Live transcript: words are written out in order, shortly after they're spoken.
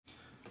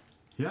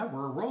Yeah,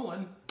 we're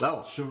rolling.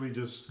 Oh. Should we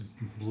just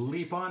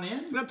leap on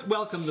in? Let's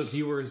welcome the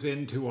viewers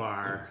into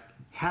our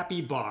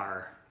happy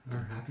bar,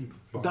 Our happy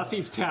bar.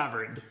 Duffy's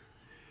Tavern.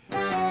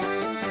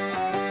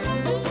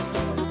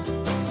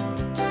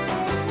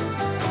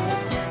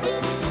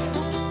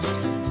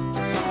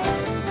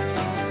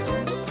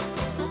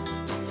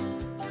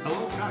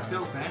 Hello,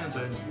 cocktail fans,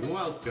 and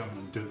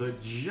welcome to the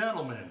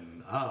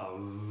Gentlemen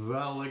of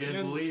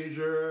Elegant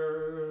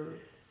Leisure.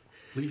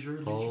 Leisure.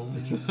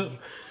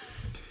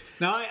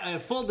 Now, I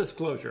have full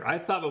disclosure. I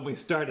thought when we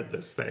started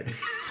this thing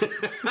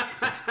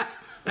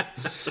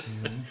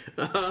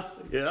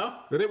Yeah?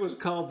 that it was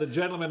called the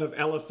Gentlemen of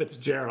Ella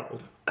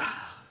Fitzgerald.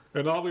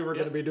 And all we were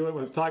going to be doing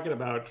was talking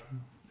about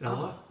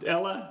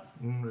Ella,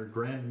 Or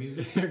grand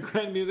music.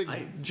 grand music,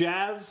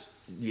 jazz.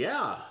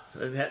 Yeah.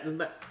 Isn't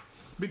that,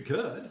 We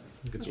could.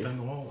 We could spend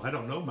the whole. I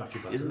don't know much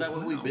about it. isn't that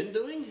what we've been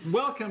doing?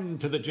 Welcome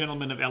to the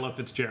Gentlemen of Ella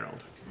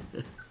Fitzgerald.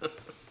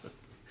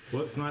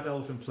 Well, it's not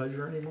Elephant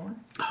Pleasure anymore?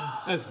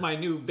 That's my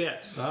new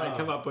bit. I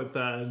come up with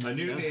A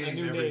new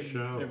name every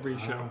show. Every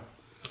show.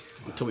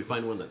 Until we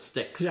find one that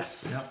sticks.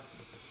 Yes. Yep.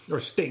 Or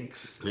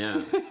stinks.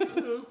 Yeah.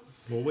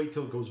 We'll wait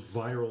till it goes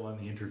viral on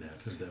the internet,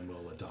 and then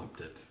we'll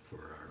adopt it for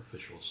our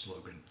official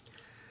slogan.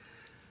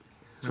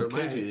 So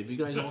remind Okay. me, have you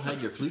guys all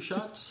had your flu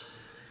shots?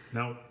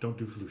 No, don't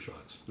do flu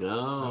shots.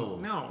 No.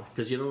 No.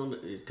 Because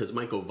it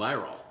might go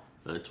viral.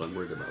 That's what I'm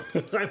worried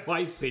about.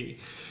 I see.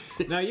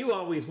 Now, you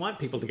always want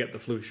people to get the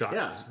flu shots.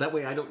 Yeah, that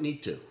way I don't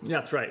need to. Yeah,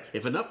 that's right.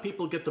 If enough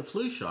people get the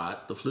flu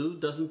shot, the flu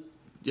doesn't,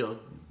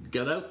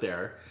 get out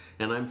there,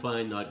 and I'm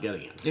fine not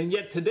getting it. And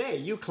yet today,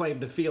 you claim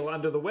to feel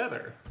under the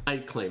weather. I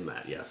claim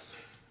that, yes.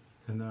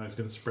 And now he's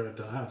going to spread it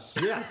to us.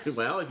 Yes.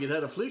 Well, if you'd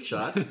had a flu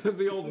shot. It's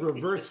the old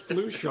reverse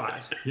flu shot.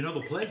 You know,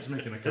 the plague's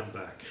making a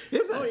comeback.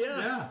 Is it? Oh, yeah.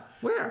 Yeah.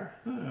 Where?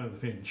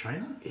 In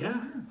China?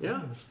 Yeah,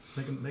 yeah. It's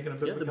making a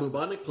bit Yeah, of the a comeback.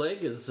 bubonic plague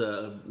is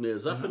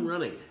up and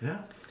running.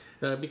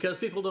 Yeah. Because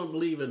people don't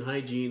believe in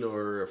hygiene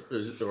or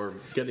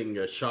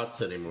getting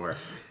shots anymore.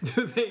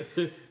 Did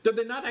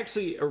they not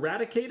actually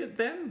eradicate it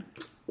then?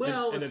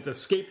 Well, and it's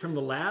escaped from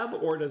the lab,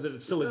 or does it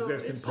still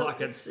exist in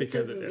pockets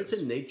because it is? It's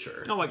in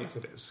nature. Oh, I guess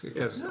it is.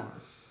 Because,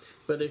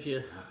 But if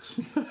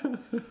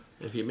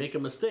you make a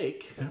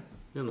mistake, Yeah.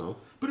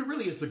 But it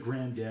really is the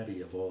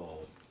granddaddy of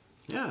all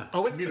yeah.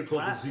 Oh, it's the communicable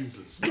classic.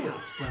 diseases. Yeah,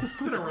 it's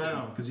been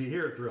around because you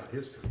hear it throughout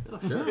history.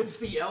 sure. It's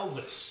the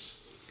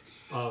Elvis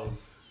of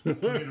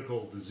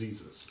communicable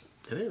diseases.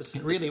 It is.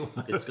 It really was.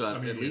 It's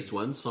got at least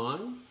one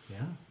song. Yeah.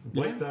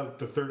 Wiped out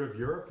the third of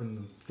Europe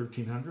in the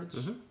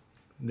 1300s.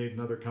 Made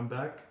another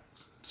comeback,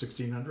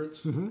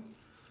 1600s.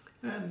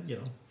 And,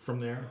 from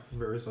there,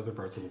 various other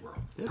parts of the world.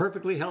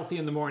 Perfectly healthy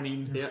in the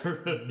morning, Yeah.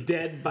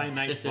 dead by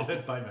nightfall.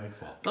 Dead by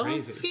nightfall.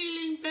 Crazy. I'm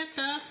feeling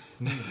better.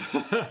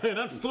 You're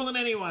not fooling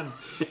anyone.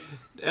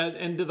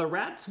 And do the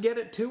rats get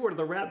it too, or do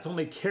the rats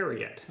only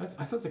carry it?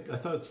 I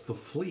thought it's the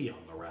flea on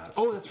the rats.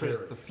 Oh, that's right.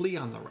 It's the flea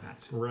on the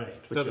rat. Right.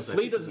 No, the is, I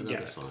flea think, is doesn't get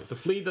another it. song. The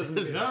flea doesn't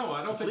get it. No,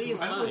 I don't think.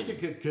 Flea's I don't think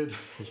fine. it could.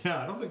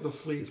 Yeah, I don't think the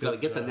flea.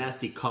 It's a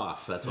nasty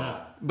cough. That's all.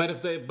 But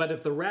if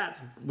the rat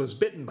was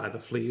bitten by the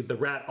flea, the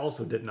rat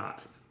also did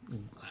not.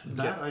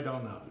 That I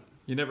don't know.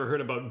 You never heard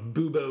about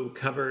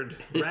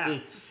bubo-covered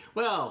rats.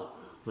 Well,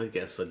 I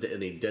guess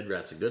any dead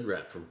rat's a good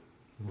rat from.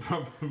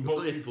 From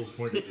most people's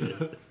point of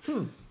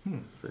view.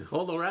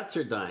 All the rats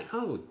are dying.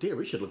 Oh dear,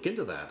 we should look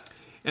into that.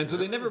 And so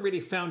they never really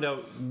found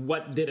out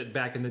what did it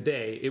back in the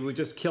day. It would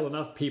just kill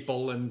enough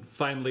people and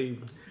finally...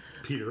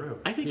 Peter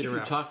out. I think Peter if you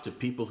out. talk to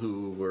people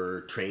who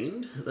were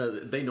trained,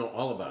 they know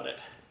all about it.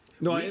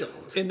 No, We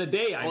don't. in the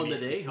day, I Oh, mean.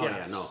 in the day? Oh,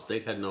 yes. yeah, no. They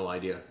had no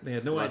idea. They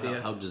had no about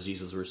idea. How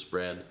diseases were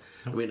spread.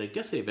 I mean, I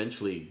guess they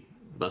eventually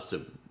must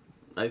have...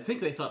 I think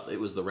they thought it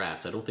was the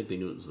rats. I don't think they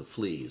knew it was the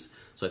fleas.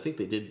 So I think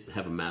they did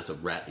have a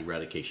massive rat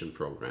eradication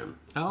program.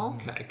 Oh,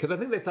 okay. Because I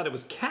think they thought it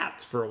was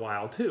cats for a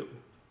while, too.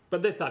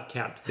 But they thought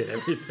cats did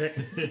everything.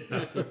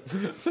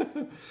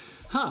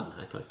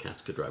 I thought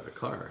cats could drive a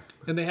car.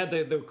 And they had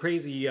the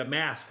crazy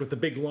mask with the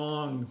big,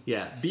 long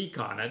Yes. beak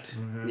on it.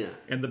 Yeah.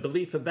 And the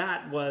belief of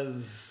that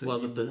was...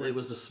 Well, it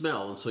was a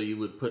smell, and so you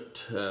would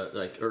put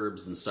like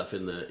herbs and stuff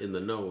in the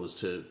nose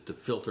to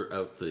filter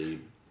out the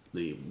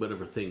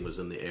whatever thing was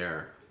in the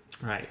air.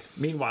 Right.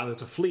 Meanwhile,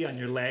 there's a flea on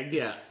your leg.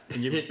 Yeah.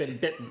 And you've been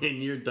bitten.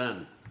 And you're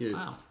done.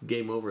 Wow. It's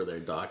game over there,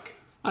 Doc.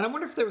 And I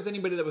wonder if there was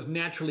anybody that was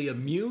naturally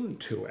immune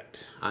to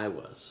it. I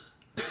was.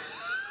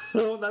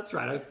 Oh, that's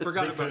right. I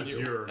forgot about Because you.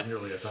 you're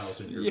nearly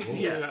 1,000 years Yes, old.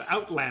 yes.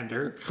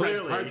 Outlander.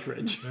 Clearly.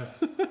 Partridge.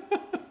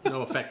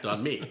 No effect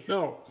on me.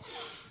 Oh,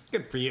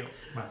 good for you.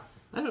 Wow.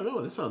 I don't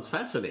know. This sounds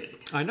fascinating.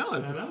 I know. I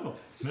know.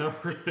 No,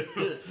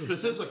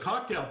 this is a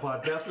cocktail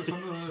podcast, but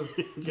some of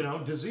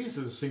the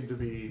diseases seem to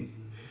be.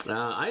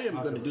 I am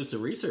going to do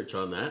some research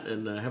on that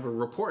and have a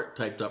report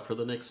typed up for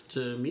the next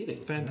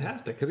meeting.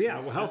 Fantastic. Because, yeah,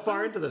 well, how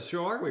far into the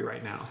show are we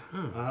right now?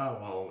 Well,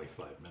 only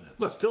 5 minutes.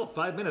 Well, still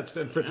 5 minutes.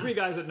 And for three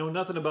guys that know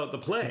nothing about the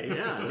play,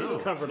 Yeah, I know.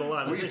 we've covered a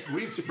lot of it.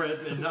 We've spread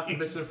enough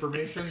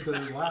misinformation to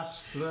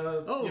last,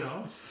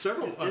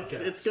 several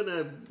podcasts. It's going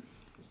to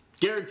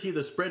guarantee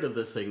the spread of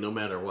this thing no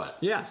matter what.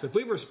 Yes, if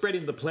we were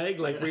spreading the plague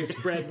like we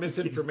spread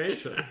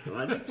misinformation. Well,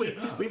 I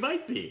think we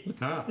might be.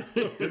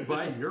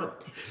 Goodbye,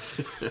 Europe.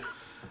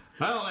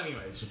 Well,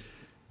 anyways,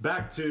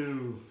 back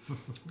to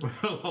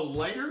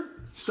lighter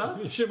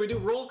stuff. Should we do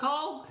roll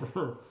call?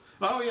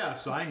 Oh,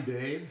 yes, I'm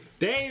Dave.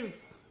 Dave,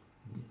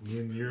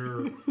 And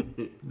you're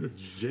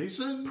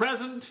Jason?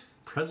 present,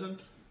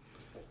 Present?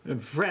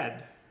 and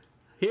Fred.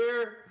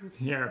 Here,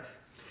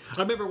 I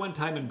remember one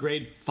time in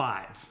grade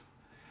 5,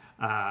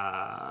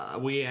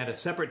 we had a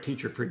separate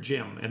teacher for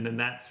gym, and then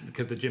that's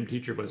because the gym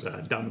teacher was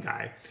a dumb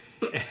guy.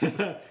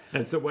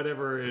 And so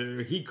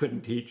whatever he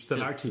couldn't teach,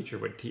 then our teacher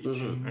would teach,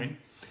 right?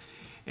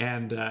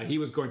 And he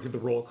was going through the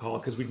roll call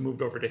because we'd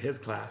moved over to his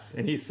class,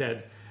 and he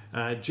said,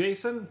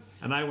 Jason,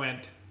 and I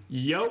went,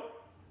 yo.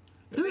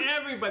 And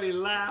everybody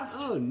laughed.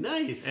 oh,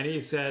 nice. And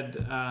he said,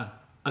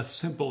 a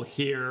simple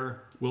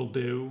here will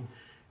do.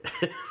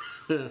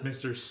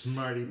 Mr.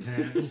 Smarty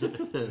Pants.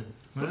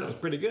 Well, that was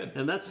pretty good.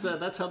 And that's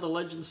how the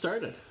legend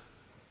started.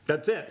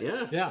 That's it.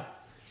 Yeah. Yeah.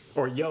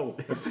 Or yo,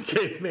 as the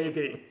case may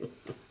be.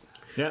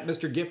 Yeah,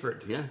 Mr.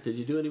 Gifford. Yeah. Did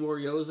you do any more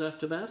yo's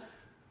after that?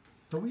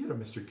 Oh, we had a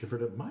Mr.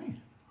 Gifford at my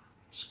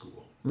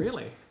school.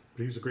 Really?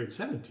 But he was a grade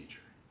 7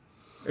 teacher.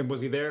 And was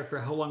he there for,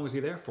 how long was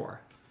he there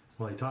for?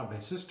 Well, he taught my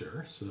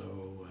sister,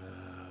 so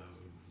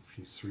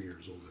she's 3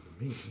 years older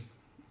than me.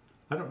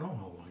 I don't know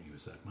how long he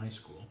was at my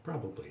school.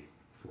 Probably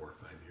 4 or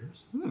 5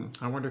 years.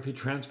 I wonder if he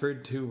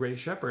transferred to Ray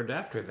Shepherd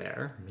after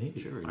there.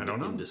 Maybe. Sure, I don't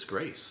know. In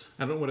disgrace.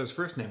 I don't know what his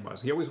first name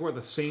was. He always wore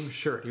the same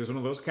shirt. He was one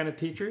of those kind of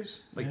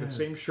teachers. Like the Yeah.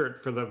 same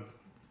shirt for the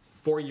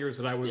 4 years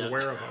that I was Yeah.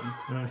 aware of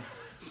him.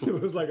 It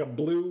was like a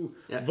blue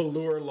Yeah.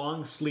 velour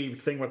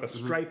long-sleeved thing with a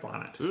stripe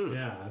on it.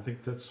 Yeah, I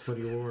think that's what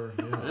he wore.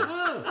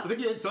 Yeah. I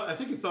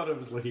think he thought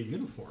of it like a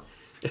uniform.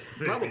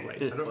 Probably.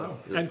 I don't know.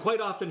 And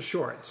quite often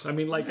shorts. I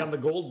mean, like on the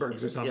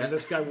Goldbergs or something. Yeah.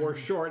 This guy wore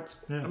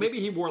shorts. Yeah. Or maybe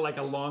he wore like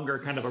a longer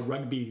kind of a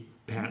rugby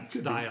pant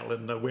style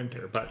in the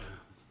winter. But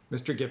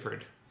Mr.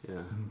 Gifford.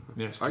 Yeah.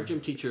 Yes. Our gym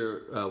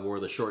teacher wore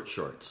the short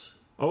shorts.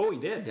 Oh, he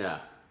did. Yeah.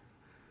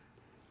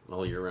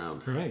 All year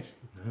round. Right.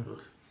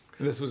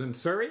 And this was in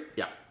Surrey?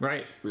 Yeah.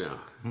 Right. Yeah.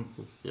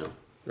 Yeah.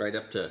 Right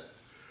up to.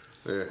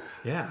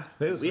 Yeah.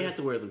 Those- We had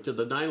to wear them to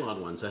the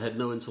nylon ones that had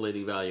no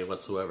insulating value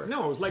whatsoever.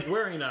 No, it was like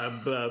wearing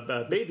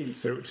a bathing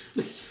suit.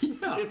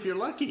 If you're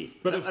lucky.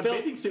 But a it felt-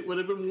 bathing suit would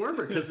have been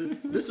warmer because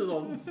this is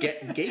all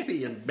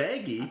gapey and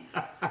baggy.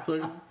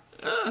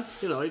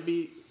 So, it'd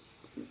be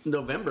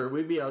November.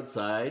 We'd be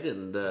outside,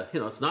 and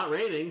it's not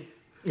raining.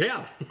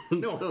 Yeah.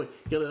 And No. so you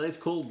get a nice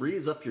cold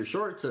breeze up your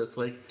shorts, and it's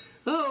like,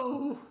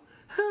 oh,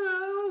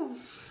 hello.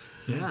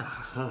 Yeah.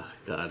 Oh,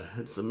 God,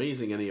 it's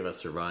amazing any of us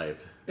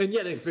survived. And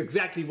yet it's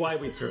exactly why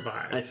we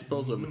survived. I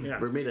suppose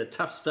Yes. we're made of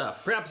tough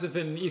stuff. Perhaps if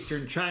in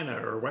Eastern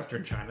China or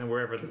Western China,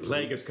 wherever the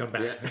plague has come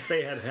back, Yeah. if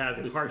they had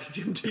harsh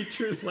gym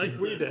teachers like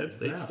we did.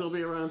 They'd still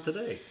be around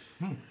today.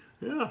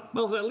 Yeah.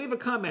 Well, so leave a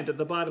comment at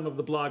the bottom of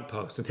the blog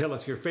post and tell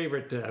us your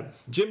favorite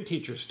gym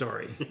teacher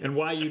story and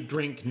why you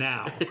drink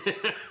now.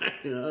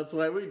 That's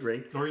why we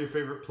drink. Or your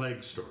favorite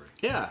plague story.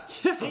 Yeah.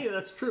 Hey,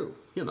 that's true.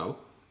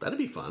 That'd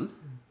be fun.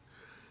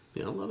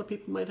 A lot of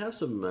people might have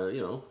some,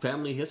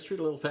 family history,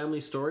 a little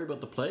family story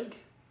about the plague.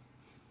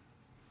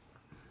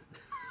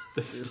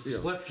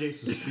 This left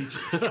Jason's speech.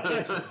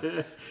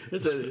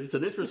 It's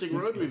an interesting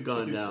road we've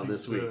gone down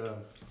this week.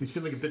 He's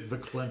feeling a bit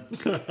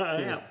verklempt.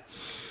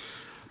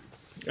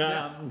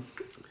 Yeah.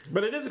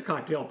 But it is a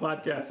cocktail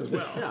podcast as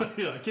well. Yeah.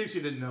 Yeah, in case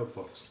you didn't know,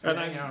 folks. And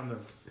Hang on there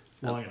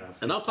long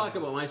enough. And I'll talk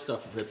about my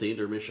stuff at the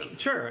intermission.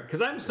 Sure,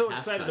 because I'm so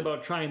excited Halftime.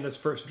 about trying this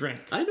first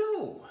drink. I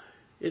know.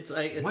 It's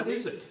What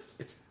is amazing.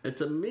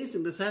 It's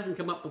amazing. This hasn't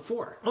come up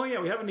before. Oh yeah,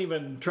 we haven't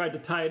even tried to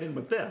tie it in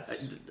with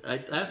this. I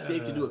asked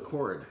Dave to do a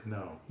chord.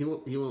 No. He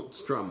won't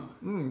strum.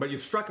 But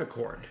you've struck a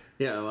chord.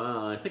 Yeah,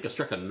 well, I think I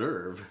struck a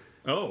nerve.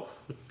 Oh.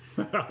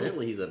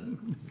 Apparently, he's a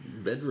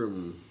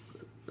bedroom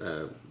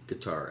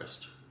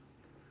guitarist.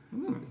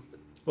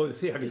 Well, let's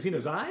see. Have you seen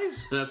his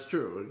eyes? That's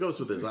true. It goes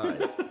with his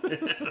eyes.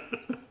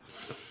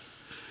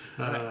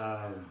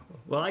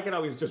 Well, I can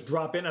always just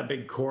drop in a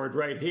big chord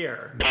right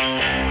here.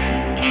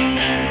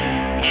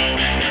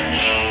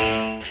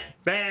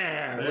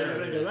 There. What do you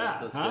think of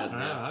that? That's huh? good.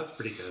 That's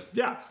pretty good.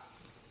 Yeah.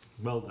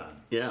 Well done.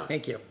 Yeah.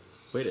 Thank you.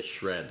 Way to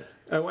shred.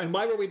 And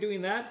why were we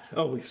doing that?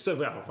 Oh,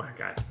 oh my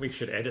God. We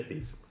should edit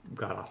these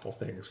god-awful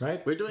things,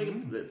 right? We're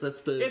doing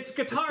that's the. It's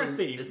guitar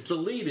themed. It's the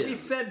lead-in. We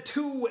said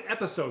 2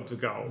 episodes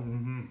ago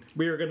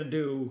we were going to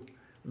do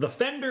the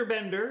Fender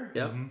Bender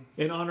Yep.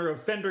 in honor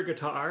of Fender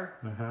guitar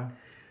Uh-huh.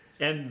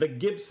 and the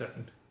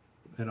Gibson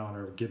In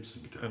honor of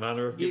Gibson guitar. in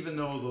honor of Gibson. Even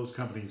though those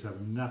companies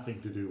have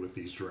nothing to do with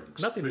these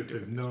drinks. Nothing to do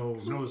with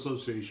No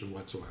association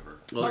whatsoever.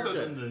 Well, Other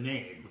good. than the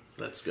name.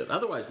 That's good.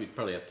 Otherwise, we'd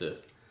probably have to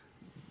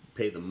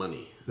pay the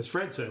money. As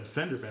Fred said,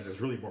 Fender Bender is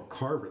really more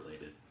car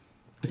related.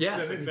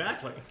 Yes,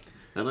 exactly.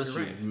 Unless You're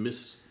you're right.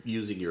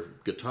 misusing your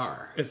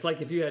guitar. It's like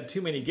if you had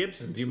too many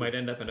Gibsons, you might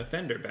end up in a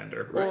Fender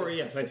Bender. Right. Or,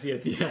 yes, I see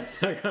it.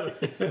 Yes, I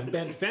got a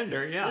bent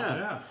Fender,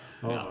 yeah.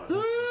 Yeah.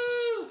 Yeah.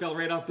 Fell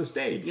right off the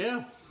stage.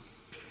 Yeah.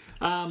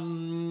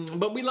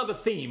 But we love a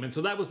theme, and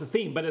so that was the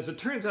theme. But as it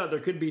turns out, there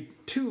could be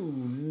two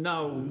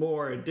now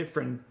more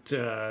different.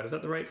 Is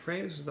that the right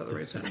phrase? Is that the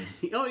right sentence?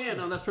 Oh yeah,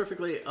 no, that's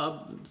perfectly.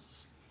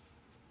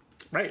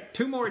 Right,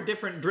 two more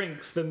different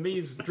drinks than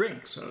these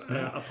drinks,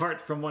 apart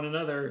from one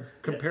another,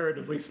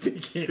 comparatively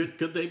speaking.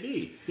 Could they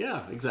be?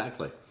 Yeah,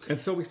 exactly. And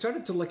so we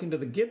started to look into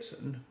the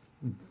Gibson,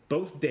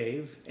 both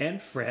Dave and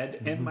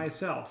Fred and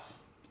myself,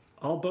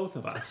 both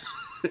of us,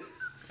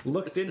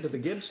 looked into the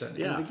Gibson.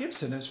 Yeah. And the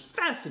Gibson is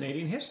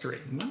fascinating history.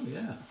 Oh,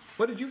 yeah.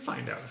 What did you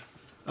find out,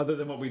 other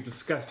than what we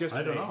discussed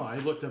yesterday? I don't know. I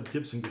looked up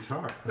Gibson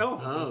guitar.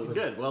 Oh,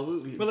 Good. Well,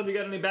 have you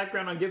got any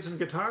background on Gibson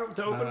guitar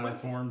to open with?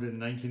 Formed in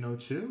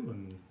 1902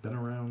 and been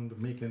around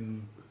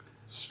making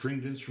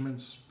stringed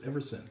instruments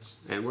ever since.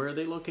 and where are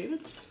they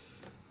located?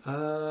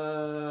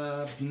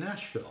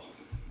 Nashville.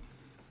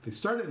 They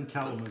started in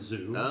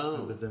Kalamazoo,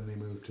 Oh. but then they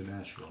moved to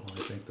Nashville. I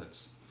think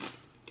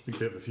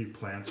they have a few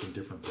plants in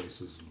different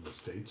places in the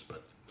States,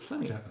 but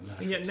Funny.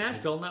 And yet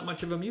Nashville, not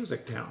much of a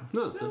music town.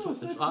 No, that's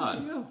that's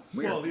odd. No,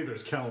 weird. Well, either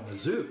it's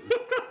Kalamazoo,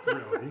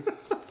 really,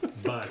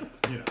 but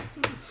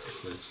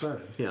that's where it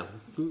started. Yeah,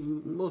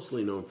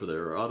 mostly known for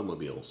their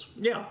automobiles.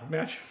 Yeah,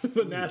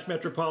 the Nash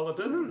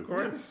Metropolitan, of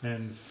course.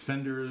 And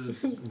Fender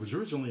was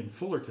originally in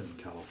Fullerton,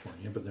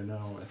 California, but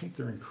I think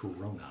they're in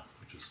Corona,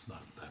 which is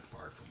not that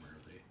far from where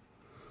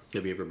they.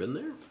 Have you ever been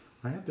there?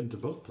 I have been to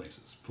both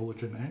places,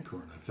 Fullerton and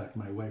Corona. In fact,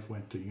 my wife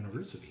went to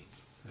university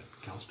at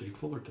Cal State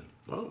Fullerton.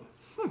 Oh.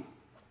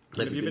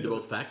 Have you been to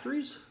both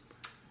factories?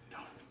 No.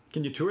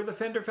 Can you tour the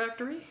Fender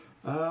factory?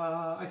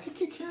 I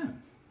think you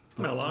can.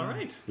 Well, all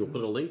right. We'll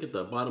put a link at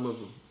the bottom of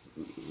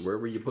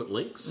wherever you put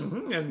links.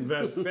 And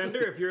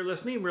Fender, if you're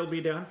listening, we'll be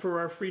down for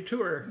our free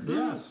tour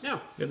Yes. Yeah.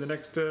 in the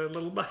next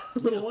little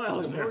while.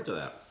 Looking forward to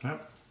that.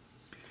 Yep.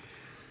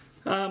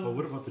 Well,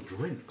 what about the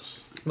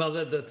drinks? Well,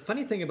 the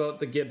funny thing about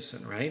the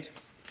Gibson, right,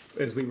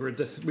 is we were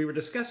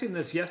discussing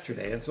this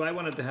yesterday, and so I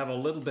wanted to have a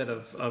little bit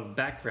of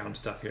background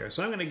stuff here.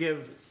 So I'm going to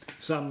give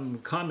some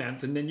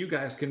comments, and then you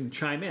guys can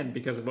chime in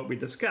because of what we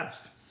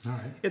discussed. All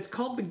right. It's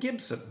called the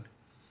Gibson,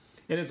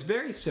 and it's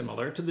very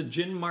similar to the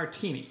gin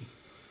martini.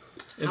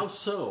 How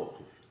so?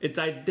 It's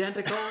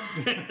identical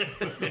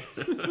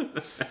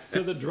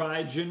to the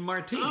dry gin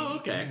martini. Oh,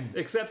 okay.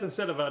 Except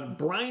instead of a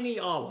briny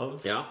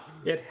olive, Yeah.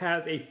 it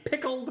has a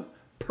pickled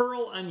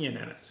pearl onion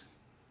in it.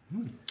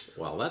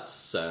 Well,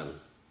 that's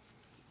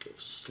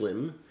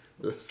slim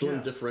Yeah.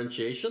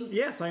 differentiation.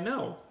 Yes, I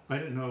know. I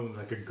didn't know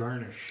like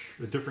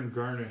a different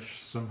garnish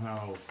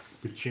somehow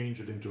could change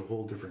it into a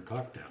whole different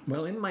cocktail.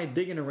 Well, in my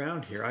digging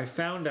around here, I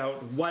found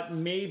out what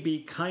may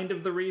be kind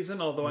of the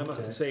reason, although I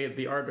must say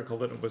the article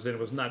that it was in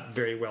was not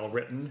very well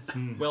written.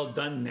 Well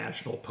done,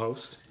 National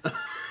Post.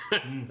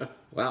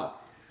 Wow.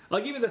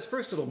 I'll give you this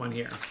first little one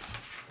here.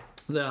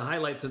 The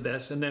highlights of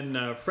this, and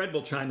then Fred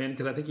will chime in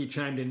because I think he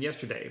chimed in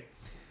yesterday.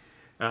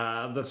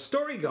 The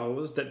story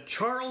goes that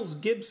Charles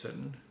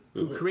Gibson,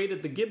 who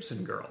created the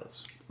Gibson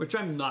Girls, which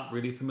I'm not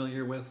really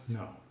familiar with,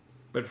 No.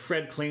 but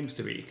Fred claims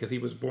to be because he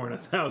was born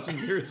 1,000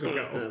 years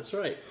ago. That's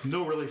right.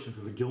 No relation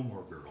to the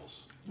Gilmore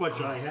Girls, which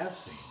I have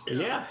seen.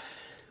 Yes.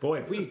 Boy,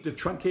 if we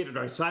truncated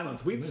our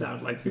silence, we'd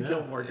sound like the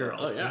Gilmore Girls.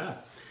 Oh, yeah.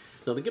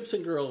 Now, the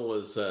Gibson Girl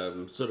was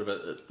sort of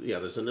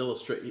there's an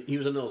he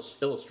was an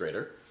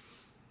illustrator.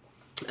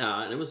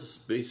 And it was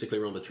basically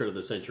around the turn of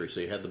the century. So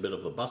you had the bit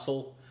of the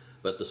bustle,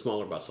 but the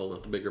smaller bustle,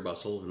 not the bigger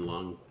bustle, and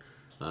long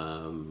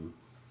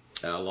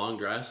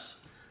dress,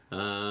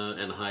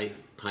 and a high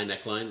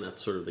neckline.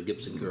 That's sort of the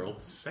Gibson Girl.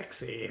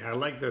 Sexy. I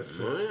like this.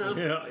 Oh,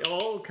 yeah.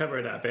 All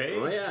covered up, eh?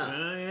 Oh, yeah.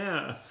 Oh,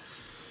 yeah.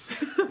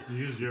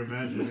 Use your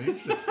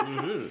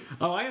imagination.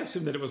 Oh, I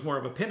assumed that it was more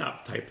of a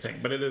pin-up type thing,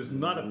 but it is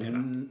not a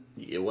pin-up.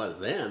 It was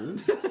then.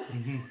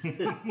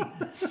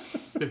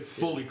 If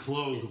fully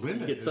clothed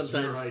women You is could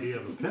your idea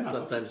of a pinup.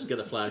 sometimes get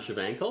a flash of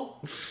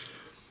ankle.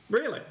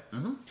 Really?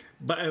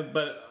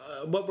 But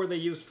what were they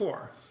used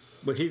for?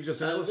 Was he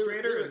just an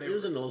illustrator? He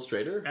was an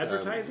illustrator.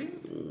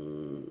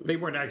 Advertising? They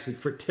weren't actually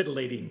for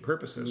tittillating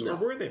purposes, No. or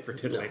were they for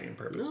titillating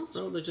purposes?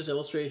 No, they're just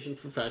illustration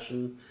for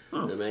fashion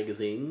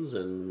magazines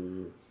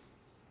and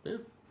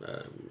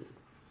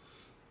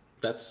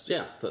that's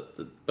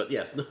but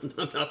yes,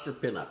 not for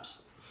pinups.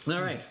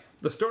 All right.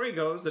 The story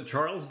goes that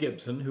Charles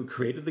Gibson, who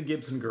created the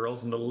Gibson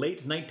Girls in the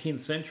late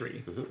 19th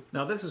century.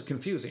 Now, this is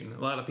confusing.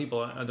 A lot of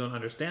people don't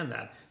understand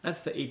that.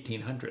 That's the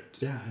 1800s.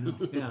 Yeah, I know.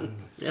 Yeah.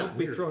 Don't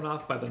be thrown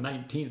off by the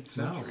 19th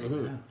century.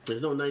 Yeah.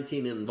 There's no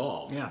 19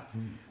 involved. Yeah.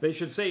 They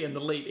should say in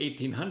the late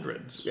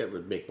 1800s. Yeah, it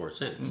would make more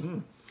sense.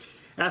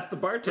 Asked the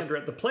bartender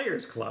at the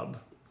Players Club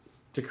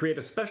to create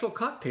a special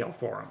cocktail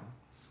for him.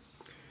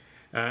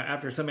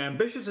 After some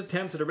ambitious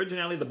attempts at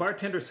originality, the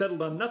bartender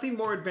settled on nothing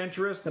more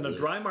adventurous than a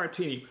dry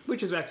martini,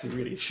 which is actually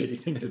really a shitty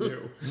thing to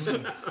do,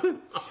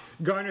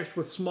 garnished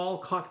with small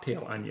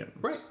cocktail onions.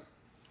 Right.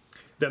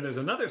 Then there's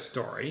another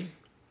story.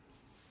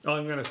 Oh,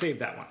 I'm going to save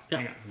that one.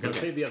 Hang on. I'm going to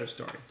save the other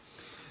story.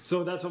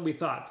 So that's what we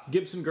thought.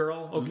 Gibson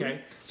Girl,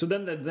 okay. So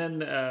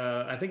then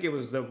I think it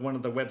was one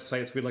of the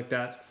websites we looked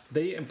at.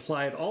 They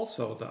implied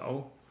also,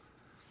 though,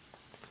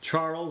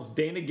 Charles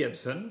Dana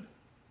Gibson,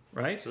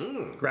 right?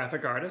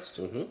 Graphic artist,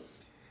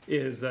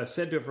 is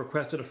said to have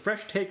requested a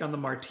fresh take on the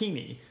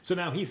martini. So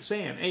now he's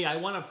saying, hey, I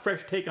want a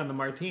fresh take on the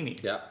martini.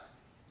 Yeah.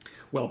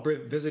 While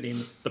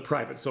visiting the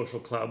private social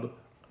club,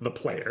 the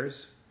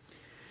Players,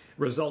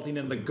 resulting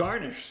in the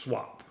garnish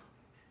swap.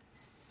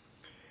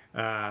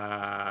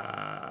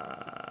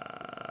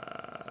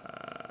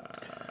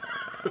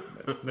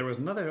 There was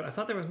another, I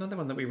thought there was another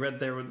one that we read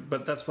there,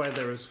 but that's why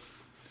there was,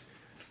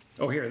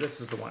 oh here, this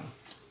is the one.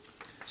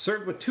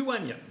 Served with 2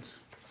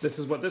 onions. This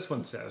is what this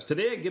one says.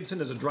 Today at Gibson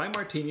is a dry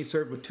martini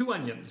served with 2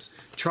 onions.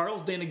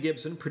 Charles Dana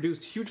Gibson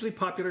produced hugely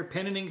popular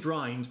pen and ink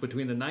drawings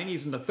between the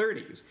 90s and the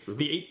 30s,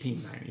 the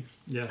 1890s,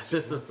 Yeah.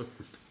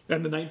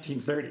 and the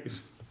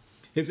 1930s.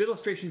 His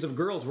illustrations of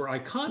girls were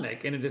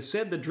iconic, and it is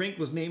said the drink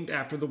was named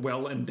after the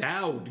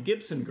well-endowed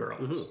Gibson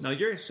girls. Now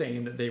you're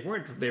saying that they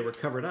weren't; they were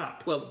covered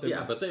up. Well,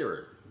 but they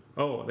were.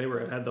 Oh, they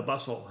had the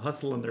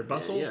hustle in their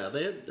bustle. Yeah,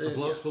 they had A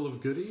blouse full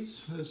of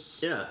goodies?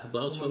 a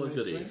blouse full of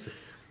goodies.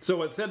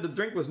 So it said the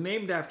drink was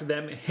named after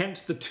them,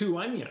 hence the 2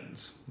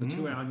 onions. The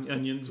 2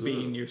 onions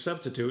being your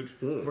substitute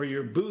for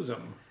your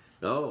bosom.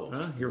 Oh.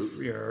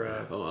 Your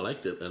I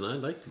liked it, and I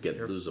like to get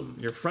bosom.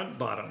 your front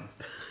bottom.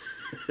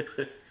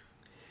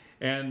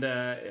 And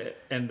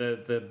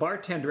the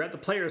bartender at the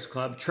Players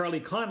Club, Charlie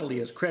Connolly,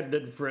 is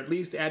credited for at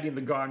least adding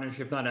the garnish,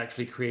 if not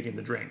actually creating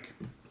the drink.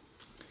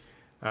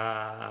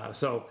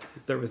 So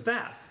there was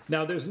that.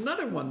 Now there's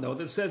another one, though,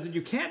 that says that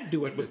you can't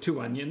do it with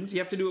 2 onions. You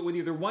have to do it with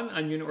either 1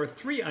 onion or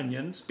 3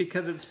 onions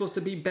because it's supposed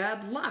to be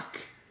bad luck.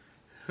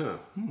 Huh.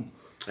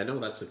 I know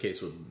that's the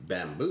case with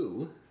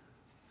bamboo.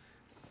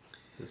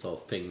 It's all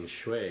feng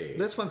shui.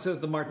 This one says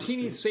the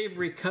martini's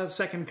savory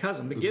second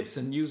cousin, the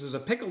Gibson, uses a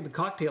pickled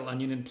cocktail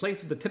onion in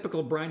place of the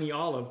typical briny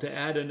olive to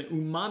add an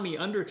umami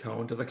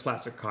undertone to the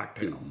classic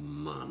cocktail.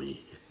 Umami.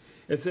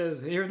 It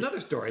says, here's another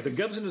story. The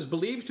Gibson is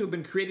believed to have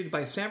been created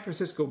by San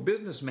Francisco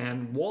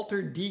businessman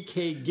Walter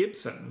D.K.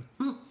 Gibson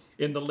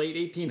in the late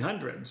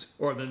 1800s,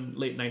 or the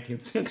late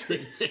 19th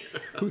century,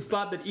 who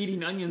thought that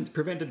eating onions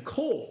prevented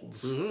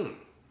colds.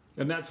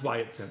 And that's why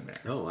it's in there.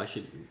 Oh, I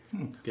should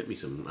get me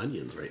some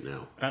onions right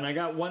now. And I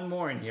got one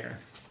more in here,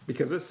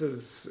 because this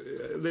is,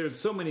 there's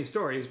so many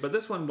stories, but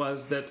this one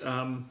was that,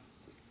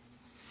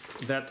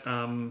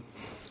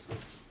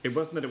 it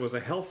wasn't that it was a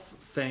health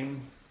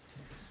thing.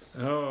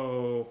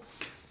 Oh,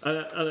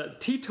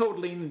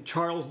 teetotaling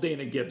Charles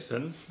Dana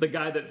Gibson, the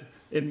guy that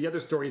in the other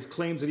stories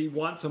claims that he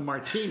wants a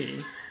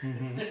martini,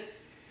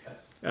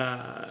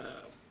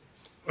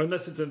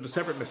 unless it's a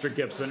separate Mr.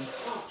 Gibson,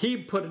 he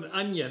put an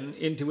onion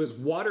into his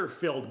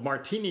water-filled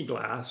martini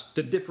glass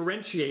to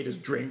differentiate his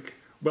drink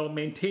while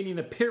maintaining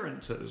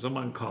appearances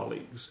among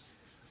colleagues.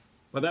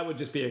 Well, that would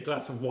just be a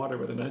glass of water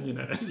with an onion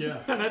in it.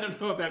 Yeah. And I don't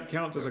know if that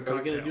counts as a cocktail.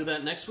 Are we going to do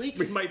that next week?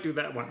 We might do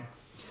that one.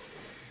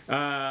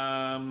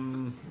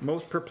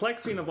 Most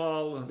perplexing of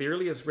all, the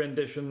earliest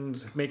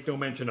renditions make no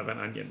mention of an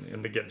onion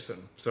in the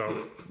Gibson,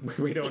 so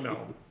we don't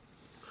know.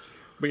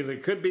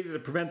 It could be that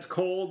it prevents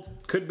cold,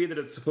 could be that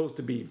it's supposed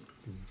to be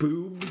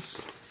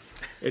boobs.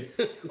 And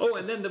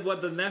then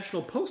what the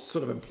National Post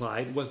sort of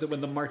implied was that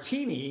when the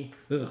martini,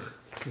 this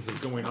is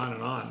going on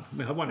and on.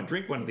 I want to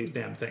drink one of these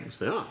damn things.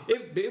 Yeah.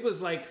 It was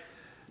like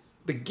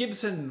the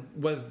Gibson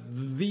was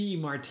the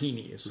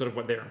martini, is sort of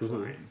what they're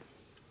implying.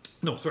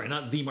 No, sorry,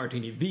 not the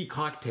martini, the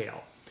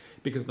cocktail.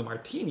 Because the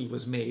martini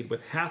was made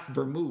with half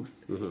vermouth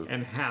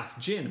and half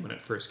gin when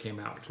it first came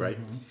out. Right.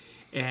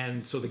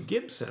 And so the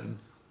Gibson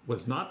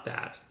was not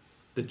that.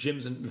 The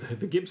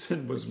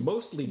Gibson was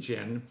mostly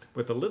gin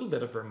with a little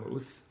bit of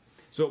vermouth.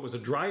 So it was a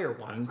drier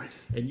one. Right.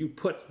 And you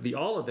put the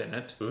olive in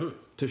it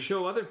to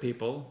show other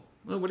people,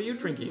 well, what are you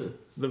drinking?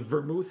 The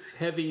vermouth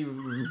heavy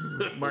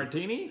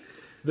martini?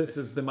 This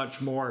is the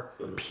much more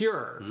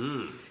pure.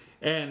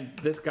 And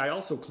this guy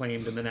also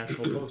claimed in the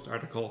National Post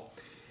article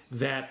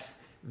that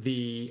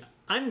the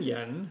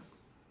onion,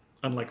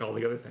 unlike all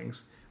the other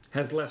things,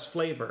 has less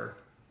flavor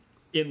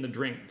in the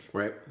drink.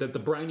 Right. That the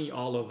briny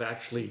olive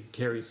actually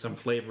carries some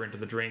flavor into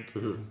the drink.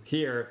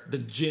 Here, the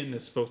gin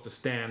is supposed to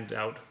stand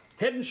out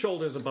head and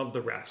shoulders above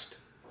the rest.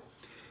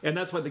 And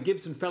that's why the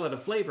Gibson fell out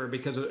of favor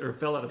because as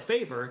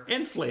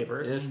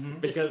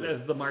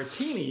the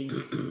martini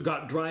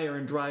got drier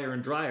and drier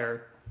and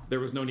drier, there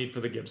was no need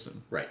for the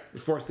Gibson. Right.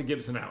 It forced the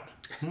Gibson out.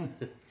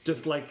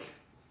 Just like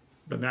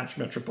the Nash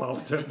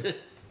Metropolitan.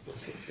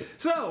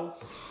 So,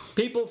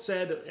 people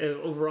said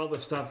over all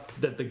this stuff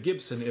that the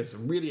Gibson is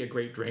really a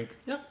great drink.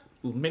 Yep.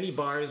 Many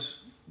bars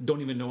don't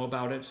even know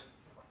about it.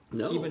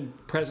 No. Even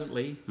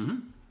presently.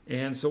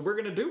 And so we're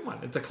going to do one.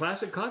 It's a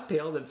classic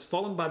cocktail that's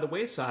fallen by the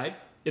wayside.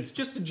 It's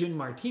just a gin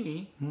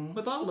martini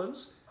with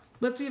olives.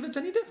 Let's see if it's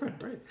any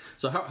different. Right.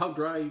 So how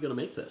dry are you going to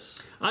make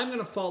this? I'm going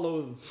to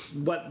follow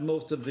what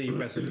most of the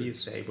recipes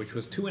say, which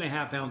was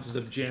 2.5 ounces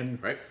of gin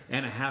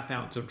and a half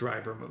ounce of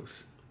dry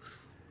vermouth.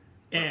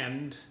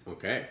 And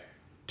Okay.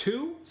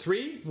 2,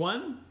 3,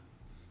 1.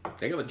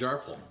 Take out a jar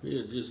full.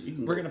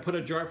 We're going to put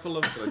a jar full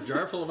of... a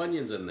jar full of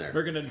onions in there.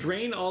 We're going to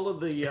drain all of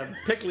the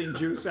pickling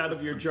juice out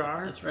of your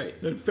jar. That's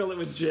right. And fill it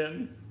with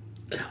gin.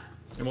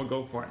 and we'll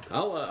go for it.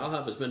 I'll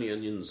have as many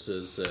onions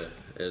as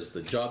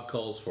the job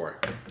calls for.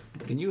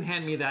 Can you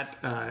hand me that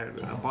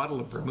a bottle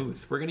of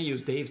vermouth? We're going to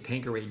use Dave's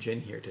Tanqueray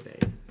gin here today.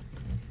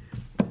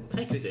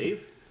 Thanks,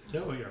 Dave.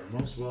 Oh, you're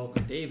most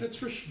welcome. Dave. It's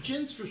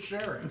gin's for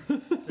sharing,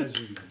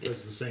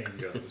 as the saying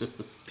goes.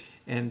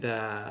 And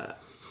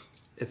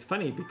it's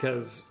funny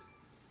because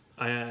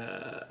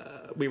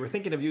we were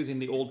thinking of using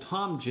the Old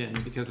Tom gin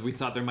because we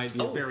thought there might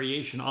be a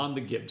variation on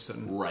the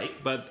Gibson. Right.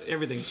 But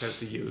everything starts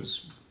to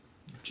use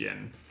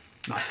gin,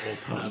 not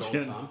Old Tom Not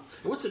gin. Old Tom.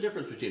 What's the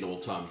difference between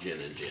Old Tom gin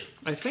and gin?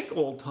 I think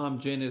Old Tom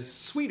gin is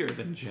sweeter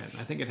than gin.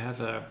 I think it has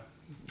a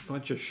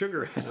bunch of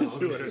sugar added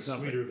to it or It's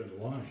something. sweeter than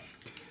wine.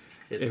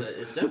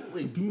 It's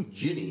definitely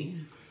ginny.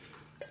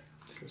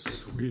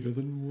 Sweeter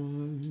than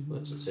wine.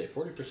 What's it say?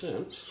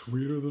 40%.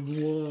 Sweeter than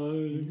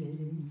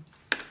wine.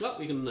 Well,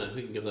 we can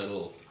give that a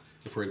little.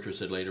 If we're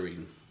interested later, we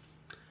can.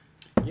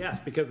 Yes,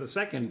 because the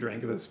second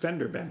drink, this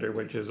Fender Bender,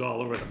 which is all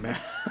over the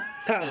map,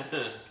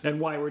 and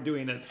why we're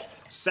doing it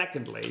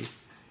secondly,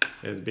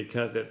 is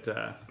because it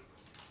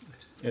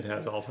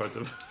has all sorts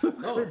of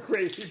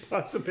crazy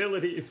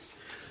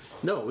possibilities.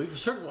 No, we've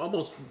sort of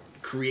almost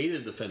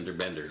created the Fender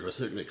Bender to a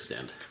certain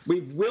extent.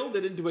 We've willed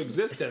it into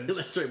existence.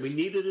 That's right. We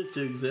needed it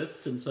to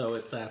exist, and so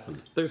it's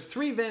happened. There's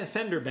 3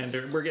 Fender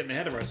Bender. We're getting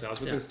ahead of ourselves,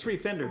 but Yeah. there's 3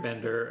 Fender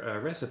Bender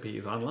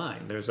recipes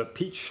online. There's a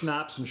peach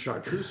schnapps and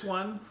chartreuse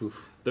one.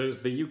 There's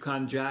the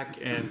Yukon Jack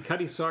and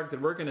Cutty Sark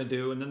that we're going to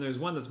do, and then there's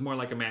one that's more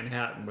like a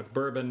Manhattan with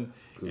bourbon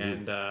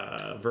and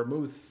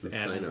vermouth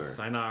and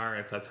Cynar,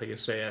 if that's how you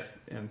say it,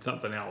 and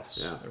something else.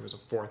 Yeah. There was a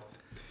 4th,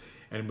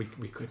 and we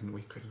couldn't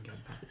get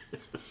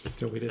that,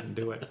 so we didn't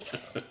do it.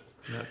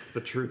 That's the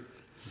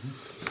truth.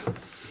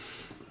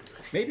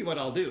 Maybe what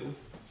I'll do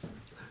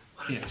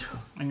is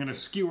I'm going to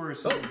skewer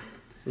some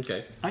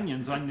Okay.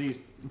 onions on these.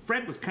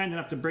 Fred was kind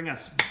enough to bring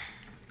us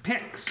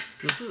picks.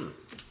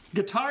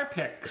 Guitar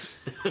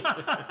picks. You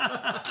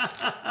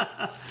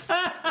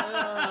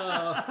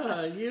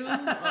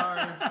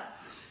are.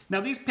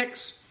 Now these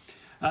picks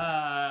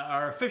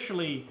are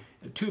officially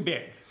too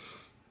big.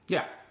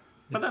 Yeah.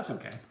 But that's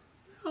okay.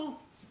 Well,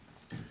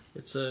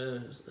 it's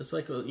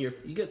like you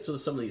get to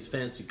some of these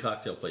fancy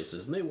cocktail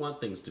places, and they want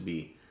things to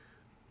be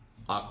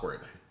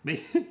awkward.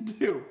 They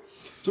do.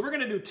 So we're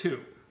going to do 2.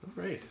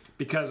 All right.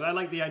 Because I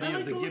like the idea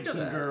of the the look of Gibson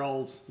that.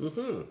 Girls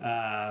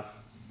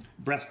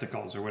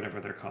breasticles or whatever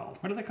they're called.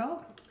 What are they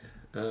called?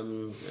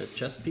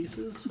 Chest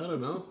pieces? I don't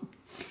know.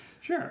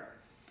 Sure.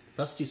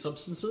 Dusty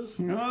substances?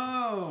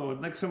 Oh,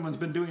 like someone's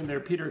been doing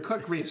their Peter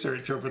Cook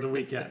research over the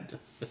weekend.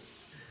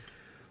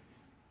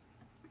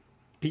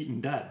 Pete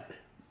and Dud.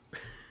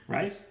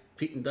 Right?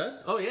 Pete and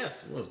Dud? Oh,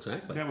 yes. Well,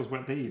 exactly. That was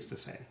what they used to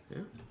say.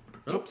 Yeah.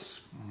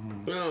 Oops.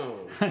 No.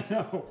 I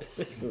know.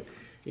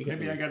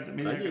 Maybe I got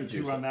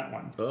 2 on that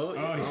one. Oh,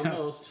 yeah,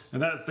 almost.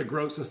 And that's the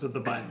grossest of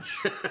the bunch.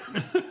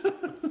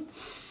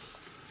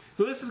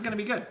 So this is going to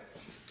be good.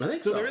 I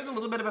think So there is a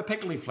little bit of a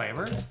pickly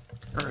flavor,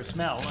 or a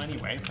smell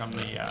anyway, from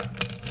the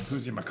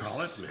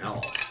who's-you-ma-call-it.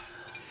 Smell.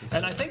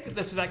 And I think that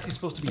this is actually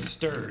supposed to be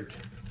stirred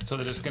so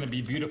that it's going to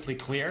be beautifully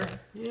clear,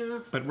 Yeah.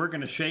 but we're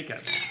going to shake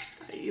it.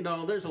 You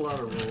know, there's a lot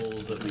of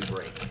rules that we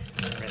break.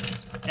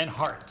 And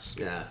hearts.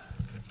 Yeah.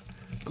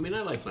 I mean,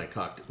 I like my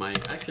cocktail.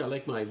 Actually, I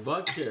like my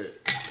vodka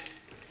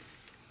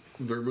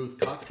vermouth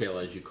cocktail,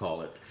 as you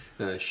call it,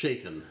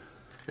 shaken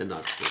and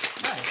not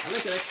stirred. Right. I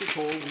like it extra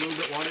cold, a little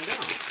bit watered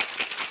down.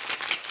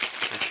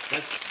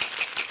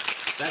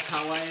 That's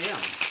how I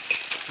am.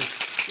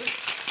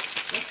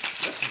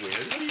 That's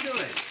weird. What are you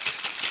doing?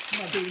 I'm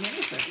not doing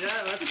anything.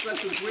 Yeah, that's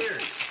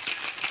weird.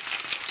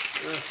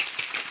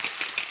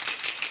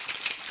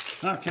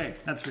 Okay,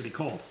 that's really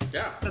cold.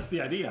 Yeah. That's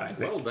the idea, I think.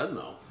 Well done,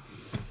 though.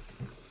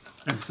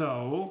 And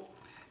so,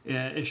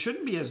 it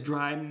shouldn't be as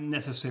dry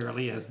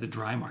necessarily as the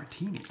dry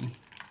martini,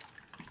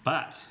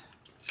 but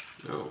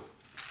No.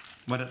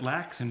 what it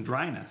lacks in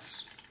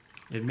dryness,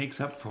 it makes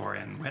up for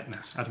in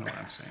wetness. I don't know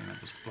what I'm saying. I'm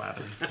just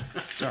blathering.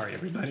 Sorry,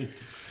 everybody.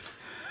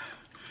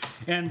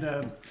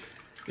 And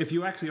if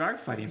you actually are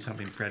fighting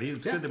something, Freddie,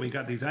 it's good that we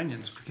got these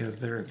onions because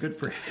they're good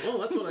for. Well,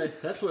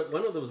 that's what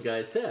one of those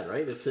guys said,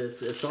 right?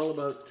 It's all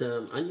about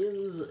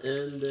onions,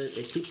 and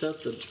it keeps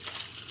out the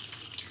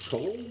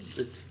cold.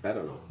 I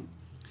don't know.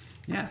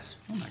 Yes.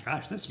 Oh my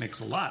gosh, this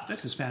makes a lot.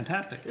 This is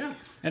fantastic. Yeah.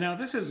 And now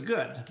this is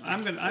good.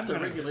 It's a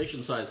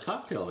regulation-sized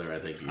cocktail there, I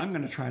think. I'm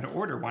gonna try to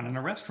order one in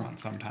a restaurant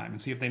sometime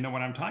and see if they know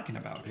what I'm talking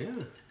about. Yeah.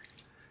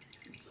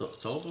 So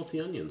it's all about the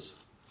onions.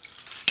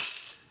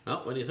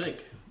 Well, what do you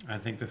think? I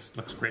think this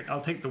looks great.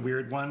 I'll take the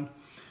weird one.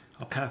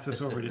 I'll pass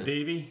this over to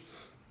Davey.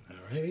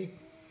 Alrighty.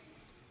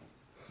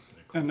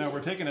 And now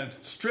we're taking a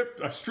strip.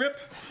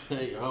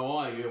 Hey,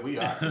 we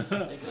are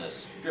taking a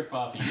strip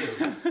off of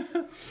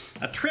you.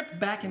 A trip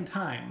back in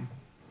time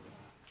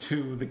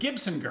to the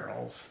Gibson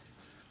Girls,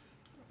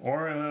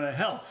 or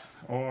health,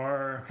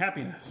 or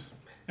happiness.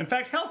 In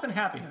fact, health and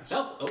happiness.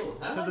 Oh,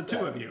 I To like the two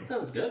that. of you.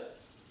 Sounds good.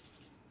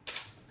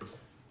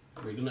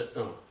 We're gonna.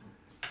 Oh,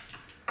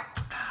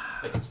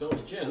 I can smell the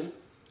gin.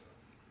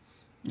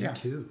 Yeah.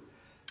 Too.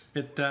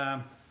 It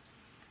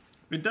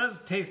It does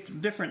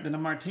taste different than a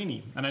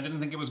martini, and I didn't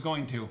think it was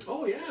going to.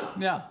 Oh, yeah.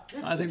 Yeah,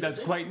 That's I think that's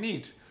interesting. quite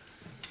neat.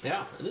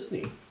 Yeah, it is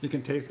neat. You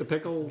can taste the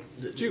pickle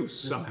juice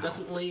It's somehow.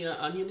 definitely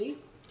oniony.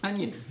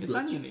 Onion. It's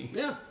oniony.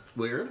 Yeah,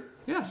 weird.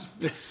 Yes,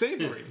 it's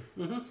savory.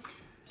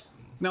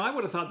 Now, I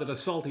would have thought that a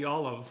salty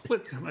olive,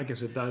 but I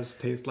guess it does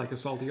taste like a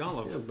salty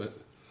olive. Yeah, but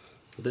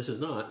this is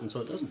not, and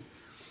so it doesn't.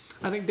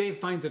 I think Dave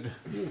finds it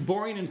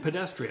boring and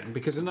pedestrian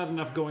because there's not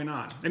enough going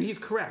on. And he's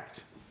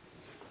correct.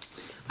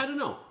 I don't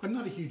know. I'm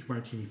not a huge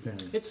martini fan.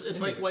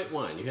 It's like white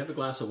wine. You have a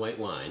glass of white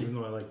wine. Even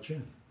though I like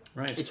gin.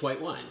 Right. It's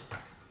white wine.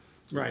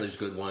 Right. There's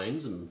good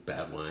wines and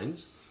bad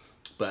wines,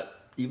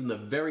 but even the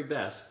very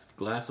best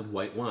glass of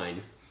white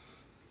wine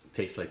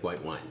tastes like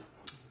white wine.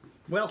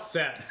 Well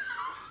said.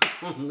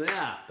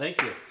 Yeah,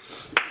 thank you.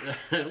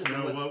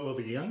 Now, what will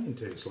the onion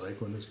taste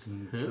like when it's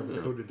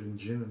coated in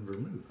gin and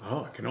vermouth?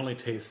 Oh, it can only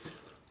taste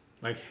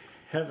like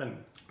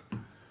heaven.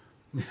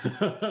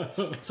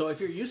 So if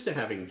you're used to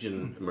having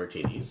gin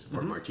martinis,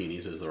 or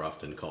martinis as they're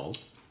often called,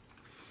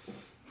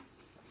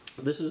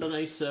 this is a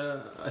nice,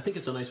 I think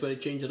it's a nice way to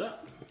change it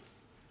up.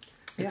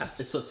 Yes.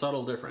 It's a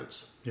subtle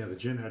difference. Yeah, the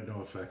gin had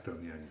no effect on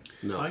the onion.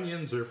 No.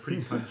 Onions are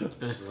pretty pungent.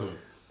 So.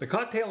 The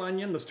cocktail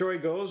onion, the story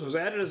goes, was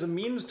added as a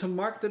means to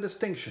mark the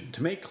distinction,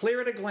 to make clear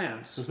at a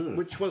glance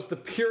which was the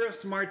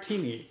purest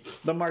martini,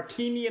 the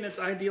martini in its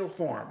ideal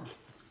form.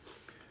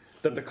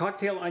 That the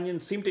cocktail onion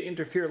seemed to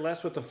interfere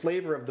less with the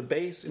flavor of the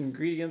base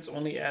ingredients,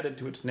 only added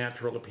to its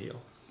natural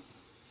appeal.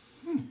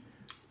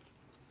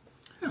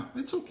 Yeah,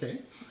 it's okay.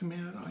 I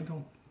mean, I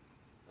don't...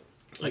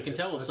 I can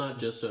tell it's not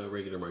just a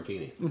regular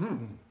martini.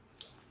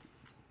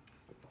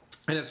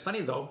 And it's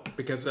funny, though,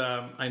 because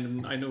I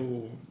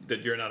know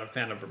that you're not a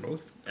fan of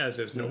vermouth, as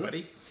is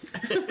nobody.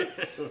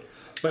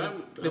 But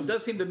it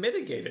does seem to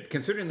mitigate it,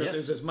 considering that Yes.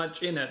 there's as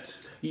much in it.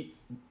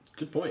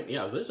 Good point.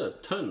 Yeah, there's a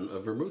ton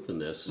of vermouth in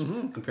this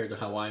compared to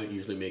how I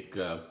usually make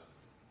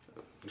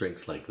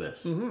drinks like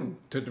this.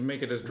 To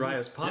make it as dry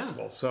as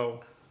possible.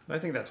 So I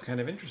think that's kind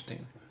of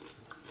interesting.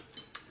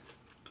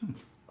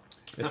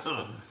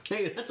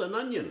 Hey, that's an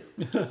onion.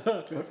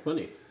 That's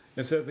funny.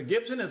 It says, the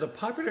Gibson is a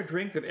popular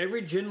drink that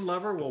every gin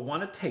lover will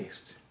want to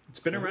taste. It's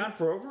been around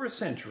for over a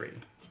century.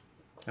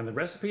 And the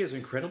recipe is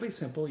incredibly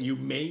simple. You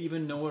may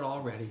even know it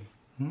already.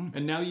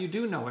 And now you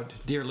do know it,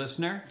 dear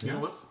listener. You know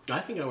what? I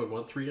think I would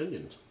want 3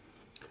 onions.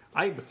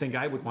 I would think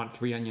I would want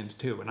 3 onions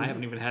too, and I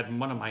haven't even had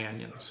one of my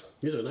onions.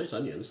 These are nice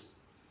onions.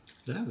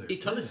 Yeah, they're...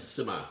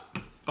 Italissima.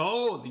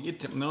 Oh,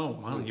 no,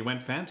 well, you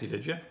went fancy,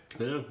 did you?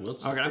 Yeah,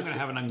 that's Okay, I'm going to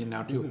have an onion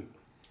now too.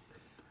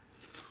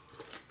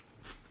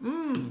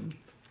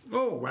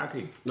 Oh,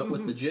 wacky. Not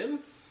with the gin?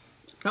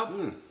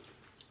 Oh,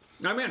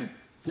 I'm in.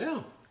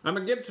 Yeah, I'm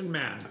a Gibson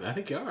man. I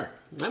think you are.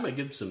 I'm a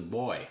Gibson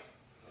boy.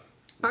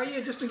 Are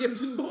you just a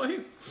Gibson boy?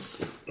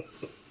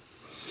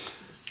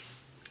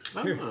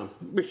 Here,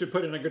 we should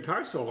put in a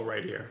guitar solo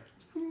right here.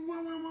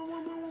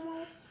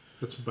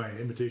 That's my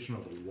imitation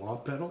of a wah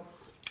pedal.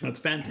 That's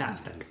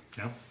fantastic.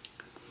 Yeah.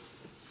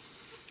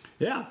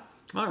 Yeah.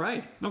 All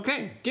right.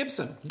 Okay.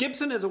 Gibson.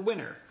 Gibson is a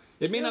winner.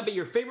 It may not be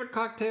your favorite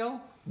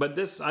cocktail, but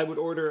this I would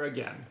order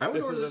again. I would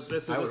this order is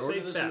this, a I would order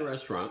safe this bet. in a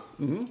restaurant.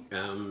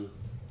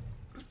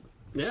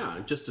 Yeah,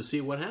 just to see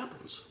what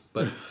happens.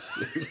 But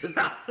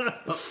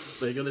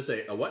they're going to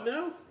say, a what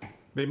now?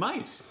 They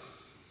might.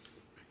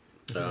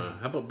 How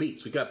about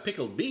beets? We got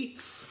pickled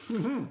beets,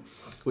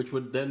 which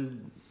would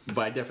then,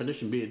 by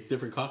definition, be a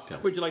different cocktail.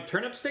 Would you like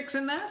turnip sticks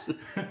in that?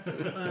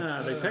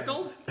 They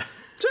pickled?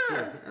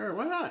 Sure. Or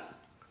why not?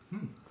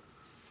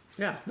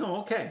 Yeah. No.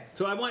 Okay.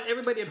 So I want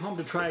everybody at home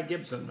to try a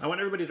Gibson. I want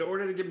everybody to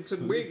order the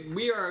Gibson.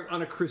 We are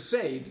on a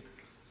crusade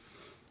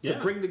to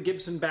bring the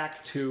Gibson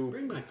back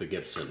Bring back the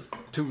Gibson.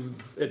 to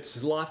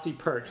its lofty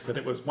perch that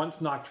it was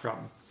once knocked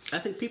from. I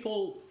think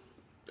people,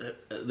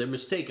 they're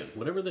mistaken.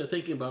 Whatever they're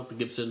thinking about the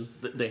Gibson,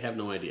 they have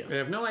no idea. They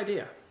have no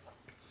idea.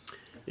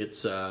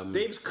 It's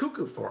Dave's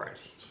cuckoo for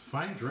it. It's a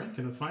fine drink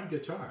and a fine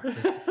guitar. And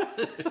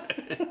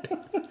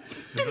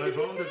I've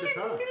owned a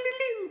guitar.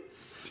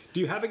 Do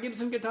you have a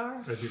Gibson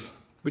guitar? I do.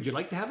 Would you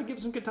like to have a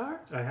Gibson guitar?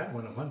 I had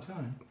one at one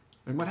time.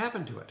 And what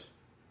happened to it?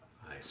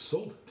 I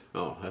sold it.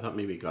 oh, I thought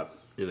maybe it got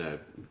in a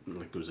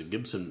like it was a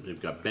Gibson.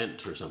 It got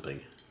bent or something.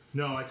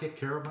 No, I take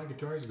care of my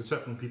guitars,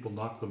 except when people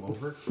knock them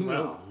over.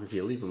 Well, if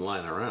you leave them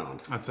lying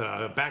around. That's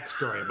a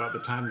backstory about the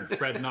time that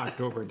Fred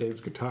knocked over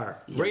Dave's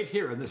guitar. Right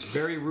here in this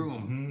very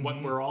room,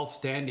 when we're all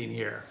standing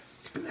here.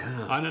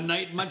 On a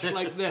night much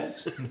like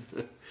this.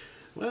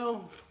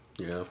 Well,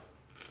 yeah.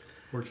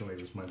 Fortunately,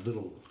 it was my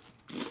little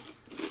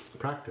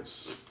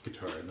practice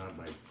guitar, not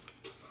my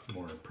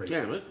more praise.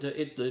 Yeah,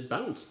 it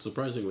bounced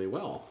surprisingly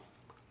well.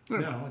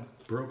 No, I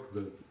broke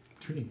the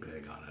tuning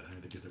peg on it. I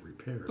had to get it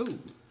repaired. Ooh.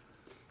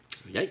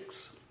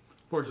 Yikes.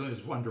 Fortunately,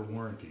 it's under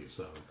warranty,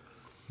 so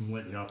I'm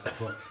letting you off the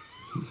hook.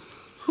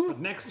 But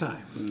next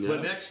time,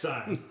 But next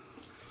time,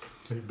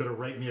 you better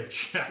write me a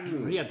check.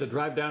 we have to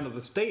drive down to the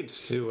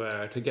States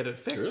to get it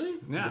fixed. Really?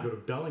 Yeah. Go to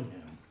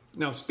Bellingham.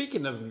 Now,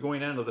 speaking of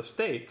going down to the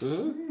States,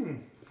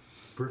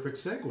 Perfect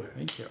segue.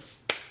 thank you.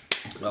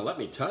 Well, let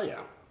me tell you,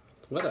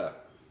 what a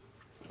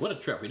What a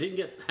trip. We didn't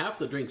get half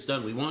the drinks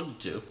done we wanted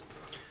to.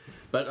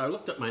 But I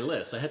looked at my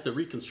list. I had to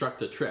reconstruct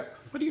the trip.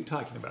 What are you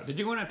talking about? Did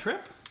you go on a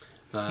trip?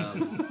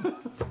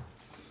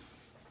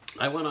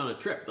 I went on a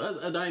trip,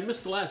 and I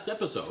missed the last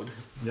episode.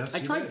 Yes, I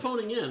you tried did.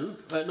 phoning in,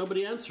 but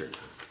nobody answered.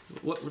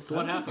 What I don't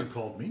think happened? you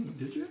called me,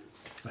 did you?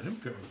 I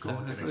didn't call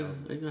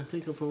anything. I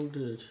think I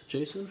phoned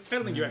Jason. I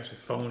don't think you actually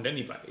phoned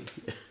anybody.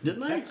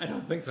 Didn't I? I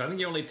don't think so. I think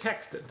you only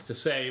texted to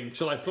say,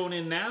 shall I phone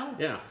in now?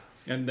 Yeah.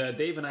 And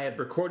Dave and I had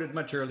recorded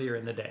much earlier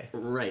in the day.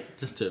 Right.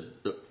 Just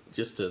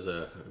as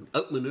a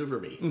outmaneuver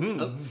me,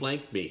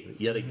 outflank me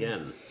yet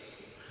again.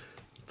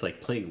 It's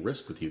like playing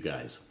Risk with you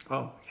guys.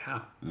 Oh,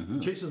 yeah.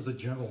 Jason's the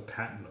General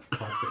Patton of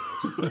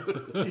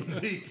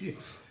cocktails.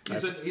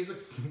 he's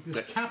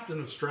a captain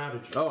of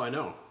strategy. Oh, I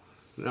know.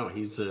 No,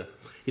 he's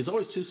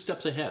always 2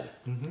 steps ahead.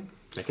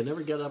 I can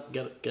never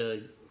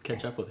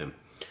catch up with him.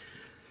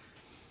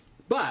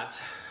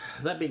 But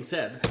that being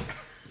said,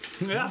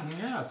 Yeah.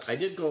 Yes. I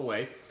did go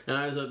away, and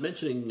I was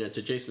mentioning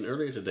to Jason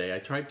earlier today. I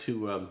tried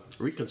to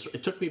reconstruct.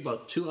 It took me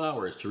about 2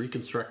 hours to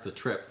reconstruct the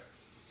trip,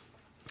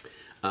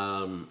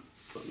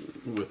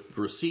 with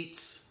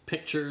receipts,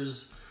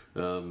 pictures,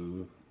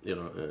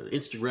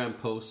 Instagram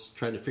posts,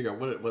 trying to figure out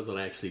what it was that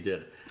I actually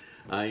did.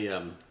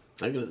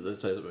 I'm gonna,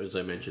 as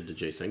I mentioned to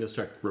Jason, I'm gonna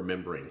start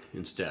remembering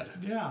instead.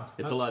 Yeah.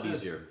 It's a lot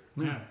easier.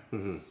 Yeah.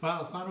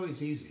 Well, it's not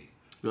always easy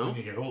No? when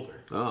you get older.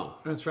 Oh,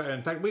 That's right.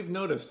 In fact, we've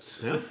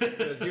noticed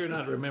that you're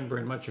not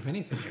remembering much of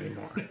anything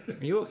anymore.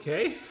 Are you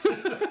okay?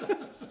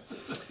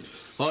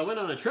 well, I went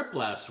on a trip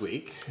last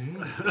week.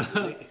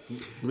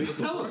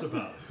 Tell us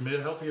about it. May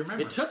it help you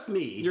remember. It took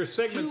me. Your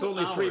segment's 2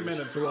 only 3 hours.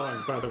 minutes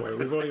long, by the way.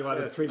 We've only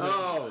allotted 3 minutes.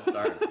 Oh,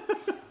 darn.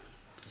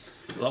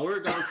 Well, we were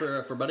gone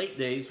for about 8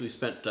 days. We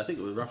spent, I think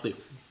it was roughly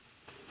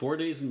 4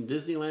 days in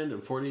Disneyland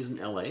and 4 days in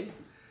LA.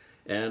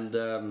 And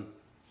I'm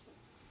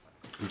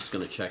just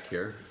going to check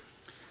here.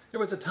 There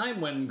was a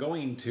time when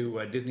going to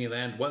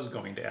Disneyland was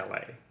going to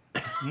LA.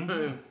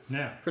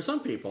 Yeah. For some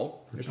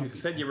people, If you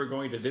said you were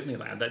going to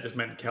Disneyland, that just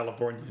meant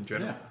California in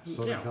general. Yeah.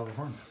 Southern Yeah.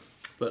 California.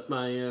 but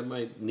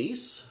my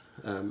niece,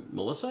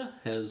 Melissa,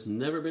 has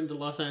never been to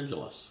Los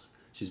Angeles.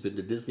 She's been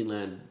to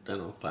Disneyland, I don't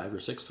know, 5 or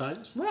 6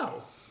 times.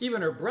 Wow.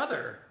 Even her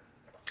brother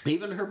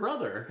Even her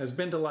brother, has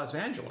been to Los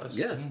Angeles.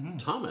 yes,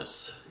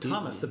 Thomas.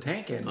 Thomas, the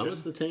tank engine.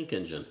 Thomas the Tank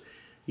Engine.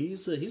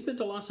 He's been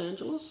to Los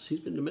Angeles. He's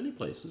been to many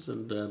places,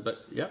 and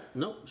but yeah,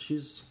 no,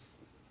 she's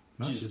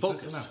she's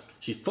focused. missing out.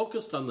 She's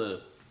focused on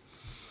the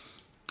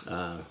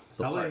LA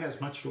park. has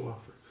much to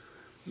offer.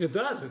 It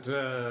does. It's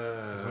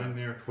I'm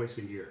there twice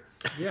a year.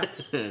 yes.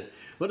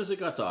 What has it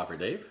got to offer,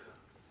 Dave?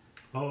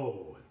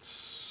 Oh, it's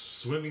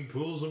swimming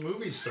pools and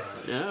movie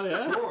stars. Yeah, Of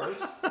yeah.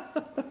 course.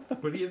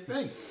 What do you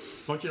think?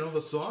 Don't you know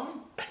the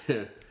song?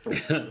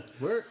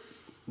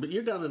 But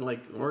you're down in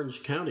like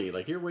Orange County,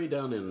 like you're way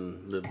down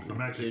in the.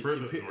 I'm actually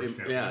further than Orange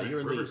County. Yeah, I'm you're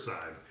in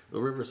Riverside. the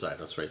Riverside.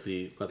 That's right.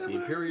 The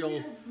Imperial. We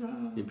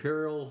have,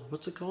 Imperial.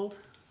 What's it called?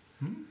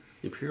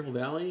 Imperial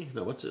Valley?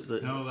 No, what's it?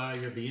 no,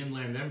 you have the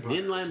Inland Empire. The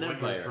Inland It's what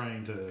Empire. You're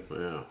trying to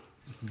Yeah.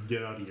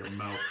 get out of your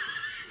mouth.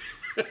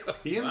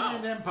 The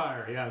Inland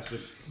Empire, yeah, so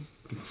it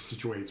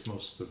situates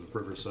most of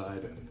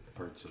Riverside and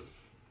parts of.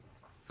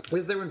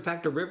 Is there, in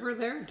fact, a river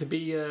there to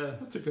be...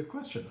 That's a good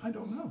question. I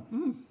don't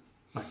know.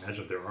 I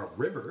imagine there are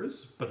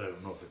rivers, but I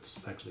don't know if it's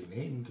actually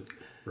named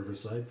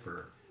Riverside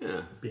for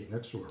Yeah. being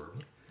next to a river.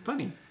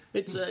 funny?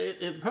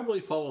 It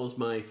probably follows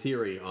my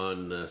theory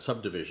on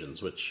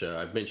subdivisions, which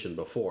I've mentioned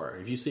before.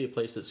 If you see a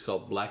place that's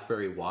called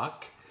Blackberry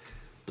Walk,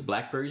 the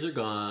blackberries are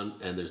gone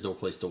and there's no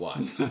place to walk.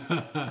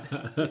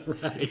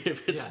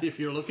 If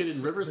you're looking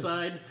in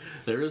Riverside,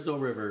 there is no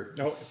river,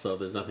 Nope. so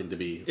there's nothing to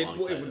be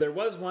alongside. There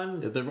was one.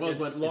 There was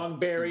it's one. long It's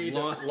buried,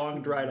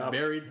 long dried up.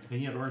 Buried.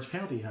 And yet Orange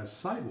County has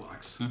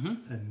sidewalks,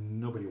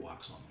 and nobody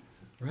walks on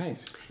them. Right.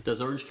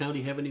 Does Orange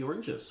County have any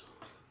oranges?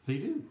 They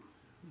do.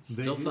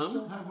 They Still do some?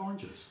 still have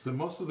oranges.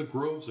 Most of the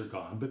groves are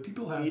gone, but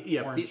people have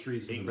orange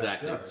trees in the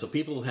exactly. backyard. So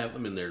people have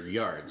them in their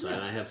yards,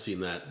 and I have seen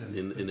that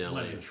in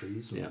LA. Lemon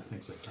trees and Yeah.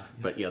 things like that.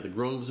 Yeah. But yeah, the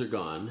groves are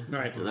gone,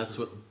 Right. and that's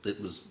what it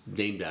was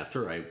named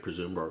after, I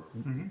presume, or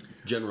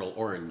General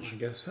Orange. I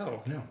guess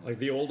so. Yeah. Like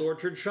the old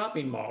Orchard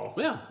shopping mall.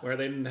 Yeah. Where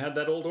they had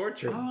that old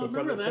orchard Oh,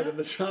 before remember they put that? in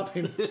the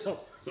shopping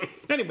mall.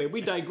 Anyway,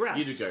 we digress.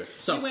 You digress.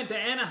 So- we went to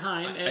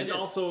Anaheim and did.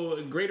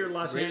 also Greater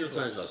Los Greater Angeles.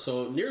 Los Angeles.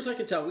 So near as I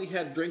can tell, we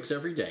had drinks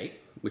every day,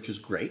 which was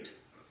great,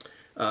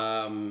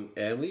 and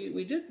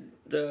we did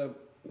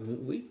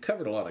we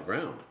covered a lot of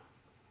ground.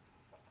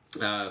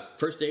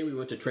 First day we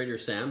went to Trader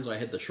Sam's. I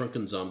had the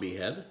shrunken zombie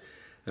head.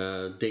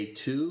 Day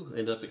 2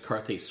 ended up at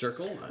Carthay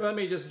Circle. Let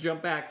me just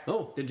jump back.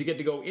 Oh. Did you get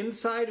to go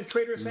inside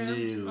Trader Sam's?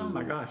 No. Oh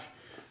my gosh.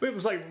 It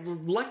was like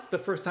luck the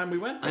first time we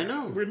went there. I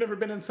know. We've never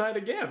been inside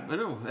again. I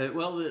know.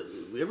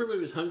 Everybody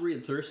was hungry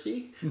and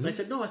thirsty, and I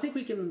said, "No, I think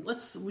we can.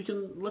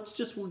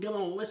 We'll get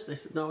on a list." They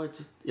said, "No, it's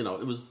just, it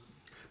was."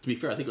 To be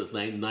fair, I think it was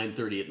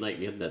 9:30 at night.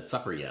 We hadn't had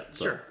supper yet.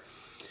 So. Sure.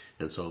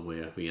 And so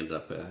we ended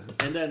up,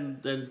 and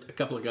then a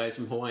couple of guys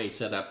from Hawaii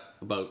set up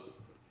about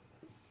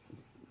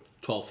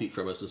 12 feet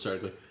from us and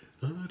started going,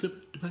 God,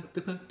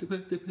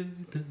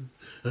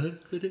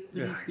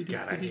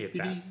 I hate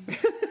that.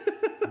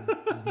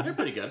 They're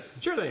pretty good.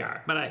 Sure they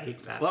are, but I hate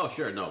that. Well,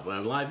 sure, no.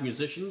 Live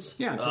musicians,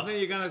 Yeah, 'cause then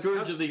you gotta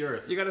scourge of the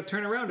earth. You got to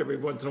turn around every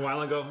once in a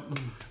while and go,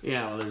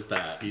 Yeah, well, there's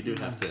that. You do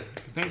have to.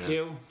 thank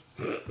you.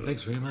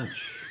 Thanks very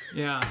much.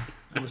 Yeah,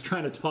 I was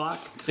trying to talk.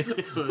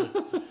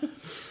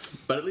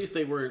 But at least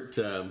they weren't,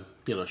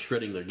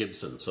 shredding their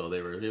Gibson, so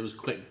it was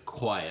quite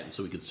quiet, and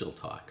so we could still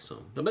talk.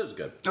 So, but it was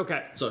good.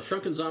 Okay. So,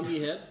 Shrunken Zombie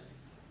Head,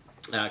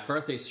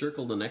 Carthay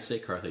Circle. The next day,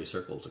 Carthay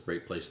Circle is a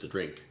great place to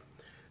drink.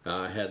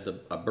 I had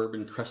a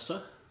bourbon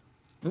Cresta,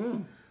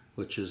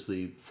 which is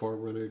the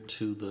forerunner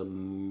to the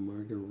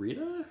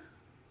Margarita.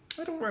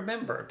 I don't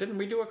remember. Didn't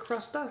we do a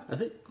Crusta? I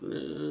think.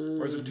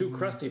 Or is it too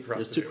crusty for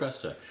us It's to too do?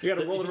 Cresta. You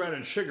got to roll it around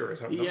in sugar or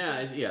something.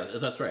 Yeah,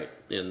 that's right.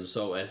 And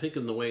so I think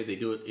in the way they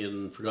do it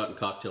in Forgotten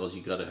Cocktails,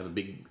 you got to have a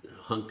big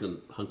hunk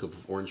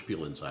of orange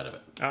peel inside of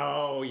it.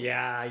 Oh,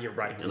 yeah, you're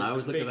right. And I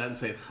always look at that and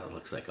say, that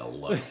looks like a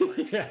lot.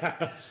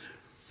 Yes.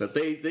 But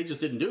they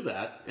just didn't do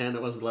that, and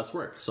it was less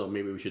work. So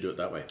maybe we should do it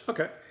that way.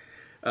 Okay.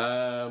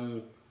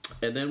 And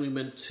then we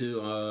went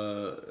to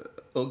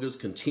Oga's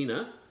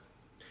Cantina,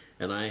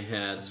 and I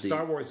had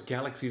Star Wars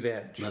Galaxy's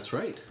Edge. That's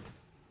right.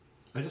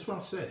 I just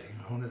want to say,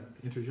 I want to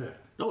interject.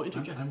 No,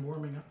 interject. I'm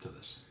warming up to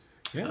this.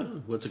 Yeah.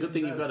 Well, it's a good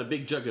thing you've got a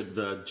big jug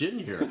of gin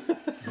here.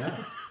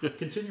 Yeah.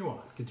 Continue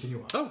on.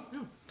 Oh,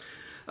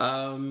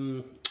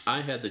 yeah.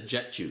 I had the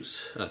Jet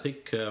Juice. I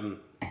think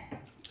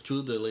two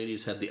of the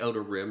ladies had the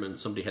Outer Rim, and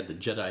somebody had the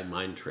Jedi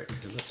Mind Trick.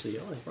 And let's see.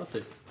 I brought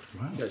the.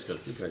 Wow. You guys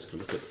can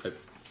look at.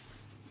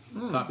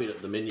 I copied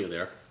up the menu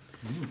there,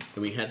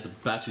 and we had the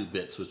Batu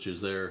Bits, which is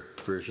their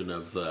version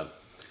of the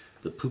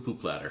poo-poo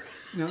platter.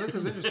 Now, this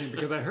is interesting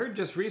because I heard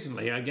just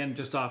recently, again,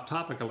 just off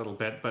topic a little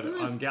bit, but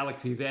on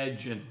Galaxy's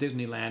Edge and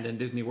Disneyland and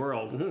Disney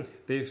World,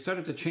 they've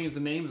started to change the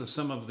names of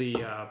some of the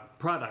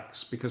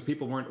products because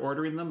people weren't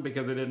ordering them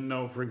because they didn't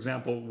know, for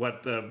example,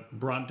 what the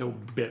Bronto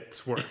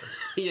Bits were.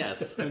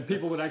 Yes. And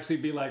people would actually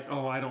be like,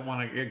 oh, I don't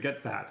want to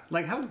get that.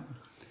 Like, how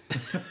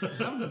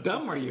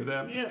dumb are you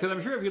then? Because I'm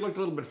sure if you looked a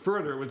little bit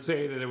further, it would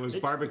say that it was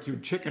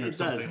barbecued chicken or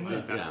something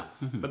like that. Yeah.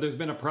 But there's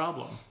been a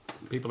problem.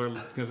 People are,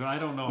 because I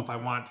don't know if I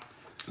want...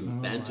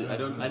 Bantu. I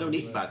don't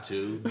eat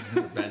Batu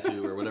or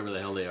Bantu or whatever the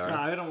hell they are. No,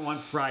 I don't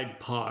want fried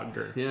pog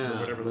or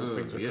whatever those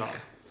things are called.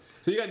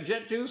 So you got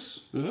Jet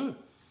Juice,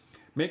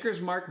 Maker's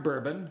Mark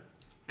Bourbon,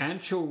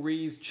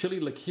 Anchovies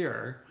Chili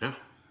Liqueur,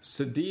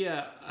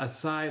 Sadia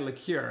Acai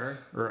Liqueur,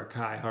 or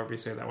Acai, however you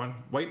say that one,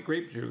 White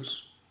Grape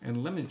Juice,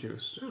 and Lemon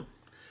Juice.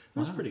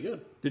 That's pretty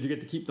good. Did you get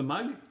to keep the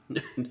mug?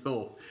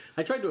 No.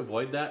 I tried to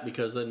avoid that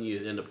because then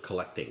you end up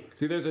collecting.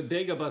 See, there's a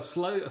Dagobah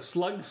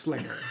slug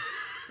slinger.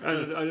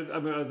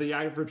 The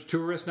average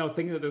tourist now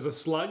thinking that there's a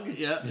slug.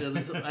 Yeah,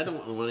 I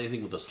don't want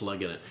anything with a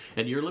slug in it.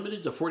 And you're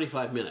limited to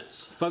 45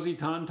 minutes. Fuzzy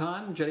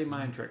Tauntaun, Jedi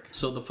Mind Trick.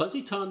 So the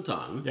Fuzzy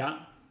Tauntaun,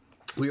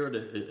 we were at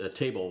a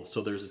table,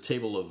 so there's a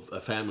table of a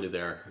family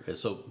there, and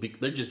so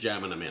they're just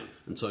jamming them in.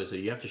 And so I say,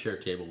 you have to share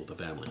a table with the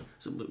family.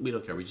 So we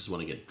don't care, we just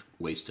want to get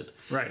wasted.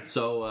 Right.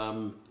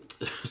 So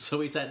so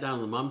we sat down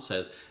and the mom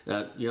says,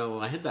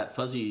 I had that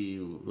fuzzy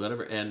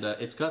whatever, and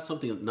it's got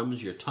something that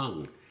numbs your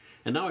tongue.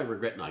 And now I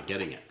regret not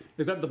getting it.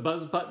 Is that the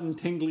buzz button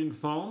tingling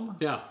foam?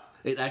 Yeah.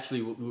 It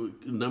actually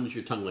numbs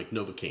your tongue like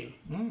Novocaine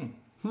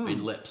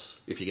in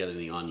lips if you get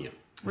anything on you.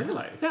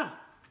 Really? Yeah.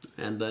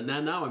 And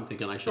now I'm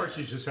thinking I should... Or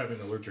she's just having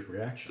an allergic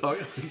reaction. Oh,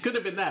 it could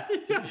have been that.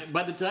 Yes.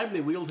 By the time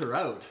they wheeled her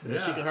out,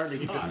 she could hardly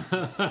talk.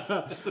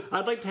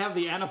 I'd like to have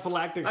the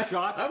anaphylactic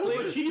shock. I wonder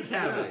what she's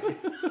having.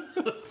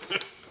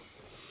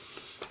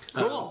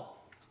 Cool.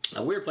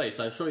 A weird place.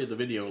 I'll show you the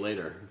video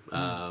later.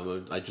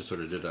 I just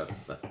sort of did a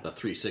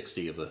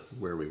 360 of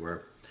where we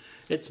were.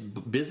 It's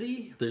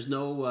busy. There's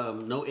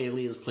no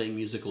aliens playing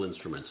musical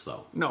instruments,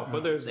 though. No,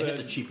 but there's they had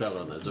to cheap out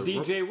on that.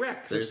 DJ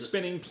Rex is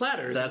spinning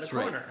platters in the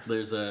corner. Right.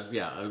 There's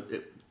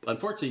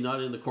unfortunately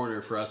not in the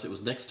corner for us. It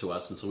was next to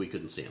us, and so we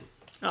couldn't see him.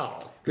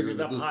 Oh, because he's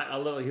up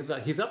high.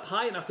 He's up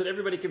high enough that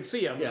everybody can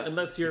see him,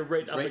 unless you're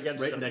right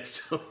against him. Right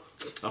next to him.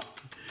 So.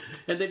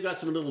 And they've got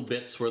some little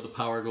bits where the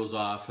power goes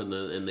off,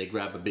 and they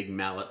grab a big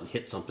mallet and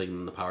hit something,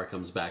 and the power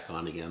comes back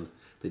on again.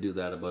 They do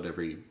that about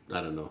every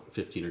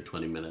 15 or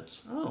 20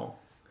 minutes. Oh.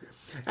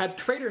 At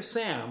Trader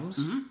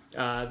Sam's,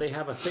 they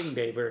have a thing,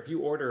 Dave, where if you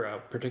order a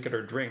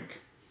particular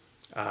drink,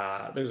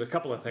 there's a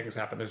couple of things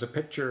happen. There's a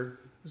picture.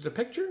 Is it a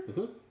picture?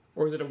 Mm-hmm.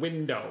 Or is it a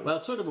window? Well,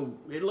 it's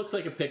it looks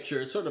like a picture.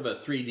 It's sort of a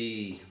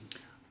 3D...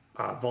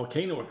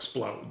 volcano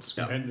explodes,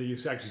 and you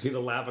actually see the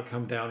lava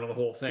come down on the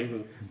whole thing.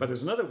 Mm-hmm. But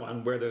there's another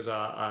one where there's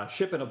a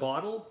ship in a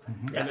bottle,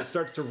 and it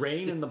starts to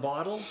rain in the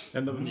bottle,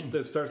 and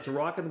it starts to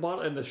rock in the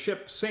bottle, and the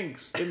ship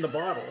sinks in the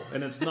bottle,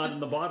 and it's not in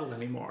the bottle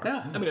anymore.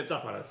 Yeah. I mean, it's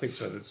up on a thing,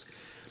 so it's...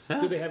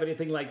 Do they have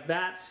anything like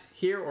that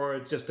here, or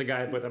it's just a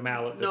guy with a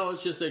mallet? No,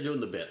 it's just they're doing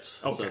the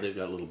bits. Okay. So they've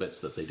got little bits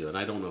that they do, and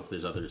I don't know if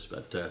there's others,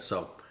 but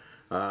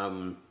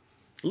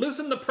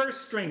loosen the purse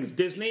strings,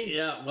 Disney.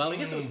 Yeah, well, I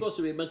guess it was supposed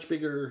to be a much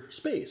bigger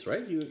space,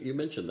 right? You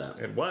mentioned that.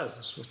 It was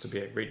supposed to be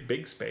a great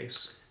big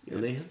space.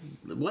 And they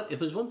if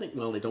there's one thing,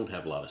 well, they don't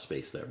have a lot of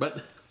space there,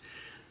 but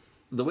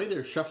the way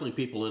they're shuffling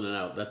people in and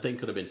out, that thing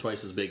could have been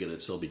twice as big and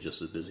it'd still be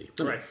just as busy.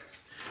 Right.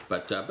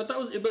 But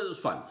it was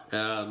fun.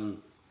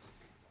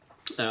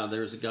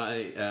 There's a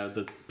guy.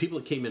 The people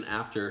that came in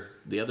after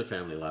the other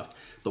family left.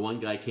 The one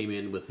guy came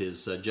in with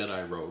his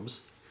Jedi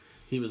robes.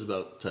 He was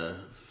about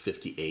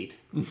 58,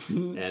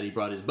 and he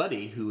brought his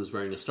buddy who was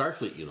wearing a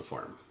Starfleet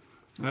uniform.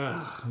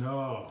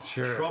 No.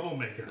 Sure.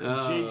 Troublemaker.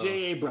 J.J.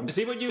 Abrams.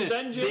 See what you've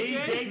done,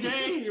 J.J.? See,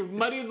 J.J.? You've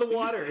muddied the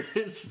waters.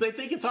 They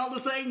think it's all the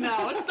same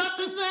now. It's not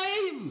the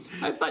same.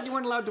 I thought you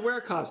weren't allowed to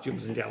wear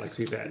costumes in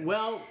Galaxy's Edge.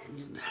 Well,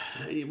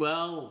 They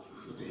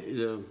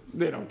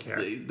don't care.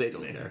 they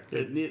don't care.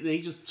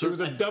 He just It was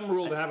a dumb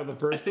rule to have in the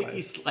first I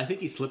place. think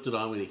he slipped it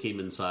on when he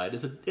came inside.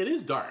 It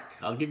is dark.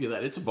 I'll give you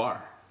that. It's a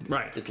bar.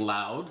 Right. It's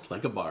loud,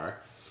 like a bar.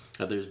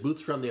 There's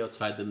booths around the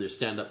outside, then there's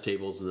stand-up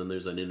tables, and then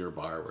there's an inner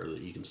bar where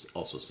you can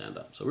also stand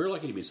up. So we were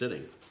lucky to be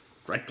sitting,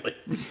 frankly.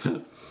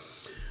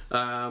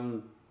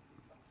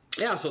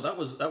 Yeah, so that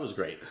was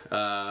great.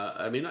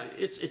 I mean,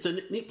 it's a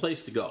neat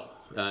place to go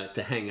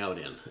to hang out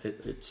in.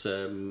 It's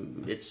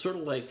sort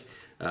of like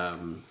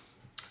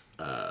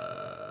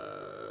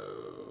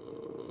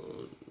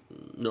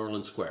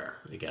Norland Square,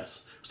 I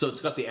guess. So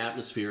it's got the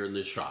atmosphere and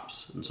there's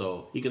shops, and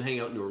so you can hang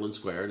out in Norland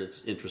Square, and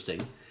it's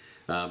interesting.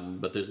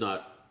 But there's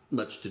not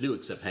much to do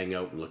except hang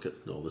out and look at,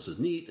 oh, this is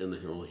neat, and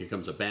here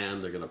comes a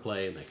band, they're going to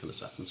play, and that kind of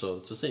stuff. And so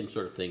it's the same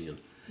sort of thing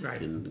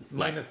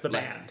Minus the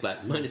band.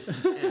 Minus the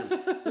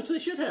band, which they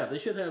should have. They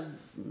should have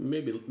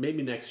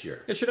maybe next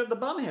year. They should have the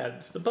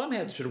bumheads. The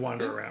bumheads should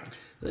wander around.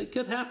 It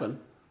could happen.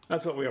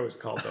 That's what we always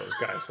called those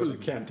guys, so the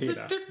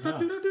cantina.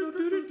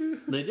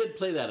 They did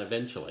play that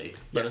eventually,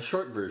 but a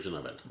short version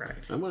of it. Right.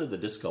 I wanted the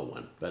disco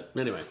one, but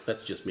anyway,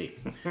 that's just me.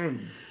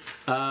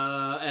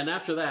 And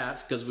after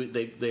that, because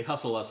they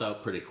hustle us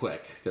out pretty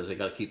quick because they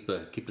got to keep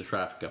the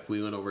traffic up.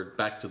 We went over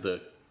back to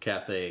the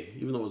cafe,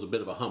 even though it was a bit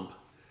of a hump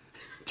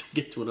to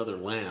get to another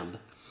land.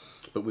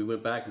 But we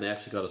went back and they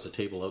actually got us a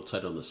table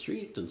outside on the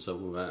street, and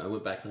so I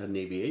went back and had an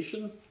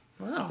aviation.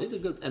 Wow. They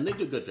did good, and they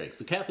do good drinks.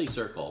 The Cathay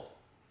Circle,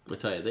 I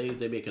tell you,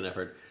 they make an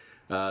effort.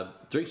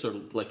 Drinks are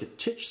like a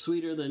titch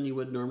sweeter than you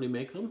would normally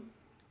make them,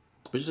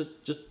 but just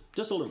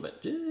a little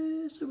bit,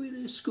 just a wee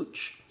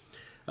scooch,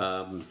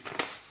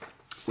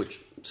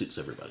 which suits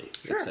everybody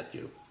except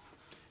you.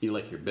 You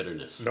like your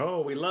bitterness.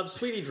 No, we love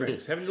sweetie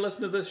drinks. Haven't you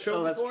listened to this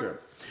show that's before? true.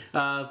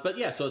 But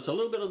yeah, so it's a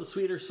little bit on the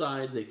sweeter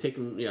side. They take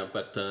them,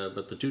 but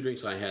the two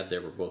drinks I had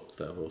there were both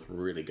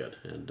really good,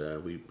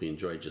 and we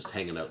enjoyed just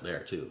hanging out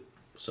there too.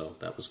 So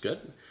that was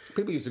good.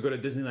 People used to go to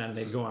Disneyland and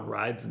they'd go on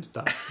rides and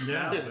stuff.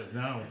 Yeah, but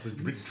now it's a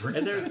big drink.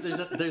 And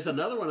there's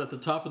another one at the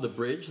top of the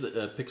bridge,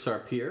 the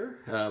Pixar Pier,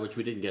 which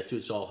we didn't get to.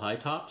 It's all high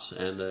tops,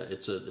 and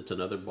it's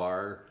another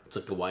bar. It's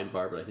like a wine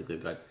bar, but I think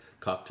they've got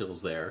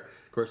cocktails there.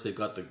 Of course, they've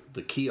got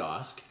the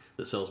kiosk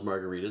that sells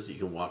margaritas that you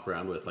can walk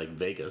around with like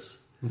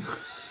Vegas.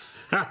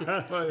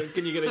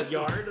 Can you get a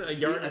yard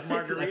of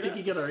margarita? I think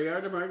you get a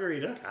yard of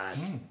margarita. God,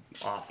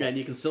 awful. And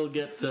you can still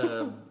get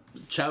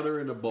chowder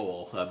in a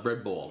bowl, a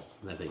bread bowl,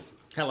 I think.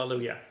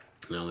 Hallelujah.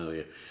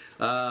 Hallelujah.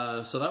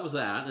 So that was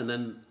that. And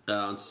then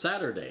on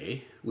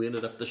Saturday, we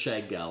ended up at the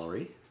Shag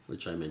Gallery,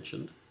 which I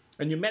mentioned.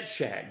 And you met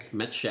Shag.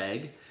 Met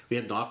Shag. We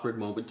had an awkward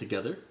moment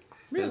together.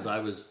 Really? Because I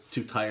was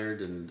too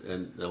tired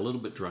and a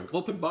little bit drunk.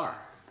 Open bar.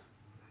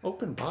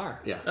 Open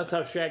bar. Yeah. That's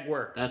how Shag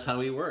works. That's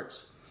how he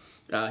works.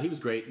 He was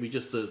great. We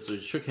just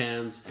shook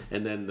hands,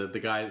 and then the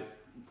guy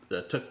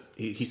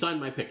he signed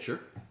my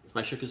picture.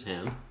 I shook his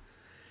hand,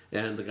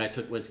 and the guy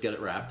went to get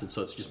it wrapped, and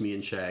so it's just me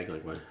and Shag.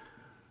 Like, what?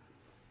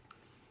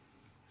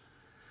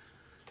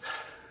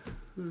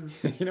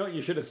 You know what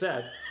you should have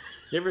said?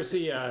 You ever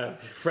see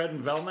Fred and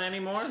Velma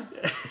anymore?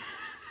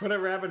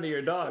 Whatever happened to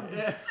your dog?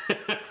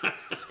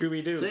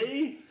 Scooby Doo.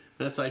 See?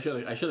 That's I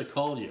should have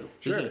called you.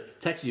 Sure. I should have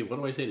texted you. What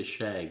do I say to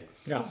Shag?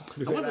 Yeah.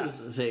 I wanted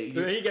to say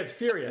Then he gets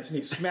furious and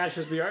he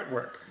smashes the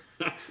artwork.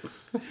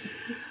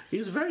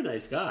 he's a very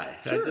nice guy.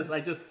 Sure. I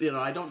just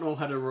I don't know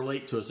how to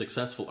relate to a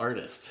successful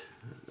artist.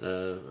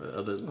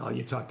 Well,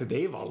 you talk to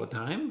Dave all the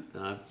time.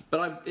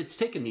 But it's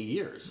taken me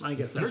years. I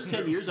guess the first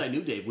 10 years I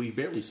knew Dave, we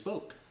barely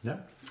spoke. Yeah.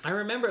 I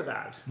remember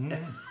that.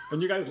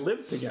 When you guys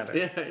lived together.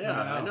 Yeah,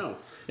 I know.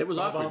 It was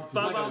awkward. It's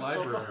like a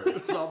library.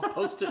 It was all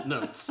post-it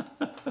notes.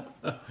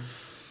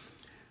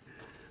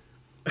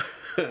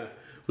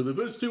 For the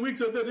first 2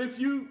 weeks, I thought if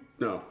you...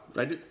 No,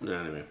 I did... No,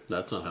 anyway,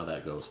 that's not how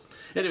that goes.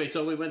 Anyway,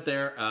 so we went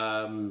there,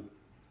 and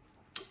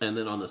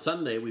then on the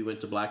Sunday, we went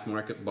to Black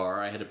Market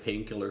Bar. I had a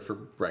painkiller for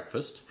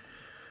breakfast.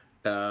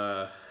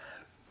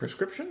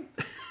 Prescription?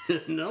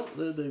 No,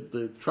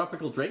 the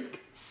tropical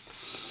drink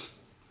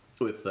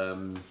with,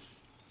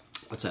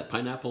 what's that,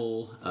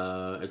 pineapple,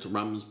 it's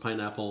rums,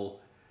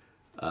 pineapple,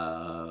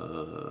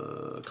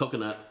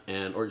 coconut,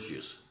 and orange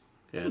juice,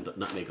 and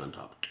nutmeg on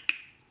top.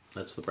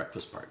 That's the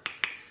breakfast part.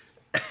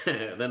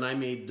 Then I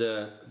made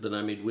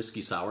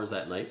whiskey sours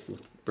that night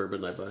with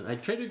bourbon. I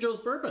Trader Joe's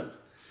bourbon.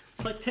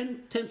 It's like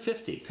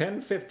 $10.50.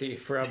 $10.50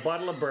 for a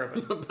bottle of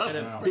bourbon, and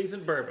it's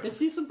decent bourbon. It's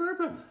decent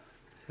bourbon.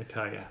 I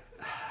tell you,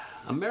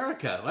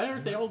 America. Why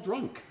aren't they all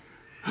drunk?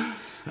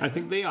 I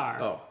think they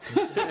are. Oh.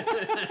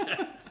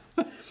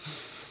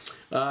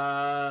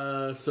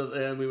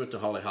 Then we went to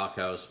Hollyhock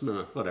House.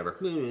 Whatever.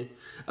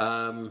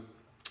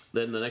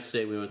 Then the next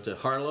day we went to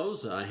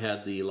Harlow's. I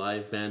had the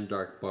live band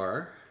Dark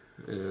Bar,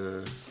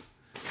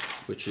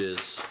 which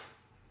is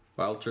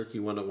Wild Turkey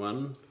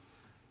 101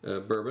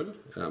 bourbon,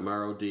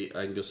 Maro de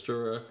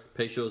Angostura,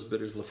 Peychaud's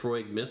Bitters,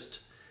 Lafroig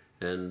Mist,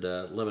 and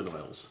lemon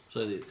oils.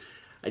 So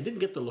I didn't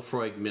get the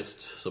Lafroig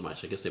Mist so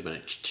much. I guess they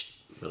went,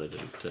 but I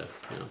didn't.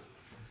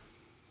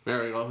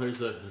 There we go.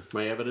 Here's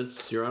my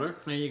evidence, Your Honor.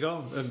 There you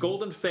go. A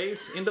Golden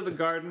Face, Into the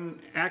Garden,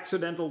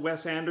 Accidental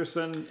Wes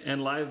Anderson,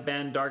 and live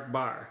band Dark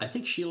Bar. I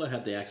think Sheila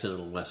had the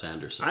accidental Wes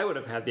Anderson. I would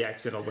have had the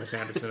Accidental Wes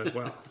Anderson as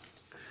well.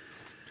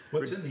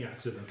 What's in the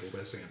accidental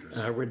Wes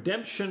Anderson?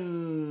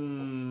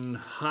 Redemption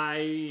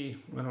High,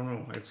 I don't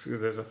know.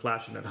 There's a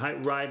flash in it.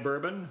 Rye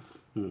Bourbon?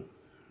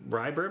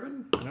 Rye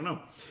Bourbon? I don't know.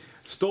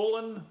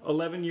 Stolen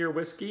 11-year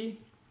whiskey,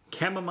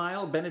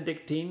 Chamomile,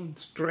 Benedictine,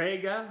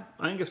 Strega,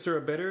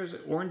 Angostura bitters,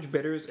 orange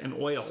bitters, and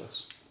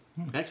oils.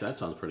 Actually, that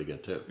sounds pretty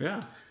good too.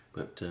 Yeah.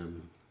 But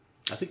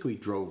I think we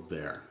drove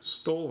there.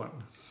 Stolen.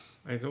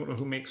 I don't know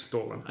who makes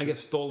Stolen. I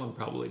guess Stolen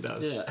probably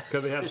does. Yeah.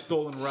 Because they have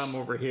Stolen rum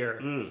over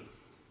here.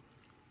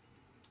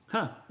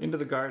 Into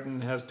the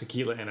Garden has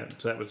tequila in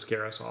it, so that would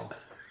scare us all.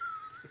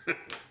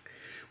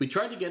 We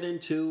tried to get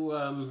into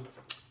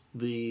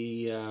the...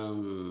 You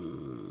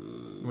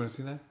want to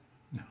see that?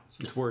 No.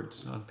 It's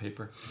words on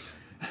paper.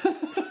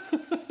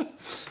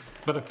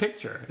 But a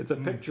picture. It's a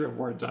picture of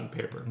words on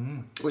paper.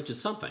 Which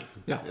is something,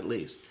 at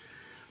least.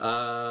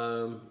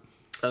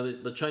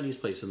 The Chinese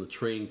place in the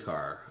train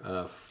car.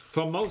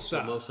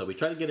 Famosa. We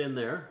tried to get in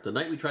there. The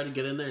night we tried to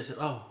get in there, I said,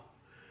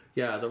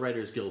 yeah, the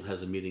Writers Guild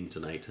has a meeting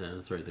tonight.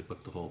 That's right, they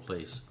booked the whole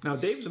place. Now,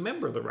 Dave's a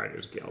member of the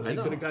Writers Guild. He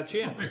could have got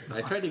you in.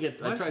 I tried to get...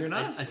 You're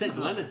not? I sent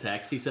Glenn a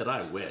text. He said,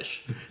 I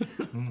wish.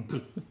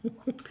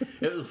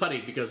 It was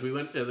funny because we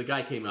went... the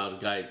guy came out.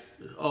 We've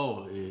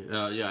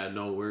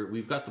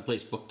got the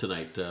place booked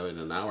tonight in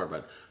an hour,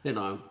 but,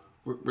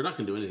 we're not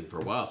going to do anything for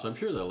a while, so I'm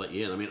sure they'll let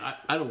you in. I mean,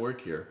 I don't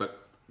work here,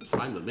 but it's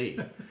fine with me.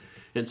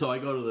 And so we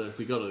go to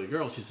the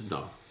girl. She said,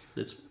 no,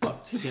 it's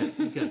booked.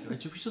 You can't. We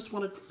just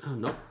want to... Oh,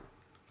 no.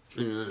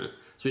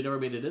 So we never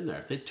made it in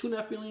there. They had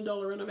 $2.5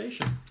 million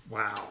renovation.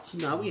 Wow. So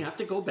now we have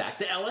to go back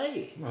to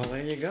L.A. Well,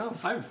 there you go.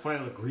 I would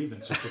file a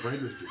grievance with the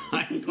Writers Guild.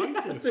 I'm going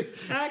to.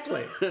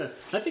 Exactly.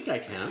 I think I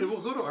can. It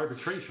will go to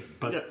arbitration,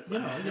 but you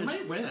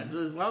might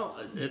win. Well,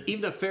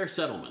 even a fair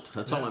settlement.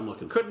 That's all I'm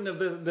looking for.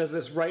 Does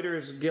this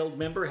Writers Guild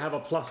member have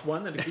a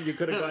 +1 that you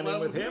could have gone in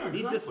with him?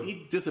 He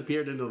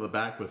disappeared into the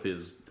back with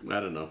his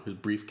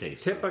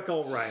briefcase.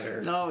 Typical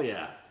writer. Oh,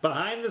 yeah.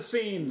 Behind the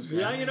scenes.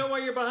 Yeah, you know why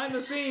you're behind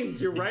the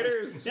scenes. You're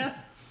writers. Yeah.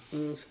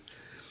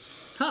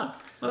 Well,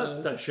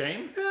 that's a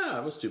shame. Yeah,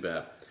 it was too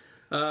bad.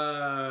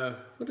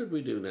 What did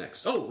we do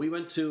next? Oh, we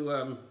went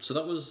to... so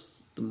that was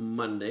the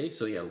Monday.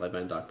 So, yeah, Live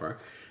Band Dock Bar.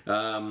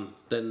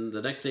 Then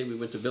the next day we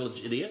went to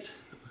Village Idiot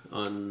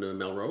on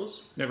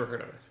Melrose. Never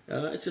heard of it.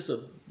 It's just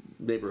a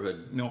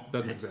neighborhood. No,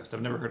 doesn't exist.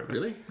 I've never heard of it.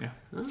 Really? Yeah.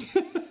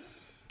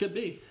 Could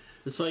be.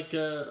 It's like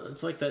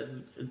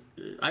that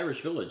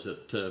Irish village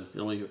that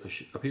only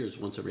appears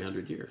once every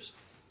 100 years.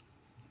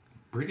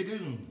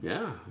 Brigadoon.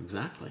 Yeah,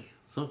 exactly.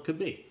 So it could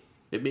be.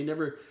 It may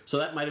never. So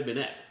that might have been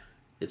it.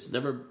 It's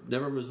never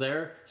was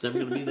there. It's never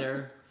going to be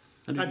there.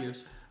 100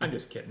 years. I'm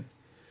just kidding.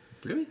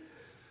 Really?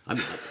 I'm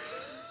not.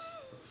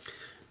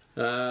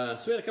 So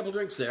we had a couple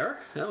drinks there.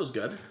 That was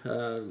good.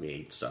 We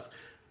ate stuff.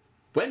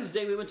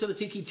 Wednesday we went to the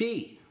Tiki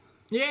Tea.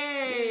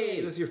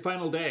 Yay! This is your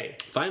final day.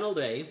 Final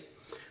day.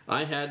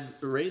 I had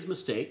Ray's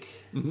mistake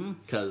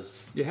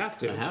because you have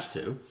to. I have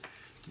to.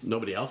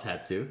 Nobody else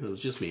had to. It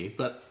was just me.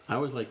 But I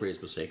always like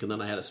Ray's mistake. And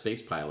then I had a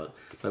space pilot.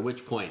 By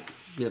which point,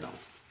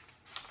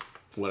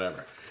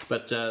 whatever.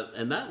 But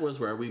and that was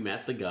where we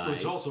met the guys.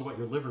 It's also what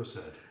your liver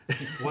said.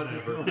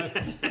 Whatever.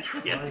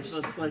 Yes,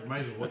 it's like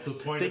what's the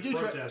point of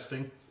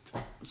protesting?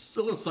 It's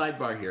a little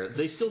sidebar here.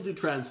 They still do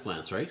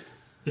transplants, right?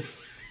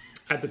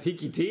 At the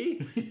Tiki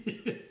Tea?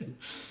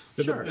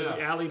 Sure.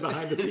 The alley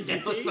behind the Tiki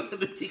Tea?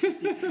 The Tiki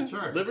Tea.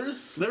 Sure.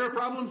 Liver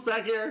problems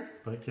back here?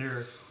 Back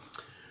here.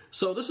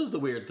 So this is the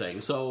weird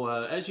thing. So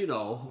as you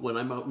know, when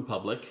I'm out in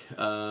public,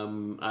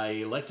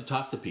 I like to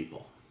talk to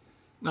people.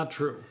 Not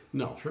true.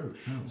 No. True.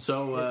 No.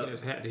 So in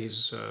his head,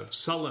 he's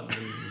sullen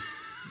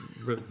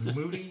and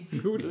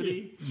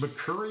moody,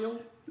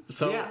 mercurial.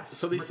 So yeah.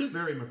 So these two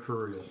very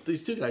mercurial.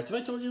 These two guys. Have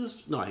I told you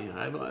this? No,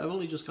 I've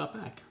only just got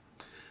back.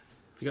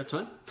 You got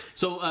time?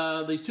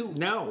 So these two.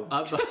 No.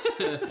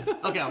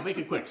 Okay, I'll make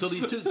it quick. So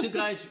these two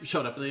guys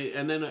showed up,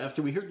 and then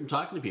after we heard them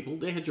talking to people,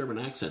 they had German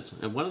accents.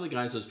 And one of the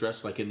guys was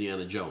dressed like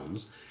Indiana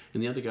Jones,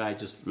 and the other guy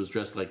just was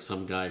dressed like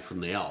some guy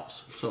from the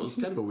Alps. So it was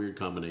kind of a weird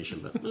combination,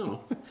 but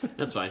no,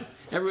 that's fine.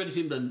 Everybody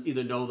seemed to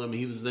either know them.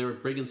 They were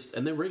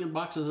bringing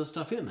boxes of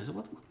stuff in. I said,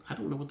 "What? I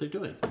don't know what they're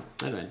doing."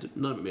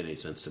 None of it made any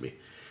sense to me.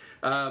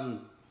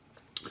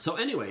 So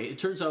anyway, it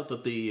turns out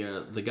that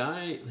the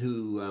guy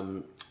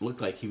who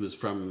looked like he was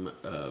from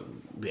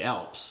the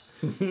Alps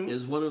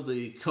is one of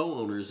the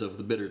co-owners of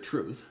The Bitter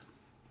Truth.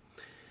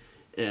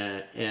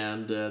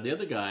 And the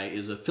other guy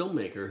is a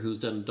filmmaker who's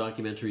done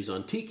documentaries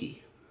on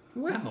Tiki.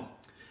 Wow.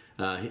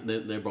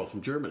 They're both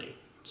from Germany.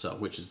 So,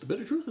 which is the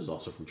Bitter Truth is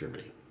also from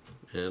Germany,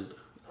 and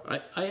I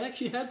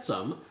actually had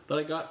some that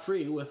I got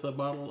free with a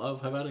bottle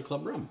of Havana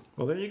Club rum.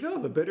 Well, there you go.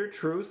 The Bitter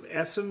Truth,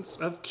 Essence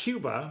of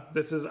Cuba.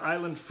 This is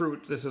Island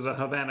Fruit. This is a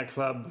Havana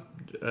Club.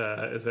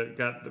 Is it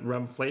got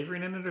rum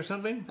flavoring in it or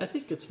something? I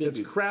think it's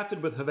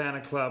crafted with Havana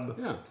Club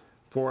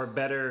for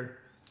better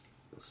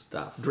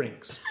stuff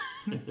drinks.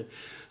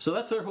 So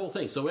that's their whole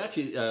thing. So we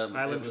actually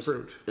Island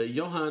Fruit.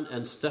 Johan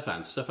and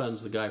Stefan.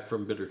 Stefan's the guy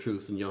from Bitter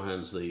Truth, and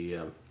Johan's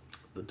the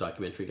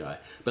documentary guy.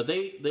 But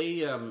they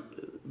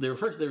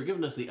were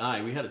giving us the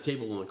eye. We had a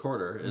table in the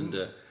corner, and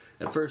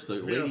at first the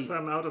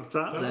out of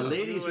town. The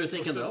ladies were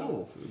thinking,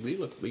 "Oh,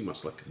 we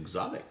must look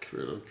exotic."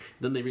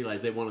 Then they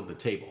realized they wanted the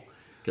table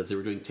because they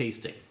were doing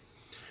tasting.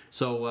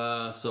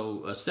 So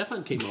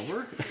Stefan came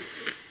over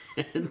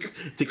and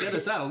to get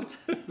us out.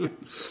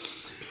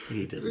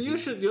 He didn't.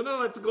 You know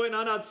what's going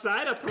on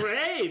outside? A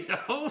parade,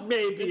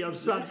 maybe of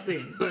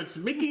something. It's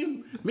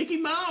Mickey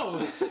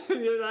Mouse.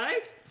 You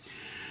like?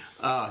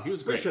 He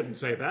was great. We shouldn't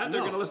say that. No.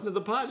 They're going to listen to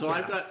the podcast.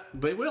 So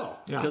they will,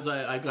 because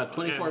I've got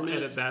 24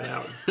 minutes. Edit that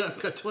out.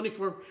 I've got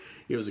 24.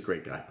 He was a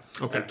great guy.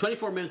 Okay.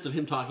 24 minutes of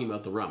him talking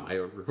about the rum. I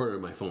recorded it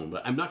on my phone,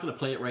 but I'm not going to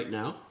play it right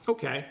now.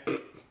 Okay.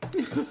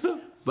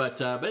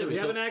 But anyway, does he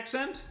have an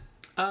accent?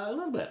 A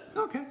little bit.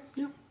 Okay.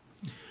 Yeah.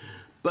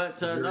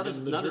 But not as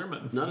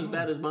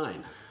bad as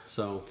mine.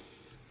 So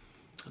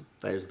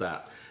there's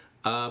that.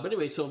 But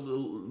anyway,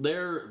 so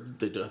they're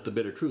the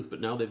Bitter Truth,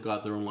 but now they've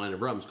got their own line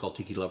of rums called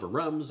Tiki Lover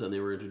Rums, and they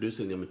were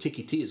introducing them, and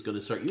Tiki T is going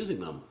to start using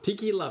them.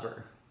 Tiki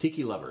Lover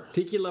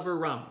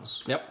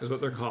Rums. Yep, is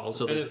what they're called.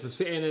 So and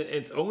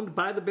it's owned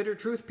by the Bitter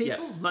Truth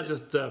people. Yes, not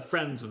just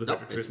friends of the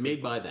Bitter Truth. It's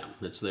made by them.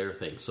 It's their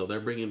thing. So they're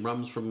bringing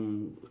rums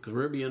from the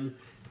Caribbean,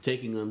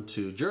 taking them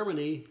to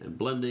Germany, and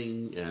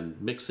blending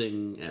and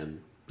mixing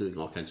and doing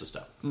all kinds of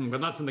stuff.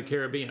 But not from the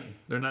Caribbean.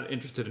 They're not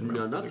interested in rum.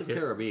 No, not the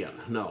Caribbean.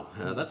 No,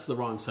 that's the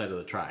wrong side of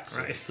the tracks,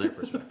 right? From their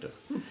perspective.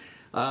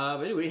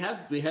 Anyway,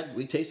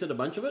 we tasted a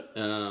bunch of it.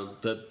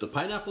 The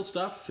pineapple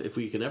stuff, if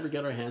we can ever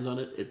get our hands on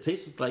it, it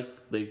tastes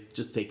like they've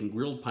just taken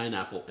grilled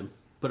pineapple and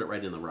put it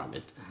right in the rum.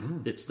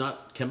 It's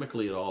not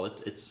chemically at all.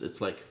 It's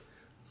like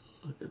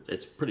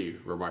it's pretty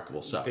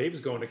remarkable stuff.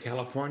 Dave's going to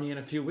California in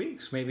a few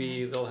weeks.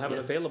 Maybe they'll have it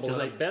available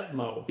at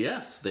Bevmo.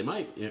 Yes, they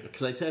might.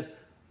 Because I said,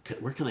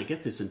 where can I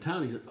get this in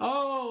town? He said,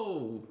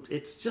 oh,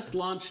 it's just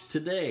launched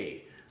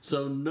today,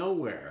 so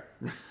nowhere.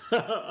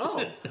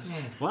 Oh,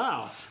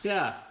 wow.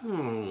 Yeah.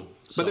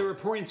 But they were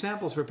pouring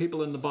samples for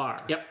people in the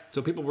bar. Yep.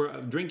 So people were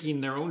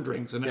drinking their own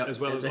drinks, and as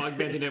well as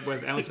augmenting it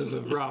with ounces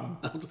of rum.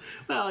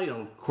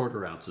 Well,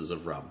 quarter ounces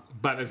of rum.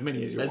 But as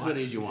many as you want. As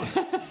many as you want.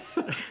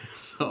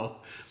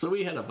 So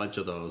we had a bunch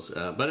of those.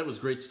 But it was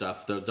great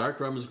stuff. The dark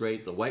rum is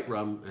great. The white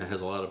rum has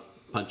a lot of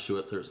punch to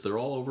it. They're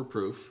all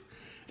overproof.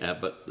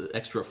 But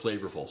extra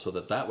flavorful, so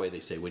that way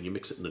they say when you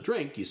mix it in the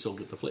drink, you still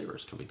get the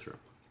flavors coming through.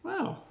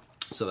 Wow.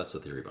 So that's the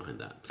theory behind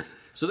that.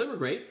 So they were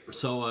great.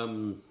 So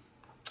I'm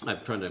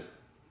trying to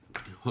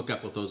hook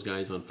up with those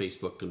guys on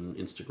Facebook and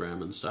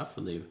Instagram and stuff,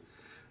 and they,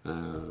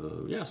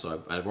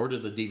 so I've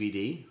ordered the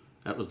DVD.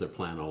 That was their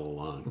plan all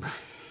along.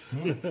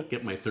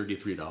 Get my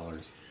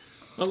 $33.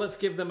 Well, let's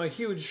give them a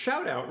huge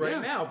shout out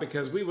now,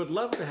 because we would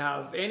love to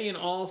have any and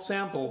all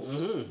samples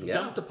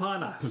dumped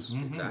upon us.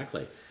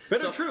 Exactly.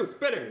 Bitter Truth,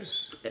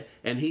 bitters.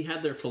 And he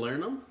had their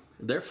falernum.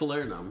 Their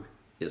falernum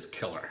is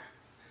killer.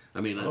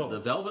 I mean, the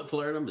velvet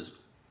falernum is...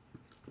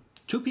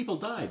 2 people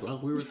died while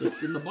we were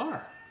in the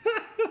bar.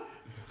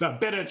 The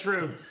Bitter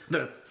Truth.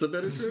 That's the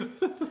Bitter Truth.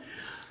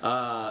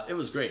 It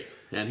was great.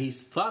 And he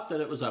thought that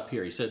it was up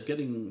here. He said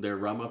getting their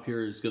rum up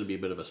here is going to be a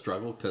bit of a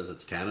struggle because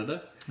it's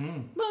Canada.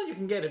 Well, you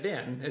can get it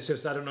in. It's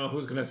just I don't know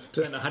who's going to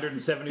spend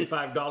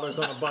 $175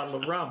 on a bottle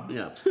of rum.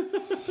 Yeah.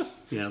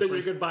 That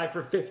you could buy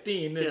for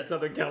 $15 in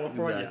Southern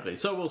California. Exactly.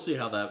 So we'll see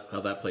how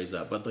that plays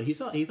out. But he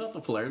thought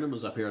the falernum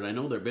was up here, and I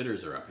know their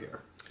bitters are up here.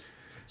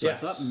 So I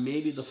thought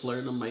maybe the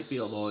falernum might be,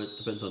 although it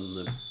depends on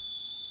the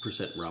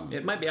percent rum.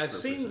 It might be. I've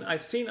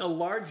seen a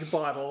large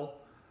bottle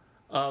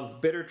of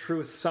Bitter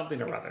Truth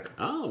something or other.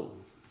 Oh.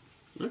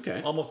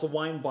 Okay. Almost a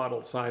wine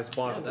bottle sized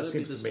bottle. It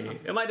seems to me.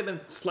 It might have been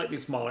slightly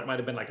smaller. It might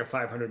have been like a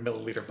 500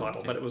 milliliter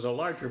bottle, but it was a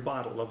larger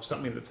bottle of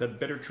something that said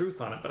Bitter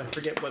Truth on it. But I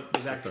forget what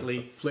was actually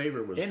the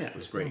flavor was in it.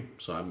 Was great.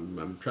 So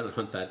I'm trying to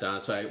hunt that down.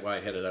 That's why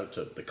I headed out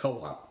to the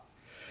co-op.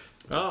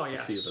 To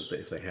see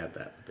if they had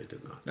that, but they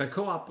did not. The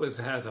co-op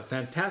has a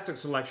fantastic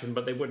selection,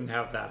 but they wouldn't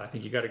have that. I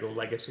think you got to go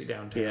Legacy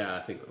downtown. Yeah, I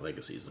think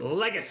Legacy is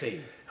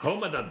Legacy,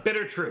 home of the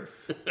Bitter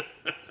Truth,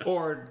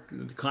 or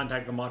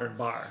contact the Modern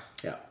Bar.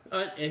 Yeah,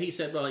 and he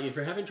said, "Well, if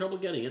you're having trouble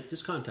getting it,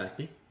 just contact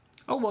me."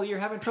 Oh, well, you're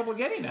having trouble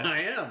getting it. I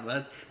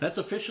am. That's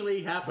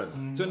officially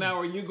happened. So now,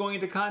 are you going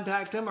to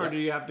contact him, or do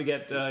you have to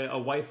get a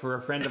wife or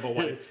a friend of a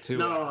wife to?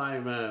 No,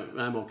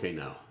 I'm okay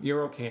now.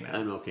 You're okay now.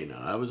 I'm okay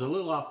now. I was a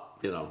little off,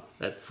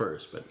 at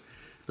first, but.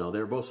 No, they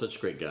were both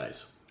such great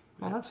guys.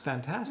 Well, that's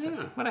fantastic.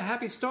 Yeah. What a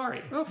happy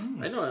story. Oh,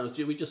 I know.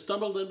 We just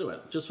stumbled into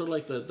it. Just sort of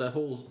like the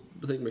whole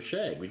thing with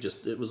Shag.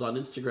 It was on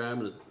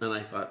Instagram, and I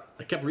thought,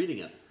 I kept reading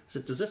it. I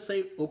said, does this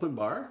say open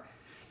bar?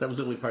 That was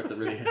the only part that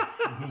really.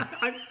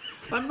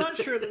 I'm not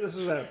sure that this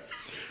is a.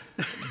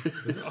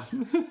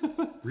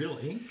 Real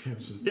ink?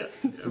 Yeah,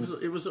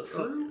 it was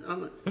and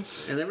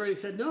everybody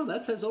said, no,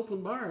 that says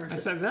open bar.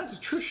 That says that's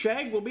true.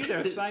 Shag will be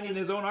there signing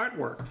his own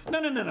artwork.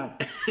 No.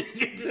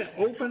 It's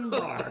open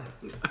bar.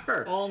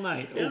 All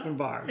night, open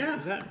bar. Yeah,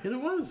 Is that, and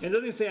it was. It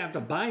doesn't say I have to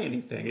buy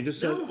anything. It just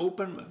says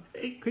open.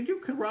 Could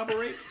you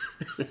corroborate?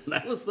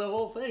 That was the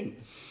whole thing.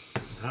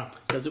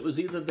 Because it was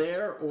either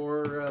there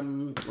or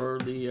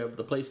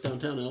the place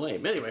downtown in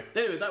LA. Anyway,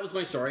 that was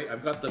my story.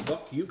 I've got the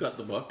book. You got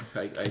the book.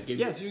 I gave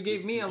Yes, you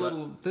gave me a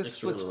little.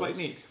 This looks quite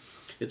neat.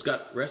 It's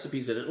got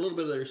recipes in it, a little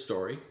bit of their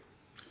story.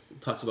 It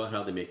talks about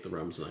how they make the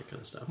rums and that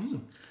kind of stuff. So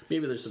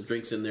maybe there's some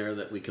drinks in there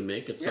that we can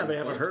make at some they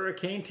have point. a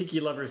Hurricane, Tiki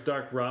Lover's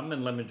dark rum,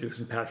 and lemon juice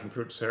and passion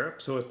fruit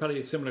syrup. So it's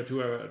probably similar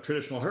to a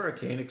traditional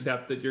Hurricane,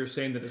 except that you're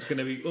saying that it's going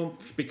to be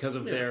oomph because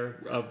of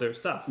their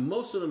stuff.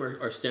 Most of them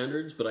are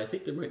standards, but I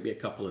think there might be a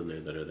couple in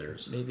there that are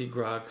theirs. Navy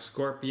Grog,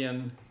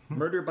 Scorpion,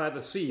 Murder by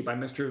the Sea by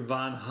Mr.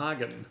 Von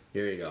Hagen.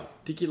 Here you go.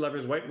 Tiki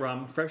Lover's white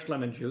rum, fresh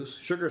lemon juice,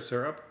 sugar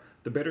syrup,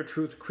 the Bitter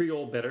Truth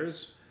Creole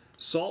bitters,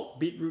 salt,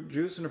 beetroot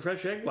juice, and a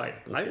fresh egg white.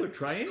 Okay. I would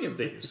try any of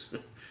these.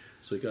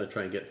 So we got to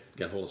try and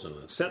get hold of some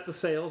of this. Set the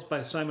Sails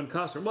by Simon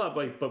Koster. Well,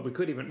 but we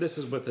could even. This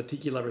is with the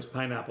Tiki Lover's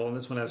pineapple, and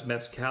this one has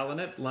mezcal in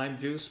it, lime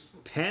juice,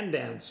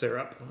 pandan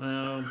syrup.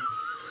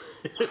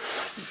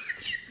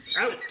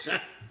 Out.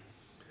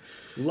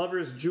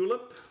 Lover's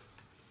julep.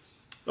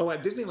 Oh,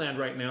 at Disneyland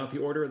right now, if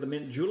you order the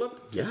mint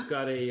julep, it's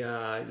got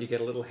you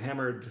get a little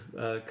hammered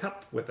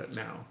cup with it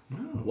now. Oh.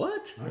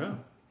 What? Yeah.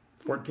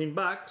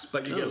 $14,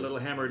 but you get a little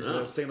hammered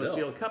stainless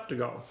steel cup to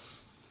go.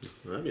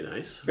 That'd be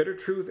nice. Bitter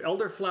Truth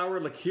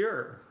elderflower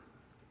liqueur.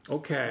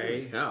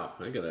 Okay. Holy cow,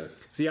 I gotta.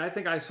 See, I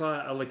think I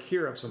saw a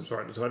liqueur of some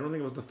sort, so I don't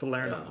think it was the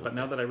Falernum. But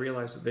now that I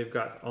realize that they've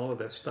got all of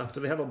this stuff, do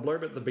they have a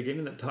blurb at the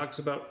beginning that talks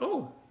about?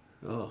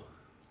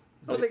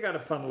 They got a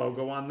fun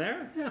logo on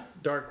there. Yeah.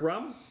 Dark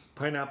rum,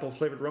 pineapple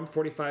flavored rum,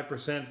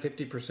 45%,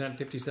 50%,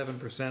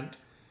 57%.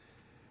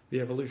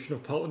 The evolution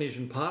of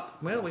Polynesian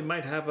pop. Well, we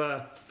might have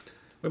a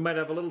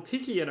little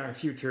tiki in our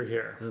future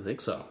here. I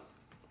think so.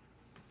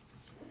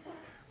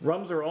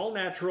 Rums are all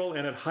natural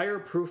and at higher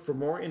proof for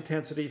more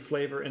intensity,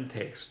 flavor, and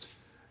taste.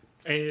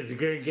 And it's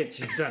going to get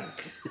you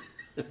drunk.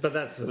 But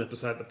that's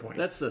beside the point.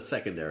 That's the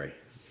secondary.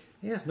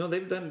 Yes, no,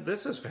 they've done...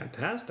 This is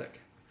fantastic.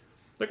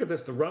 Look at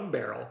this, the rum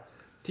barrel.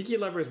 Tiki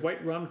Lover's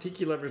white rum,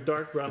 Tiki Lover's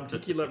dark rum,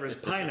 Tiki Lover's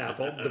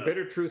pineapple, the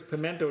Bitter Truth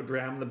pimento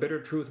dram, the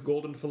Bitter Truth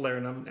golden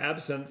falernum,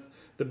 absinthe,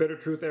 the Bitter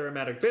Truth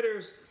aromatic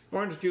bitters,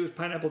 orange juice,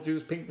 pineapple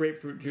juice, pink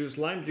grapefruit juice,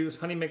 lime juice,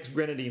 honey mixed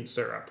grenadine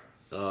syrup.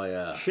 Oh,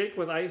 yeah. Shake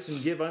with ice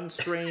and give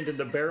unstrained in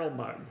the barrel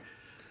mug.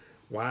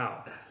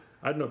 Wow.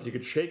 I don't know if you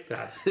could shake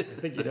that. I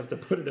think you'd have to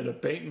put it in a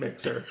paint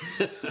mixer.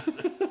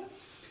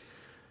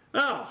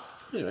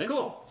 Anyway,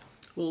 cool.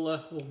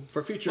 Well,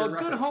 for future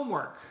reference. Good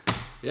homework.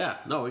 Yeah,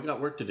 no, we got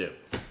work to do.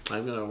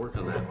 I'm going to work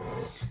on that.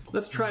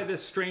 Let's try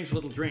this strange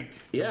little drink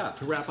to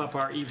wrap up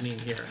our evening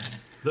here.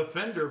 The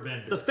Fender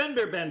Bender. The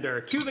Fender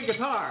Bender. Cue the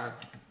guitar.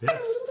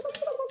 Yes.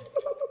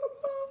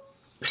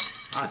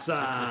 Awesome.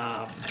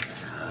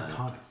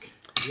 Iconic.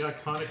 The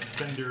iconic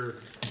Fender.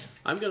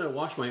 I'm going to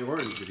wash my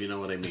orange, if you know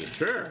what I mean.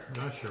 Sure.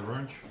 Gosh, your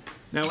orange.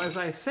 Now, as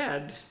I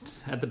said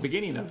at the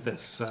beginning of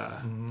this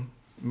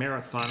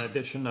marathon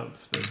edition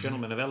of the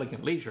Gentlemen of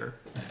Elegant Leisure,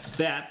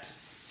 that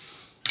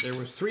there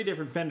was 3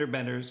 different Fender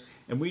Benders,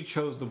 and we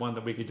chose the one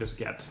that we could just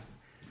get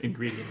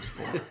ingredients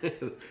for.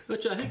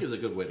 Which I think is a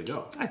good way to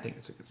go. I think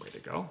it's a good way to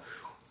go.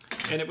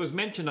 And it was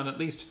mentioned on at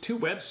least 2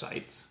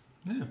 websites.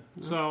 Yeah.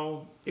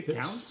 So it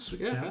counts.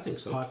 Yeah, I think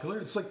so. Popular.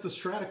 It's like the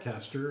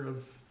Stratocaster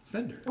of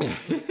Fender.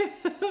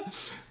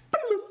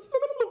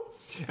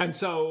 And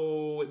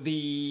so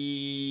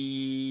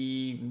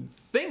the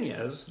thing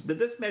is that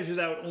this measures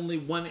out only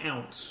 1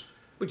 ounce,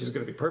 which is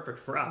going to be perfect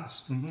for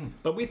us. Mm-hmm.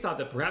 But we thought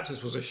that perhaps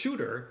this was a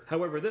shooter.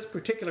 However, this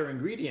particular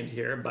ingredient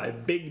here by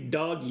Big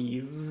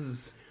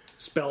Doggies,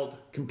 spelled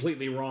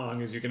completely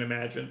wrong, as you can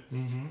imagine.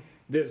 Mm-hmm.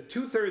 There's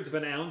 2/3 of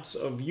an ounce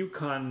of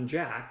Yukon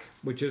Jack,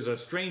 which is a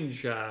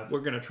strange...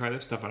 we're going to try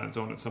this stuff on its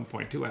own at some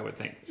point, too, I would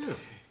think.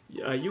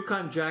 Yeah.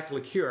 Yukon Jack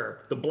liqueur,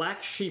 the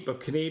black sheep of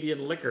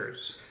Canadian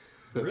liquors.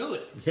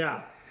 Really?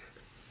 Yeah.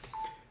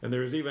 And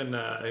there's even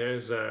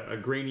there's a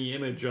grainy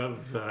image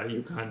of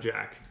Yukon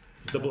Jack,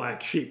 the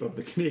black sheep of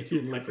the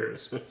Canadian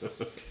liquors.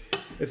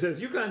 It says,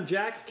 Yukon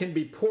Jack can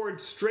be poured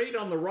straight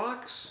on the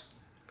rocks.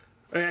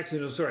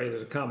 Actually, no, sorry,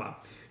 there's a comma.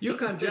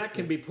 Yukon Jack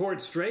can be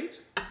poured straight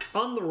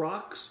on the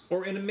rocks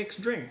or in a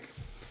mixed drink.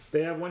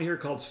 They have one here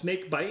called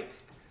Snake Bite,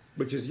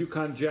 which is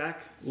Yukon Jack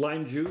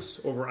lime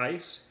juice over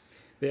ice.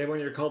 They have one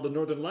here called the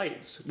Northern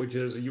Lights, which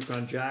is a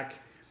Yukon Jack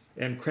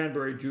and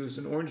cranberry juice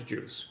and orange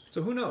juice.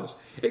 So who knows?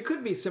 It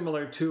could be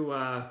similar to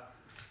like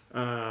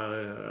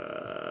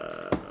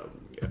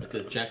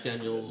a Jack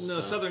Daniels. No,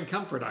 Southern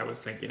Comfort. I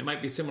was thinking it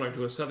might be similar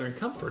to a Southern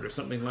Comfort or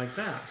something like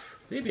that.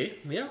 Maybe,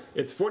 yeah.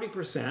 It's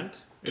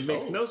 40%. It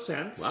makes no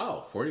sense.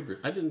 Wow, 40%.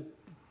 I didn't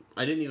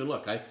even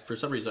look. For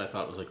some reason I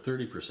thought it was like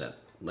 30%,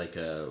 like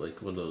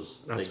one of those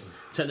like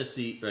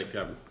Tennessee, like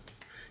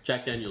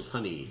Jack Daniels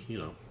honey,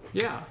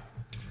 Yeah.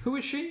 Who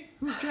is she?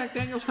 Who's Jack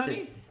Daniels'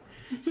 honey?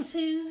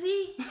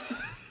 Susie.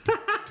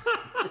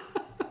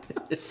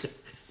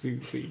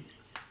 Susie.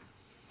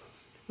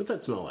 What's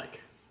that smell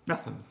like?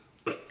 Nothing.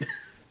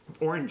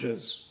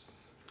 Oranges.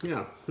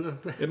 Yeah.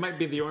 It might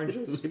be the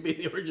oranges. Maybe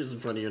the oranges in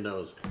front of your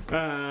nose.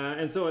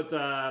 And so it's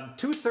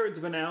 2/3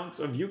 of an ounce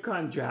of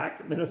Yukon Jack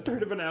and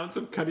 1/3 of an ounce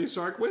of Cutty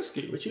Sark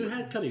whiskey. But you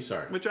had Cutty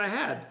Sark. Which I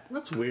had.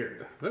 That's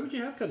weird. Why would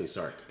you have Cutty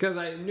Sark? Because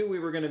I knew we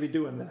were going to be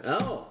doing this.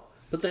 Oh,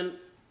 but then...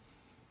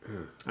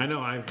 I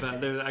know. I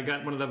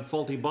got one of them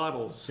faulty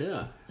bottles.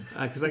 Yeah.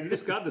 Because I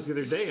just got this the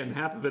other day and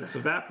half of it's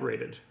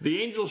evaporated.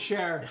 The Angel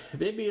Share.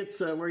 Maybe it's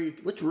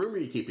which room are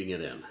you keeping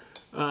it in?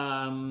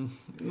 My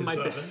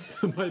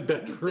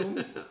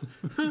bedroom.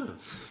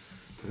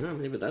 Well,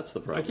 maybe that's the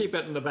I problem. keep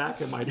it in the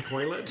back of my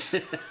toilet.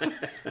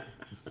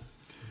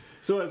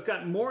 So it's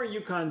got more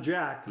Yukon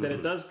Jack than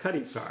it does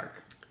Cutty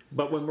Sark.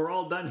 But when we're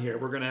all done here,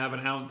 we're going to have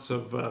an ounce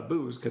of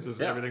booze because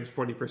everything's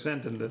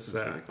 40% in this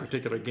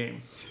particular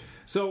game.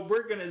 So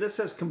this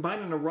says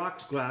combined in a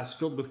rocks glass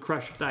filled with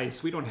crushed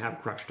ice. We don't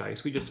have crushed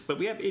ice. But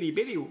we have itty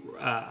bitty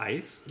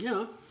ice.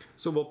 Yeah.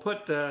 So we'll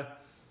put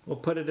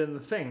it in the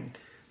thing.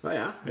 Oh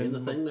yeah, in the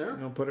thing there.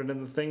 We'll put it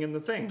in the thing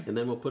And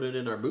then we'll put it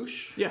in our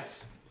boosh.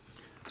 Yes.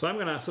 So I'm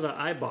going to sort of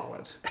eyeball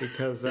it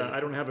because I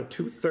don't have a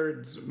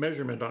 2/3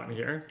 measurement on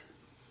here,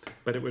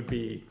 but it would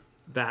be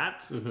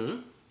that,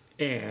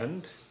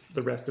 and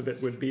the rest of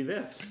it would be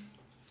this.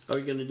 Are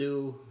you going to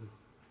do?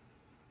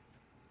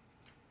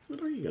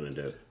 What are you going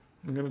to do?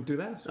 I'm going to do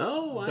that.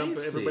 Oh, I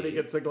see. Everybody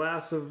gets a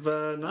glass of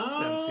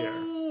nonsense here.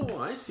 Oh,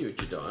 I see what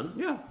you're doing.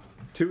 Yeah.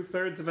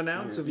 2/3 of an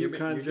ounce of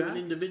Yukon You're Jack. doing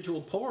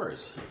individual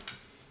pours.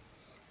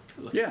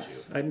 Look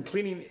Yes, I'm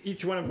cleaning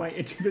each one of my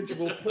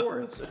individual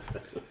pores.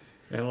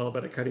 And a little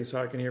bit of Cutty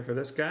Sark in here for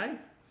this guy.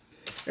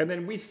 And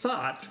then we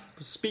thought,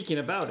 speaking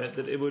about it,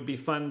 that it would be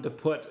fun to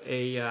put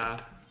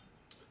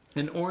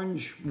an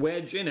orange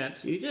wedge in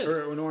it. You did.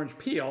 Or an orange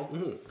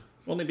peel.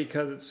 Only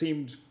because it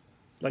seemed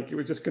like it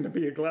was just going to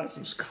be a glass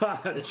of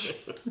scotch.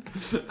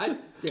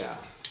 Yeah.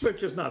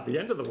 Which is not the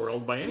end of the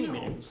world by any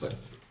means. But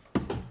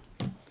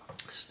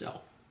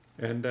still.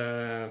 And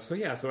so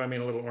I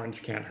mean, a little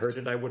orange can't hurt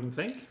it, I wouldn't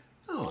think.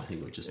 Oh, I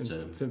think we just...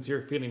 Since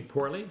you're feeling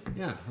poorly.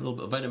 yeah, a little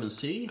bit of vitamin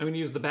C. I'm going to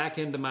use the back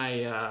end of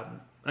my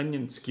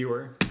onion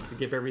skewer to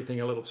give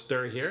everything a little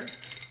stir here.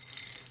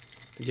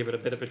 To give it a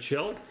bit of a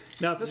chill.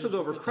 Now, if this was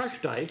over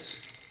crushed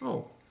ice...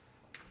 Oh.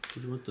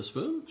 Did you want the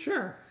spoon?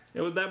 Sure.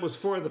 That was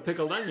for the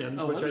pickled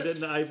onions,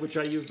 which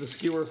I used the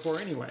skewer for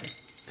anyway.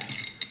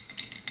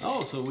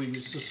 Oh, so we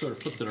just sort of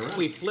flipped it around.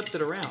 We flipped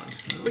it around,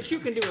 which you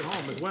can do at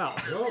home as well.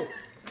 Oh,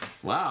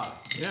 wow.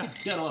 Yeah.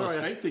 You got a lot of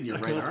strength in your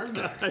right arm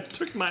there. I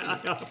took my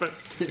eye off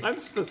it. I'm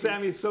the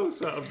Sammy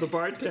Sosa of the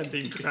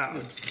bartending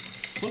crowd.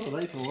 Full of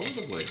ice all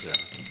over the place there.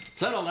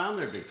 Settle down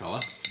there, big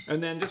fella.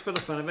 And then just for the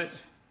fun of it,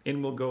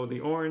 in will go the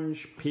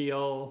orange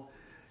peel.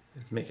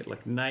 Let's make it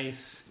look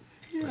nice.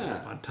 Put it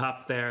up on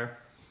top there.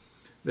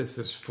 This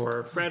is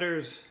for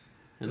Fredders.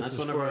 And this that's is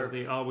one of for our...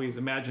 the always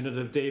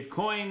imaginative Dave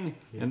Coyne.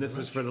 And this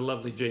is for the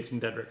lovely Jason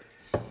Dedrick.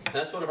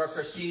 That's one of our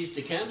prestige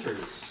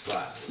decanters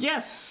glasses.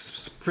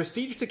 Yes,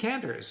 prestige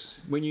decanters.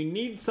 When you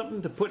need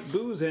something to put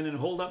booze in and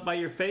hold up by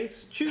your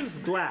face, choose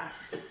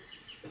glass.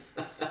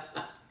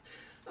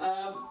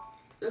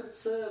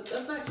 That's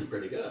actually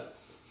pretty good.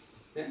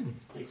 Yeah,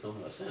 makes a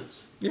lot of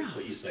sense. Yeah.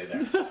 What you say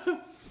there.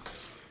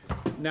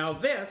 Now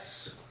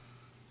this...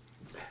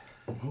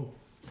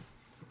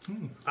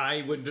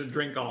 I would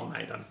drink all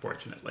night,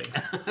 unfortunately.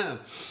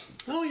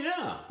 Oh,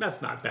 yeah.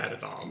 That's not bad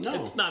at all. No.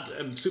 It's not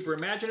super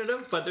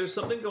imaginative, but there's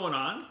something going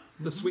on.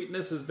 The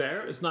sweetness is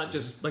there. It's not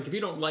just, like, if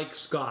you don't like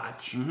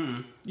scotch,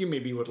 you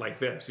maybe would like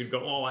this. You'd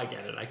go, oh, I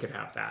get it. I could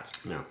have that.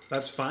 No.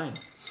 That's fine.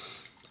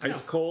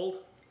 Ice cold,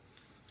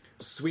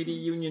 sweetie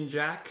Union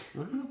Jack.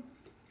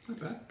 not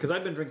bad. Because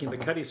I've been drinking the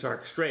Cutty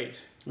Sark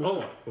straight.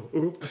 Oh,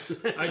 oops.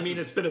 I mean,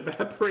 it's been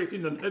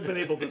evaporating and I've been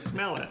able to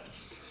smell it.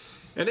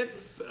 And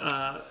it's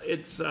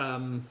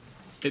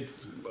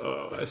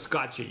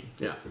scotchy.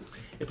 Yeah.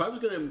 If I was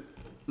going to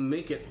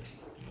make it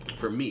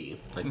for me,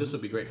 like this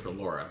would be great for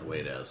Laura, the way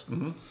it is,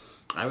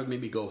 I would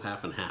maybe go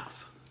half and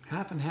half.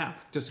 Half and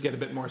half, just to get a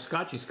bit more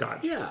scotchy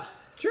scotch. Yeah.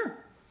 Sure.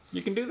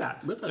 You can do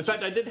that. But In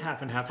fact, I did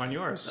half and half on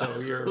yours, so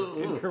you're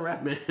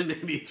incorrect.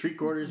 Maybe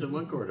 3/4 and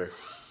 1/4.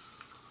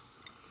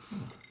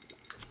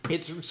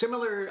 It's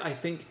similar, I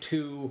think,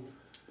 to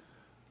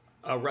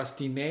a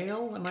Rusty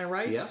Nail, am I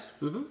right? Yeah.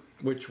 Mm-hmm.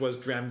 Which was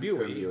Drambuie,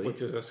 Drambuie.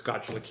 which is a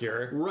Scotch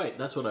liqueur. Right,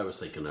 that's what I was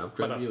thinking of.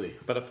 Drambuie.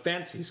 But a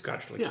fancy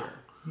Scotch liqueur.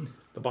 Yeah.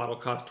 The bottle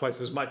costs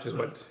twice as much as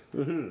what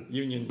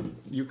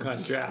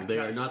Yukon Jack. They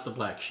are not the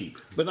black sheep.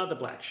 But not the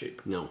Black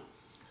Sheep. No.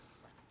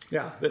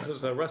 Yeah, this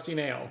is a Rusty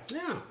Nail.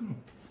 Yeah.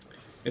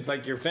 It's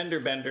like your fender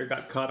bender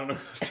got caught on a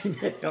Rusty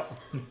Nail.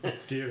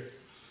 Dear.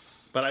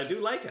 But I do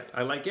like it.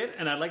 I like it,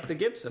 and I like the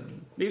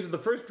Gibson. These are the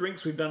first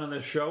drinks we've done on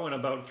this show in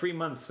about 3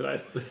 months that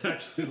I've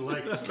Actually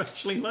liked.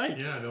 liked.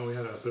 Yeah, I know we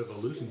had a bit of a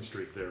losing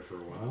streak there for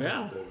a while.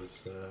 Yeah. But it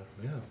was,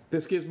 yeah.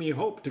 This gives me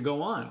hope to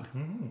go on,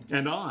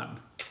 and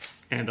on,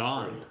 and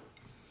on.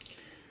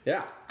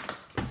 Yeah.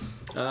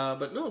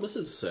 But no, this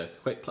is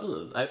quite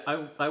pleasant.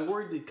 I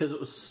worried because it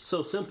was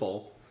so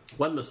simple.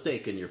 One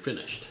mistake and you're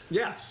finished.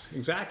 Yes,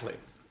 exactly.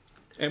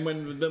 And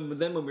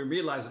then when we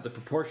realized that the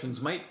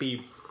proportions might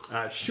be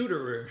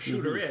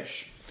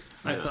shooter-ish,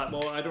 I thought,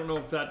 well, I don't know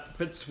if that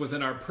fits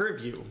within our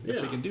purview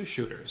if we can do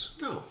shooters.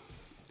 No.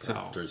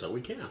 So turns out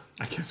we can.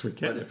 I guess we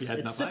can But if you had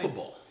it's enough ice.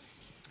 sippable.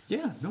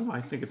 Yeah, no, I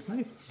think it's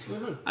nice.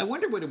 Mhm. I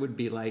wonder what it would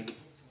be like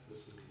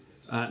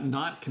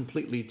not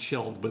completely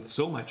chilled with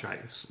so much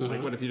ice.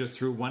 Like, what if you just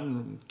threw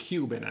one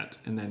cube in it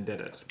and then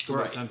did it? Or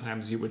Right.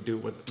 sometimes you would do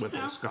with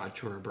a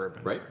scotch or a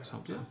bourbon Right. or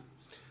something. Yeah.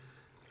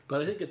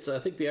 But I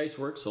think the ice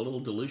works. A little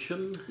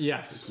dilution.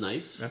 Yes. It's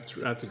nice.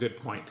 That's a good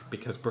point,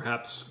 because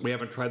perhaps we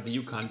haven't tried the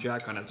Yukon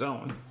Jack on its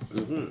own.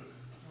 Mm-hmm.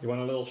 You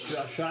want a little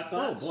shot,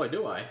 Oh Doc? boy,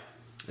 do I!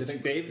 You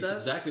think Dave It's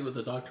does? exactly what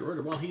the doctor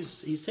ordered. Well,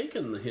 he's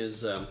taken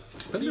his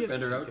fender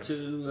bender out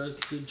to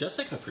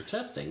Jessica for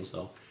testing,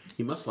 so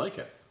he must like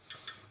it.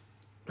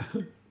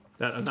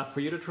 That enough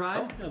for you to try?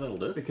 Oh, yeah, that'll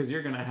do. Because you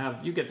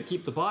get to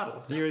keep the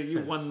bottle.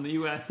 You won the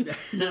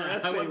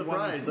I won the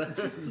prize.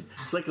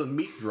 It's like a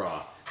meat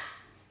draw.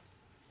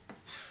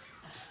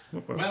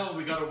 Well,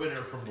 we got a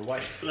winner from the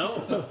wife.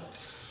 No.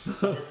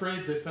 I'm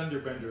afraid the fender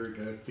bender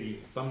got the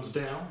thumbs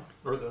down,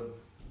 or the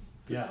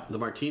The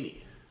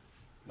martini.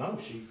 No,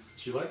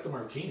 she liked the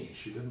martini.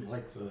 She didn't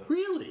like the.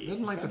 Really?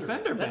 Didn't like the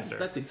fender bender.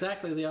 That's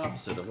exactly the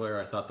opposite of where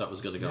I thought that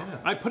was going to go. Yeah.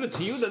 I put it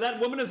to you that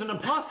woman is an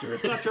imposter.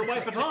 It's not your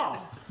wife at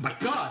all. My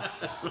God!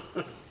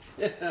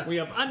 We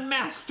have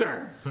unmasked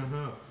her.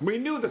 We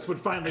knew this would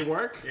finally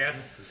work.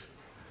 Yes.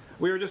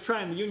 We were just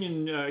trying the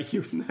Union.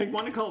 I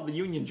want to call it the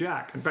Union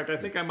Jack. In fact, I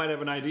think I might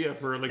have an idea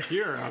for a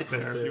liqueur out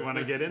there if you want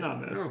to get in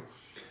on this.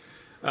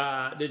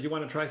 Did you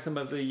want to try some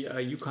of the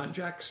Yukon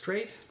Jack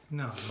straight?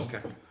 No.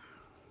 Okay.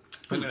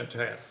 I'm going to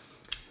try it.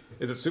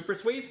 Is it super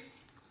sweet?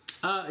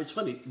 It's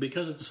funny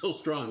because it's so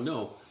strong.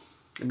 No,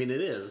 I mean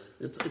it is.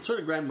 It's sort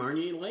of Grand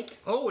Marnier like.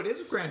 Oh, it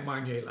is Grand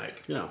Marnier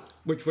like. Yeah.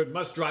 Which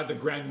must drive the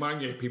Grand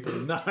Marnier people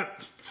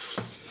nuts.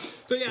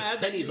 So yeah,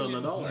 It's pennies on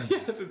the dollar.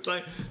 Yes, it's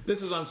like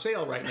this is on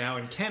sale right now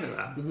in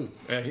Canada,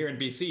 here in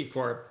BC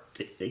for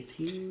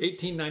 18.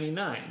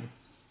 $18.99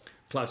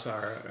 plus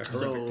our horrific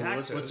So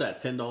taxes. what's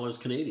that? $10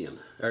 Canadian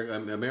or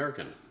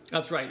American?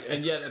 That's right,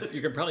 and yet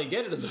you can probably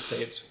get it in the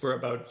States for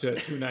about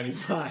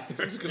 $2.95.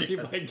 It's going to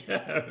be my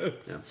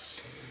guess.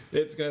 Yeah.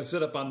 It's going to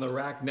sit up on the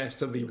rack next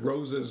to the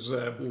Roses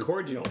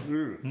cordial.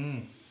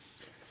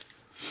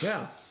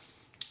 Yeah.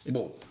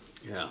 Whoa.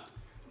 Yeah.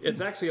 It's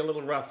actually a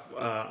little rough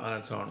on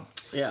its own.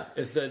 Yeah.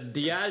 It's the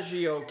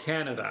Diageo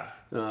Canada.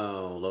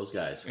 Oh, those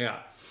guys. Yeah,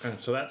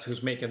 and so that's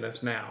who's making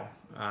this now.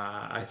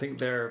 I think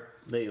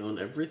They own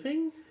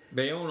everything.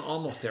 they own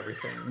almost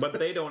everything, but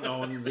they don't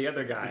own the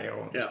other guy.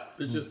 Yeah,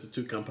 it's just the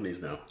two companies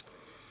now.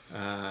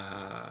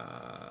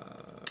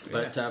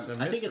 But But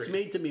I think it's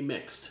made to be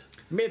mixed.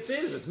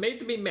 It's made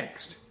to be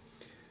mixed.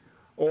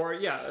 Or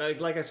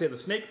like I say, the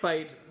snake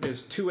bite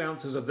is 2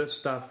 ounces of this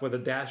stuff with a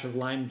dash of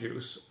lime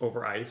juice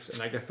over ice,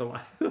 and I guess the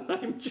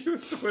lime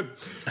juice would.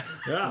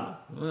 Yeah,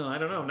 well, I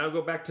don't know. Now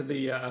go back to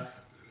the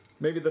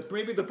maybe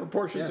the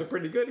proportions are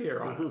pretty good here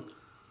on it.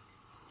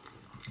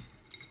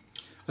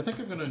 I think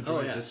I'm going to enjoy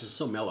Oh yeah, this. it's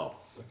so mellow.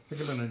 I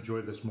think I'm going to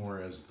enjoy this more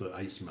as the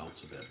ice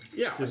melts a bit.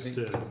 Yeah, Just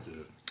to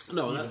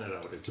No, even it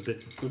out. It's a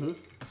bit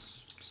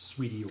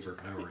sweety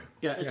overpowering.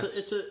 Yeah, it's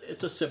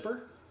a sipper.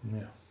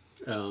 Yeah.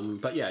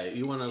 But yeah,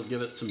 you want to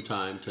give it some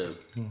time to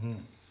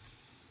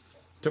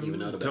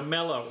even out a bit. To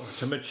mellow,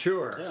 to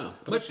mature. Yeah.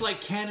 Much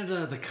like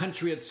Canada, the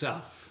country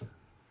itself.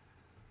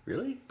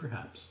 Really?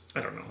 Perhaps.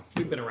 I don't know.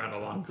 We've been around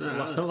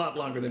a lot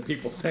longer than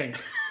people think.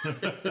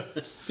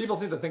 People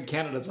seem to think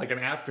Canada's like an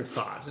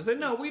afterthought. They say,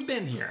 no, we've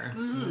been here.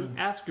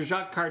 Ask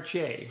Jacques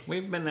Cartier.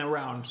 We've been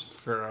around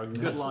for a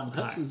good long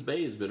time. Hudson's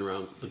Bay has been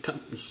around.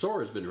 The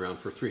store has been around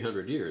for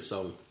 300 years.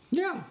 So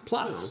Yeah,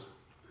 plus. you know.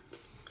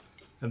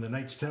 And the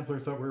Knights Templar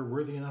thought we were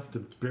worthy enough to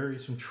bury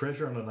some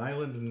treasure on an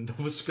island in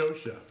Nova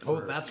Scotia.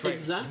 Oh, that's right.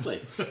 Exactly.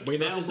 We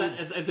now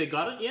have they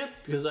got it yet?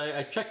 Because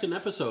I checked an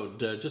episode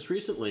just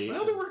recently.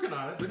 Well, they're working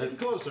on it. They're getting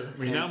closer.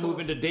 We now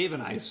move into Dave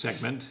and I's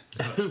segment.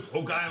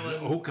 Oak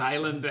Island. Oak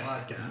Island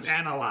Podcast.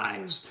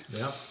 Analyzed.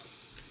 Yep.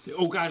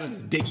 Oak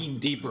Island Digging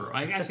Deeper.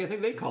 I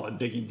think they call it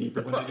Digging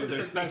Deeper when they do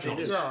their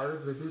specials. Yeah,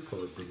 they do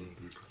call it digging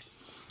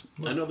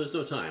deeper. I know there's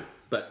no time,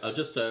 but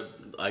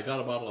I got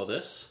a bottle of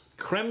this.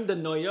 Creme de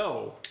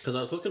Noyau. Because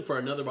I was looking for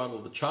another bottle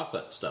of the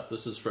chocolate stuff.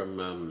 This is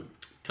from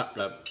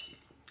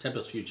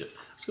Tempus Fugit.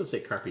 I was going to say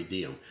Carpe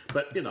Diem,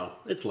 but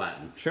it's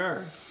Latin.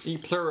 Sure. E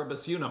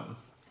pluribus unum.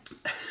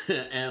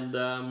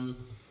 And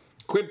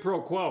Quid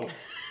pro quo.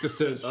 Just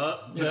to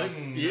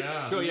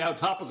Yeah. show you how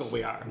topical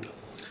we are.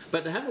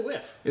 but to have a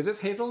whiff, Is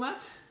this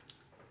hazelnut?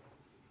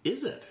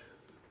 is it?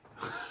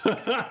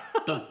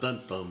 Dun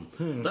dun dun.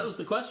 That was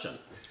the question.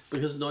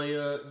 Because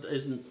Noya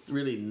isn't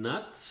really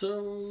nut,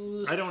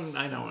 so I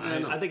know.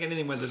 I think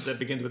anything that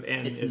begins with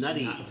N it's is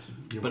nutty, nut.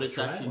 but it's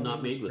actually One not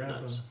of made these with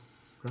grab nuts.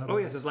 Oh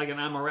yes, it's like an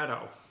amaretto.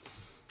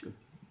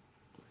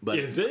 But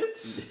Is it?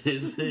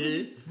 Is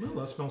it? Well,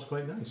 that smells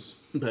quite nice.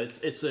 But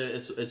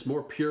it's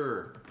more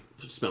pure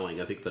smelling,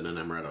 I think, than an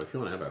amaretto. If you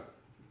want to have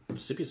a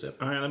sippy sip.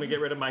 All right, let me get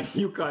rid of my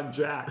Yukon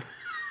Jack.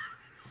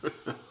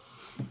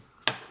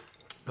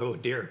 Oh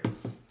dear.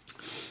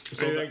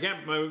 So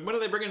when are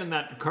they bringing in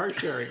that car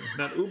sharing,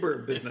 that Uber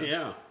business?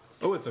 Yeah.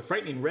 Oh, it's a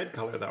frightening red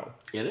color, though.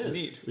 It is.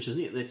 Neat. Which is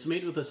neat. It's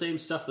made with the same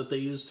stuff that they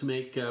use to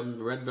make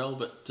red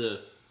velvet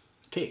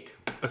cake.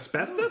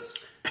 Asbestos?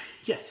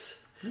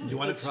 Yes. Do you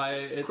want to try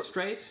it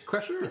straight?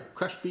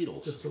 Crushed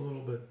beetles. Just a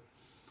little bit.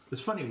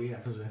 It's funny, we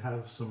happen to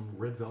have some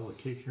red velvet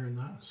cake here in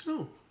the house.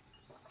 Oh.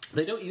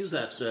 They don't use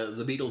that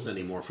the beetles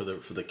anymore for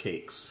the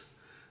cakes.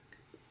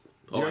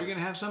 Are you going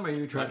to have some, or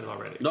you tried it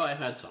already? No, I've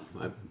had some,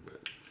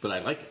 but I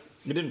like it.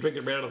 You didn't drink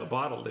it right out of the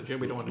bottle, did you?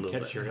 We don't want to Little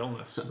catch bit. your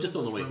illness. Just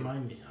on the way.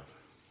 Remind me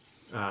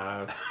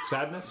of.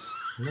 Sadness?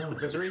 No.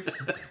 Misery?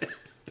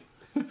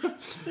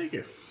 Thank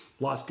you.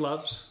 Lost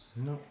loves?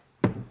 No.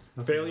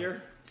 Nothing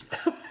Failure?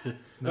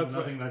 No,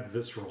 nothing that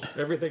visceral.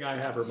 Everything I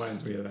have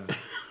reminds me of that.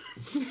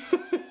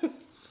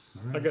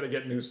 I got to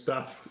get new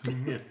stuff.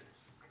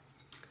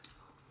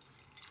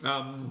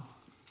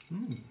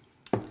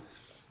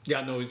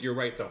 Yeah, no, you're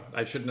right though.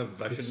 I shouldn't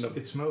have.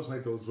 It smells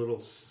like those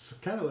little,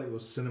 kind of like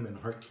those cinnamon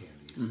heart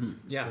candies. Mm-hmm.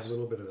 Yes. A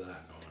little bit of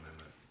that going in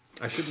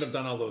it. I shouldn't have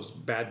done all those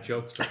bad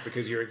jokes though,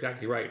 because you're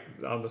exactly right.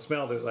 On the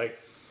smell,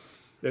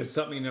 there's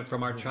something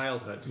from our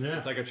childhood. Yeah.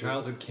 It's like a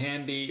childhood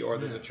candy, or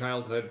there's a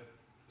childhood.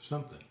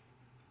 Something.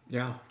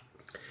 Yeah.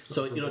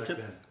 So Something back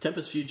then.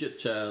 Tempest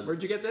Fugit.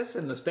 Where'd you get this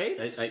in the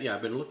States?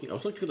 I've been looking. I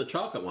was looking for the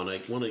chocolate one. I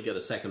wanted to get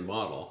a second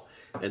bottle,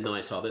 and then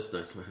I saw this,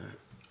 and I thought,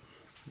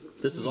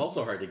 this is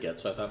also hard to get.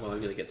 So I thought, well, I'm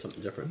going to get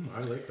something different.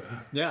 I like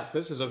that. Yes,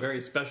 this is a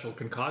very special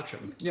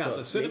concoction. Yeah, So the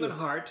it's cinnamon made with-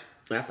 heart.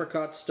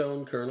 Apricot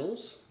stone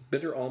kernels,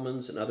 bitter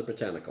almonds, and other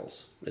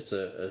botanicals. It's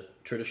a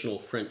traditional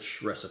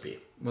French recipe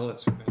Well,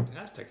 it's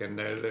fantastic, and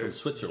from they're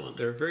Switzerland.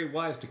 they're very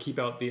wise to keep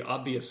out the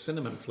obvious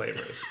cinnamon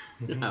flavors.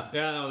 Yeah.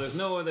 Yeah,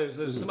 no,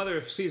 there's some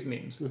other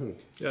seasonings.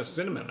 Yeah,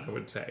 cinnamon, I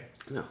would say.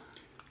 No.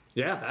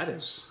 Yeah, that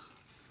is.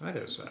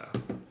 So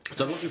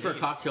I'm looking for a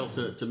cocktail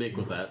to make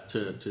with that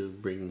to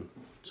bring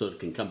so it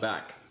can come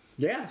back.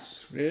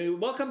 Yes.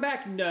 Welcome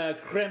back,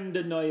 creme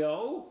de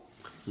noyau.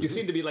 You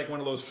seem to be like one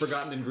of those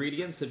forgotten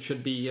ingredients that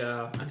should be.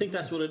 I think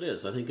that's what it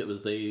is. I think it was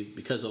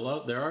because it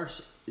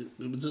was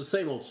the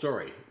same old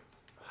story.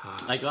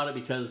 I got it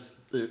because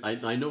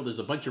I know there's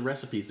a bunch of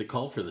recipes that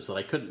called for this that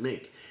I couldn't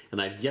make,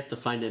 and I've yet to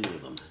find any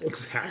of them.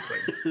 Exactly.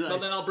 Well,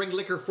 then I'll bring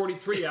liquor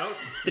 43 out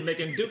and they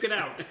can duke it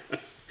out.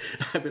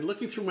 I've been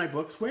looking through my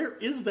books. Where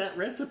is that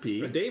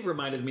recipe? Dave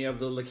reminded me of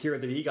the liqueur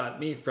that he got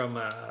me from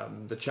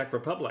the Czech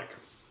Republic.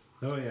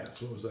 Oh yeah,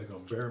 so what was that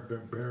called?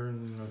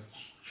 Baron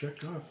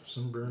Chekhov?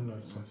 Something.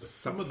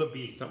 Some of the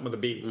bee. Something with a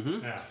B.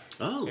 Mm-hmm. Yeah.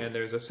 Oh. And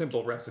there's a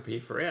simple recipe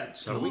for it.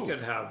 So we could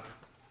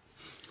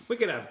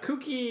have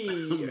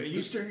kooky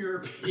Eastern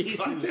European.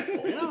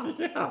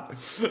 yeah.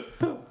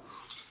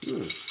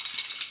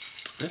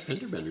 That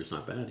fender bender's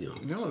not bad, you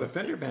know. No, the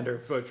fender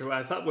bender, which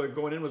I thought we were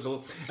going in was a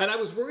little... And I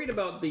was worried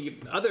about the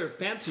other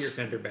fancier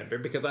fender bender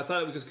because I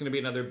thought it was just going to be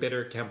another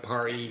bitter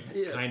Campari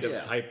kind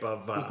of type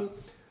of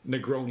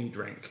Negroni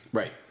drink.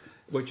 Right.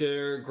 Which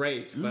are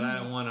great, but I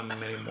don't want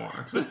them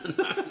anymore.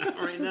 Not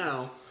right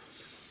now.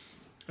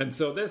 And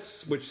so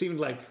this, which seemed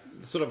like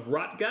sort of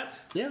rot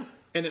gut, Yeah.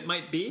 and it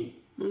might be,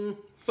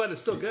 but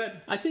it's still good.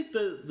 I think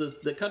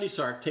the Cutty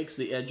Sark takes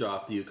the edge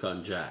off the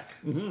Yukon Jack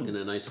in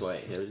a nice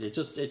way. It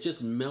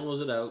just mellows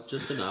it out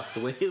just enough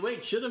the way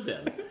it should have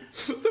been.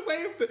 The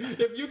way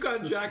if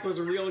Yukon Jack was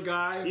a real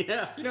guy,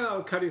 Yeah. you know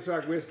how Cutty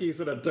Sark whiskey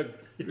sort of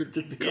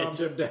calmed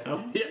him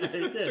down. Yeah,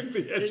 it did. Took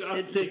the edge off.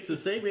 It takes the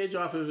same edge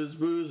off of his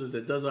booze as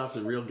it does off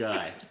the real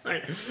guy.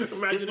 Right.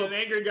 Imagine an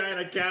angry guy in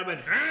a cabin.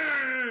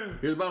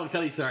 Here's a bottle of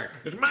Cutty Sark.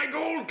 It's my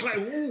gold clay.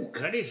 Ooh,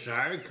 Cutty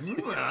Sark.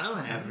 I'll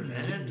have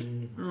that.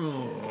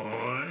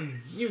 Oh,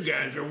 you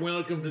guys are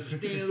welcome to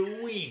stay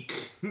a week.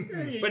 But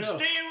go.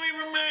 stay away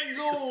from my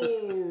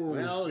gold.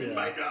 Well, yeah.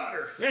 My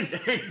daughter. And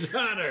my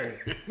daughter.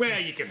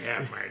 Well, you can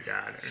have my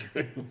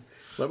daughter.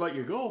 What about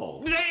your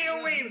gold? Stay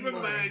away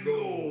from my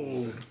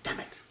gold. Damn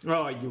it.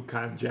 Oh,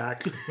 Yukon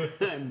Jack.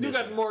 You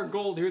got more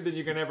gold here than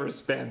you can ever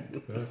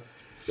spend.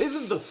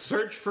 Isn't the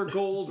search for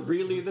gold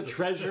really the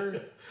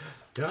treasure?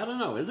 I don't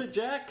know. Is it,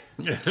 Jack?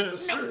 The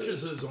search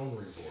is his own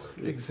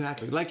reward.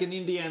 Exactly. Like in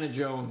Indiana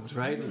Jones,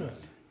 right? Yeah.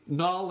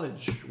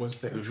 Knowledge was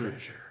their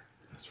treasure.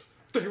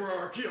 They were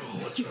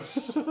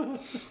archaeologists.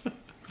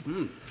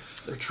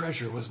 Their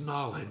treasure was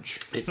knowledge.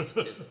 It's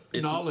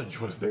Knowledge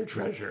was their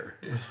treasure.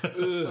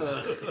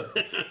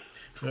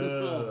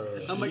 How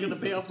am I going to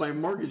pay off my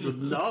mortgage with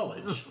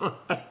knowledge?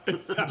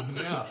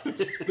 Yeah.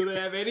 Do they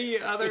have any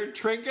other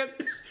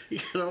trinkets? You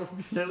know,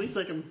 at least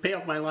I can pay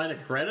off my line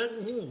of credit.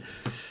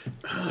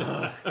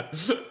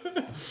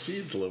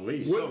 Jeez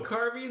Louise. Wood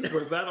carvings?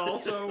 Was that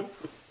also?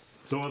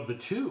 So of the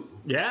two,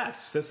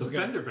 Yes. This the is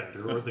gonna- fender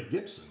bender or the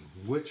Gibson,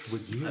 which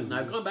would you? And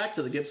I've gone back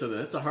to the Gibson,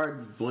 and it's a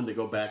hard one to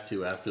go back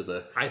to after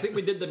the... I think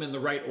we did them in the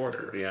right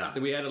order. Yeah.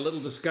 We had a little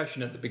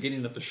discussion at the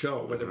beginning of the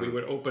show whether we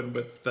would open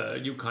with the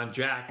Yukon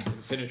Jack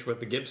and finish with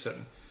the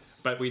Gibson,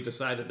 but we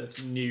decided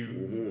that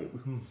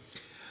no.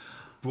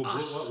 Well,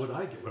 what would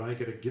I get? Would I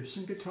get a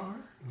Gibson guitar,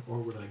 or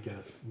would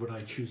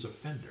I choose a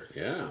Fender?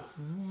 Yeah.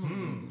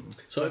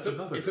 So That's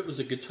if it was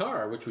a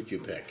guitar, which would you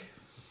pick?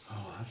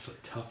 Oh, that's a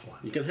tough one.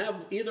 You can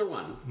have either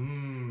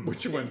one.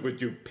 Which one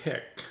would you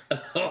pick?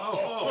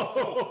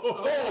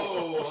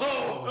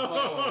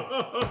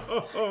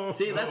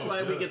 See, that's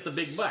why we get the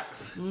big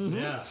bucks.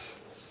 Yeah.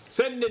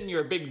 Send in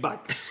your big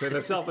bucks in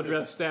a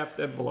self-addressed stamped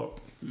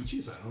envelope.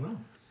 Geez, I don't know.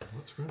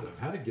 What's good? I've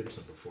had a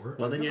Gibson before.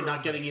 Well, then you're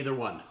not getting either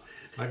one.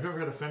 I've never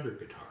had a Fender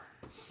guitar.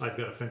 I've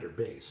got a Fender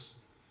bass,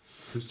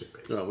 acoustic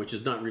bass. Oh, which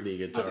is not really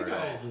a I guitar. think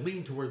I'll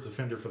lean towards the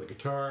Fender for the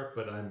guitar,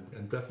 but I'm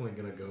definitely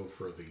going to go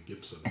for the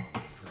Gibson on the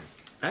drink.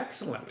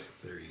 Excellent.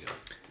 There you go.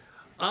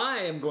 I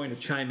am going to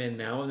chime in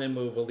now, and then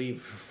we'll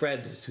leave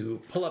Fred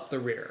to pull up the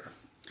rear.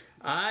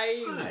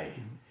 Why?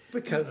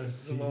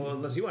 Because, well,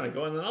 unless you want to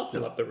go, and then I'll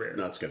pull up the rear.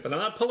 No, it's good. But I'm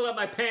not pulling up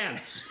my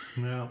pants.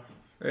 No.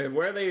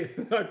 Where they,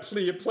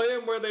 you play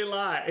them where they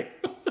lie.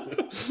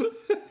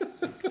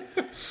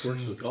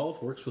 Works with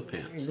golf, works with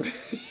pants.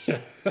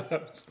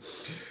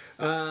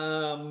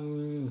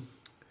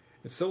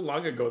 It's so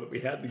long ago that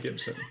we had the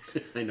Gibson.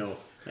 I know.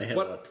 I had a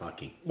lot of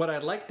talking. What I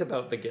liked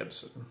about the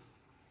Gibson,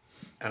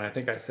 and I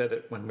think I said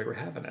it when we were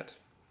having it,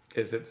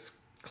 is it's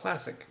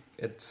classic.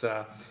 It's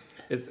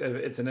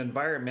an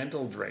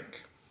environmental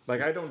drink.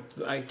 Like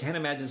I can't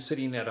imagine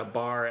sitting at a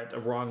bar at the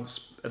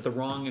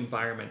wrong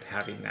environment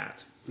having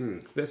that.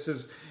 This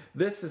is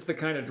the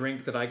kind of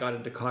drink that I got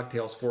into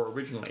cocktails for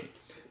originally.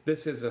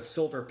 This is a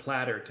silver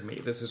platter to me.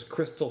 This is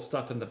crystal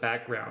stuff in the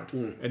background,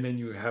 and then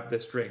you have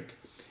this drink,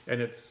 and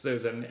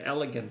there's an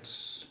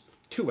elegance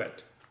to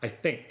it. I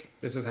think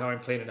this is how I'm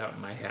playing it out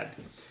in my head.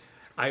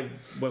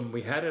 When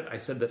we had it, I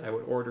said that I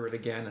would order it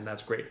again, and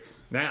that's great.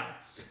 Now,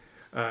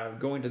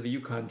 going to the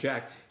Yukon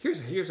Jack, here's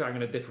how I'm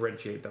going to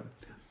differentiate them.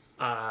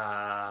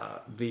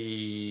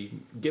 The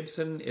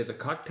Gibson is a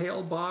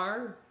cocktail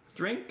bar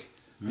drink.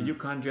 The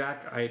Yukon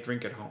Jack, I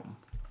drink at home.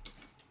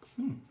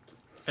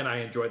 And I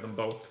enjoy them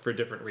both for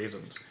different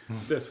reasons.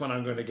 This one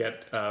I'm going to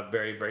get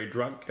very, very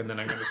drunk, and then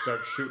I'm going to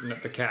start shooting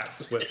at the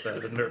cats with the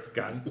Nerf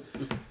gun.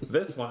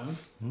 This one,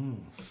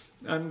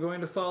 I'm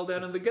going to fall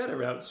down in the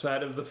gutter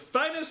outside of the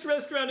finest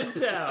restaurant in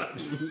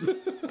town.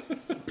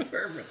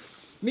 Perfect.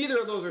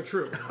 Neither of those are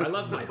true. I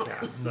love my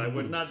cats. I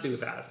would not do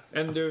that.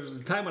 And there's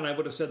a time when I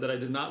would have said that I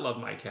did not love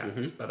my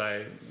cats, but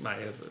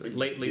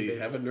lately... Do you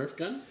have a Nerf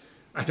gun?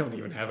 I don't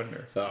even have a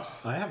Nerf. Oh.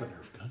 I have a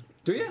Nerf gun.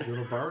 Do you? You go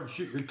to a bar and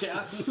shoot your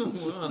cats?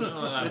 Well,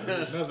 no,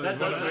 That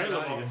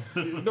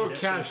doesn't no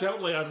cash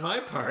outlay on my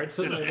part,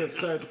 so then it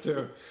starts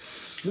to...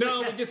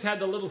 No, we just had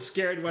the little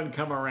scared one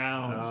come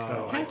around.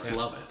 So Cats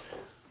love it.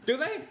 Do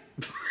they?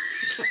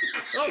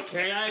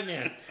 Okay, I'm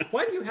in.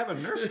 Why do you have a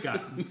Nerf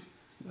gun?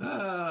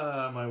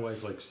 My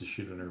wife likes to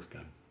shoot a Nerf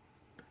gun.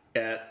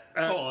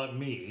 At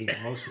me,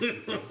 mostly.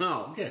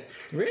 Oh, okay.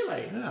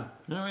 Really? Yeah.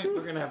 All right,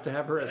 we're going to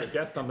have her as a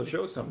guest on the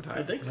show sometime.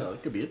 I think so.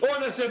 It could be it. Or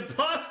this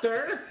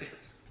imposter!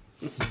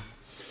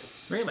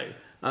 Really?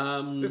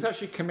 This is how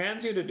she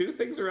commands you to do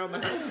things around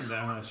the house?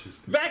 No,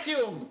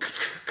 Vacuum!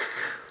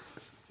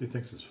 she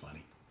thinks it's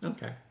funny.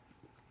 Okay.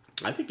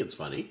 I think it's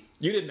funny.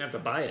 You didn't have to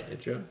buy it,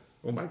 did you?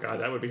 Oh my God,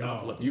 that would be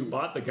awful if you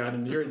bought the gun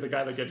and you're the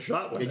guy that gets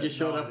shot with it. It just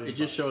showed up. It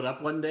just showed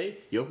up one day.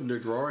 You opened her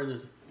drawer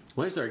and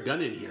why is there a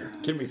gun in here?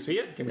 Can we see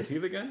it? Can we see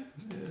the gun?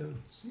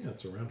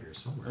 It's around here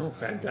somewhere. Oh,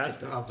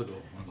 fantastic. I'll have to go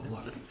on the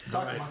look.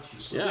 All right.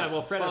 Yeah. Yeah,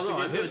 well, Fred has to no,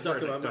 get I'm his gonna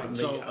talk verdict about on mine.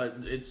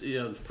 the,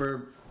 So it's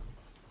for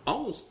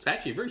almost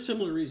actually very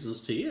similar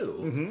reasons to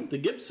you. The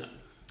Gibson,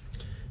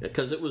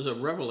 because it was a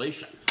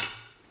revelation.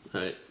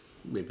 Right?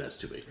 Maybe that's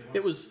too big.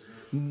 It was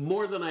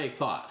more than I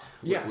thought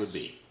it would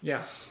be.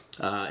 Yeah.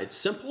 It's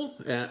simple,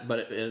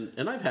 but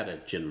I've had a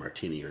gin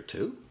martini or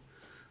two.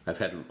 I've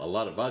had a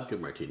lot of vodka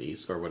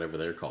martinis or whatever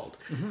they're called.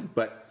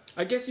 But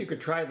I guess you could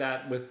try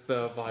that with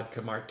the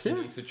vodka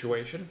martini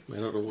situation. I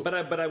don't know.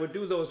 But I would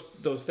do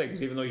those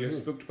things, even though you're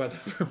spooked by the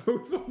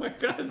vermouth. Oh my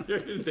God,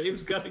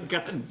 Dave's got a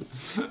gun.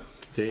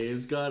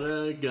 Dave's got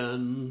a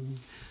gun.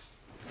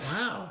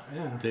 Wow.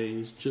 Yeah.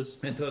 Dave's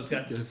just. And so it's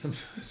got some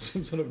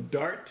sort of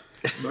dart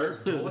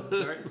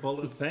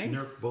bullet thing.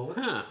 Nerf bullet.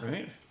 Huh.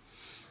 Right.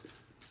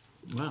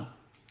 Wow.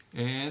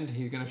 And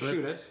he's gonna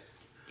shoot it.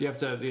 Do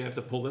you have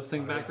to pull this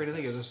thing back or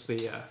anything? Is this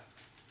the?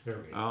 There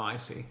we go. Oh, I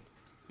see.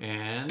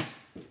 And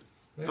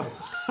There we go.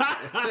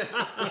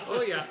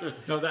 oh yeah,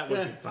 no, that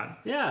would be fun.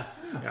 Yeah.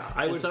 Yeah,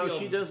 I And would. so feel,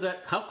 she does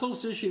that. How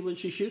close is she when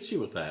she shoots you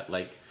with that?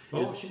 Like,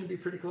 Oh, she can be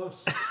pretty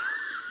close.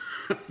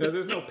 No,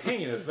 there's no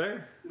pain, is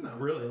there? Not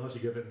really, unless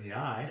you give it in the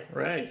eye.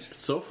 Right.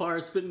 so far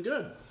it's been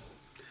good.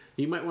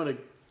 You might want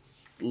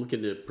to look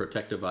into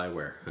protective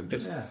eyewear. I'm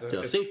just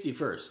It's- safety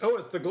first. Oh,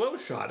 it's the glow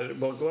shot. It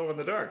will glow in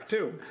the dark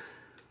too.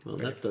 Well,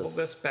 So that pull does.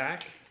 this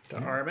back to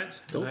arm it,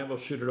 and I will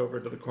shoot it over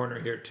to the corner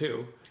here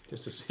too,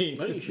 just to see.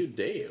 Why don't you shoot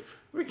Dave?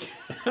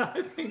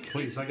 I think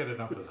Please, I got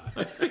enough of that.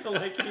 I feel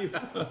like he's.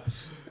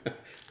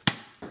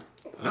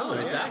 Oh,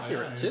 and it's yeah,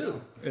 accurate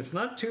too. It's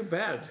not too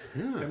bad.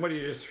 And what do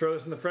you just throw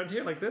this in the front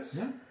here like this?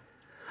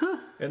 Yeah.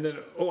 And then,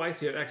 oh, I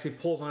see. It actually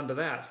pulls onto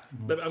that.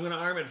 But I'm going to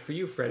arm it for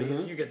you, Freddie,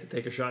 and you get to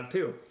take a shot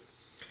too.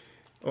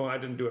 Oh, I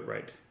didn't do it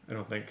right. I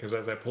don't think, because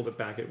as I pulled it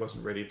back, it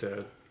wasn't ready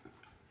to.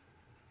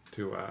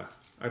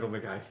 I don't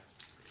think I.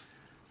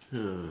 I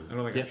don't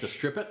think You have to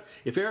strip it.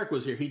 If Eric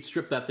was here, he'd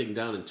strip that thing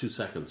down in 2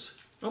 seconds.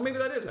 Oh, maybe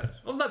that is it.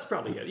 Oh, that's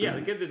probably it. Yeah,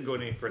 the kid didn't go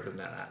any further than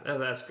that.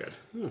 That's good.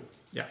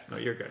 Yeah, no,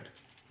 you're good.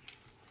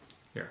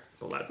 Here,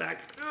 pull that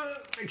back.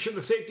 Make sure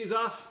the safety's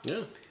off.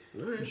 Yeah.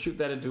 All right. Shoot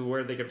that into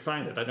where they can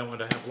find it. I don't want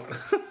to have one.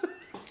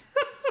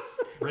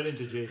 Right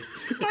into Jake.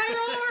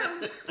 My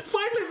arm!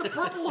 Finally, the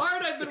Purple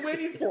Heart I've been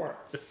waiting for.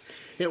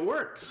 It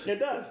works. It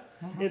does.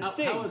 It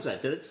stings. How is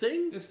that? Did it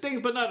sting? It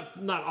stings, but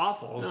not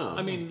awful. No.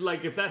 I mean,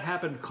 like, if that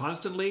happened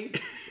constantly,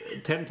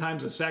 10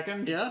 times a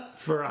second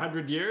for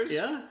 100 years,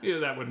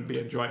 that wouldn't be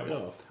enjoyable.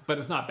 No. But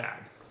it's not bad.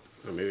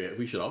 Or maybe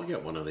we should all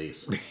get one of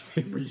these.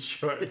 We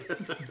should.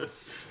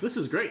 This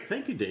is great.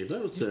 Thank you, Dave.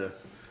 That was...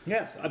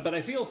 Yes, but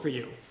I feel for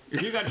you.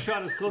 If you got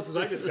shot as close as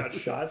I just got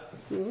shot,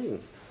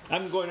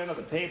 I'm going under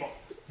the table.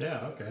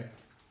 Yeah, okay.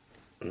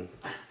 No.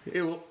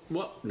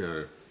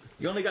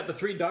 You only got the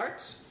 3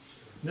 darts?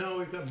 No,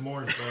 we've got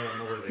more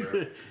over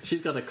there.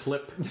 She's got a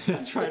clip.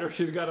 That's right, or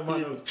she's got them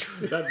on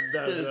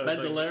that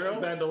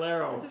Bandolero?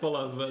 Bandolero full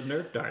of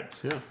Nerf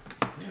darts. Yeah.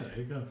 Yeah, there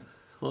you go.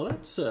 Well,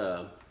 that's...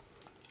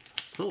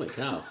 Holy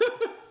cow.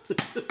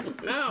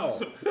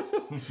 Ow!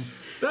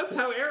 That's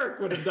how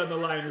Eric would have done the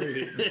line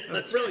reading.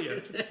 That's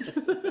brilliant.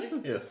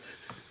 Yeah.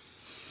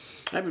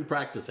 I've been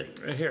practicing.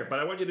 Here, but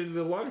I want you to do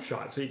the long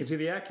shot so you can see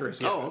the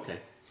accuracy. Oh, okay.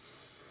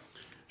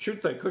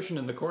 Shoot the cushion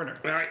in the corner.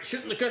 All right,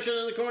 shooting the cushion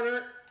in the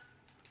corner.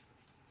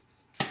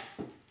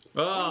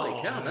 Oh,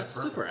 Holy cow, that's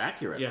super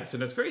accurate. yes,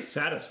 and it's very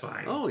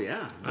satisfying. Oh,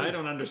 yeah. I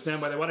don't understand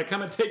why they want to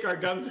come and take our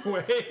guns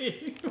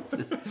away.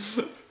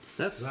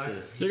 That's...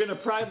 You're going to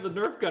pry the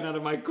Nerf gun out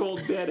of my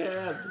cold, dead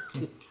hand.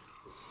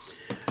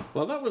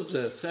 Well, that was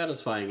a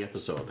satisfying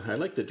episode. I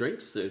like the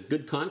drinks, the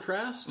good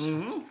contrast.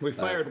 Mm-hmm. We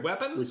fired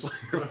weapons.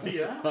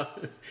 Yeah.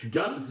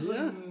 Guns,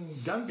 yeah.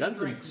 Guns and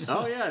drinks.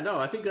 Oh, yeah, no,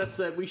 I think that's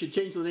we should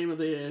change the name of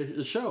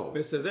the show.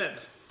 This is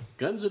it.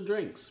 Guns and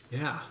Drinks.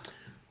 Yeah.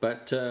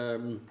 But,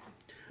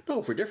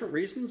 no, for different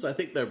reasons, I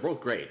think they're both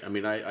great. I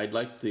mean, I'd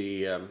like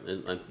the...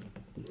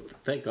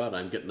 thank God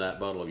I'm getting that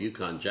bottle of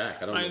Yukon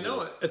Jack. I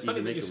know it. It's funny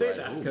that you say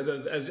that, because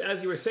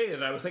as you were saying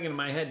it, I was thinking in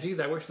my head,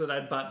 geez, I wish that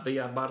I'd bought the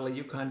bottle of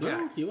Yukon Jack.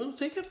 No, you want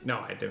to take it? No,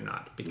 I do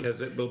not,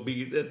 because it will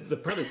be the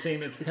probably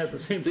same. It has the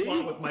same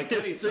flaw with my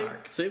Cuddy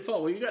Sark. Same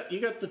fault. Well, you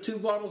got the 2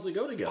 bottles that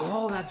go together.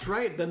 Oh, that's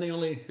right. Then they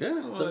only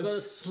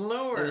it's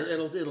slower.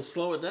 It'll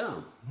slow it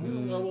down.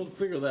 Well, we'll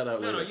figure that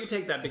out later. No, you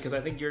take that because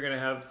I think you're going to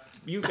have.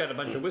 You've got a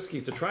bunch of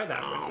whiskeys to try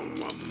that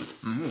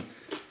with.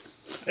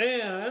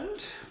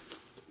 And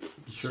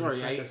Sure,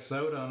 check us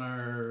out on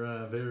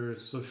our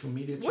various social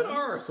media channels. what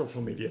are our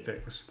social media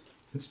things?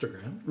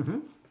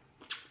 Instagram.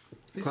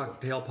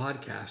 Cocktail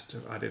Podcast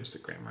on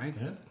Instagram, right?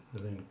 Yeah.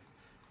 And then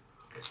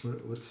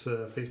what's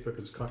Facebook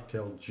is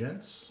Cocktail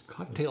Gents.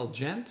 Cocktail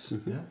Gents.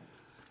 Yeah.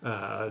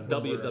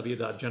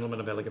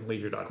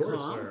 www.gentlemenofelegantleisure.com. Of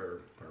course, our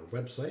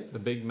website. The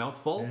big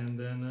mouthful. And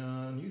then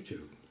on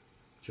YouTube,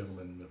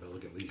 Gentlemen of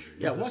Elegant Leisure.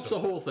 Yeah, watch the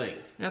whole thing.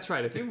 That's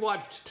right. If you've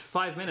watched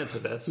 5 minutes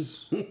of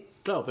this,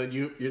 No, then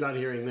you're not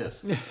hearing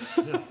this.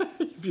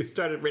 if you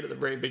started right at the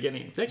very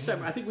beginning. Next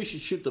time, I think we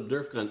should shoot the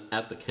Nerf gun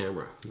at the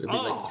camera. It'd be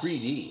like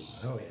 3D.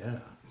 Oh, yeah.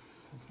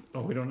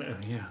 Oh, we don't know.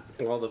 Yeah.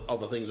 All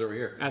the things over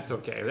here. That's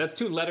okay. That's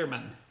too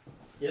Letterman,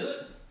 Is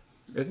it?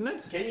 isn't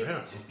it? Can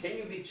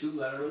you be 2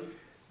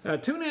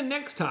 Letterman? Tune in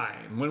next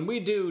time when we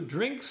do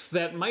drinks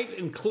that might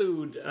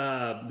include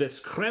this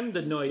creme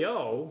de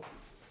noyau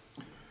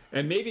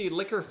and maybe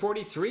liquor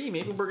 43.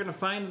 Maybe we're going to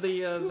find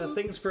the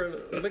things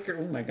for liquor.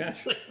 Oh my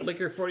gosh,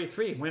 liquor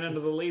 43 went under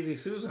the Lazy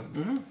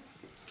Susan.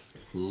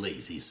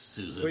 Lazy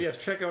Susan. So yes,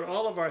 check out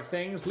all of our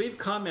things. Leave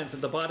comments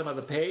at the bottom of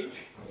the page,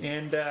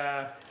 and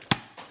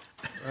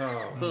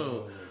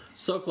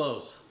So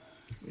close.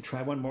 we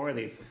try one more of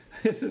these.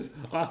 This is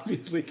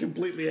obviously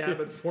completely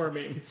habit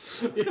forming.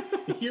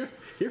 Your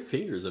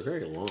fingers are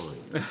very long.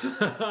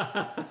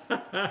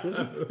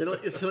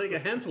 It's like a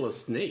handful of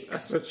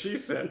snakes. That's what she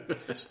said.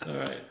 All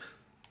right.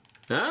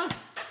 Huh?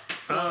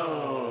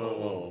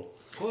 Oh.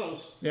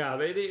 Close.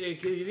 Yeah,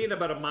 you need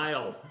about a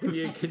mile.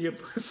 Can you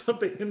put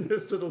something in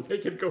this that'll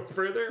make it go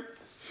further?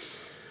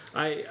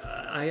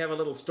 I have a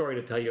little story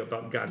to tell you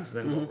about guns,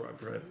 then we'll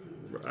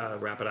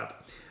wrap it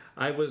up.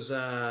 I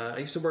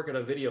used to work at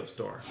a video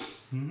store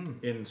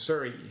in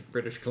Surrey,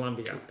 British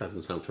Columbia.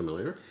 Doesn't sound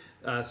familiar.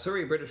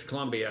 Surrey, British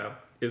Columbia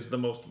is the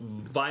most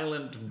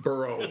violent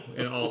borough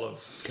in all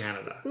of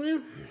Canada.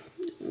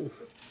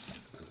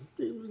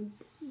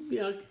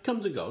 Yeah, it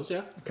comes and goes,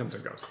 yeah. Comes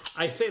and goes.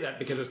 I say that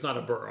because it's not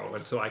a borough,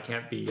 and so I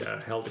can't be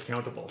held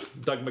accountable.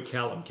 Doug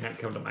McCallum can't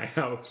come to my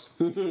house.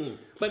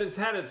 But it's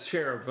had its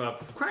share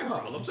of crime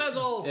problems, as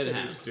all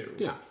cities do.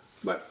 Yeah,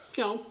 but,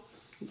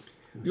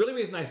 The only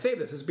reason I say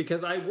this is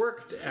because I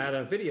worked at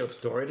a video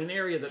store in an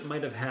area that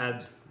might have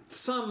had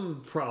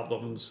some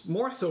problems,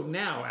 more so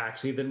now,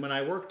 actually, than when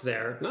I worked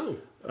there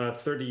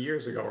 30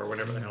 years ago or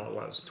whatever the hell it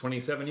was.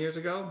 27 years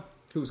ago?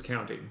 Who's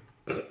counting?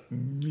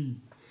 Me.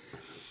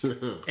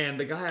 And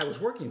the guy I was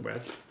working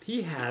with,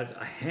 he had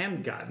a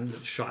handgun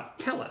that shot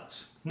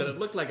pellets, but it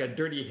looked like a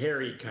Dirty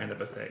Harry kind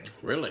of a thing.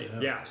 Really?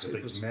 Yeah, so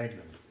it was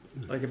Magnum.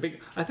 like a big.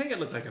 I think it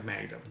looked like a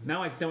Magnum.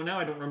 Now I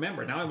don't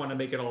remember. Now I want to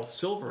make it all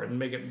silver and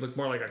make it look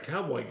more like a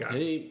cowboy gun.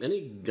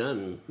 Any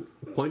gun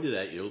pointed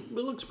at you, it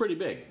looks pretty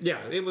big.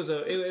 Yeah, it was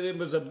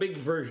a big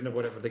version of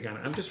whatever the gun.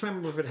 I'm just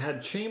remember if it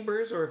had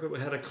chambers or if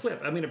it had a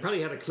clip. I mean, it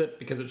probably had a clip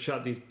because it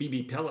shot these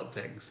BB pellet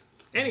things.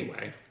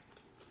 Anyway,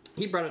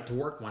 he brought it to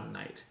work one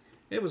night.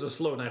 It was a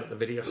slow night at the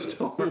video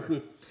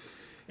store,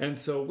 and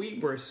so we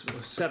were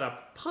set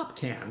up pop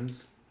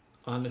cans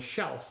on the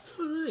shelf.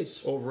 Oh,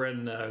 nice. Over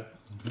in the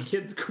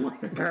kids'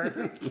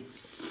 corner.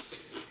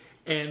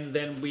 And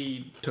then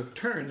we took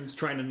turns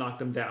trying to knock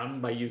them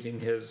down by using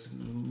his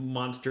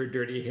monster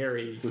Dirty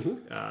Harry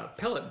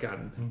pellet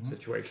gun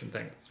situation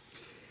thing.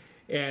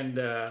 And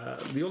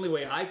the only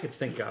way I could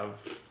think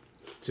of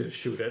to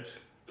shoot it...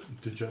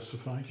 To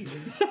justify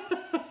shooting?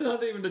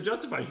 Not even to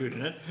justify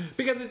shooting it,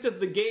 because it's just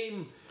the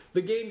game...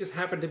 The game just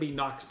happened to be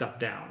knock stuff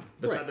down.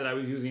 The fact that I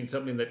was using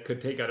something that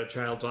could take out a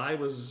child's eye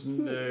was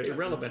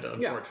irrelevant,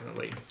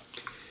 unfortunately. Yeah.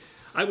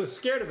 I was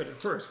scared of it at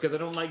first because I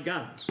don't like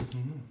guns.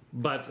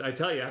 But I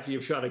tell you, after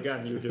you've shot a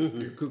gun,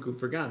 you're cuckoo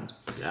for guns.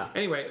 Yeah.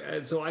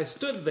 Anyway, so I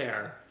stood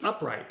there,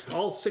 upright,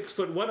 all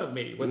 6'1" of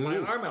me, with my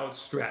arm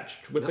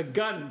outstretched, with the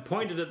gun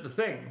pointed at the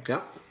thing.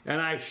 Yeah.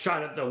 And I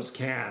shot at those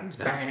cans.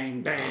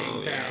 Bang,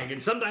 bang, bang.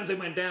 And sometimes they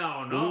went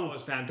down. Oh, it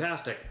was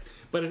fantastic.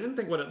 But I didn't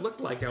think what it looked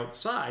like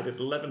outside at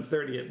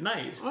 11:30 at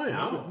night. Oh,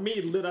 yeah. With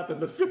me lit up in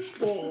the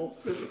fishbowl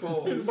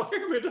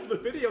environment of the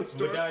video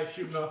store. The guy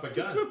shooting off a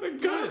gun. A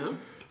gun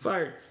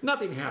fired.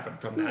 Nothing happened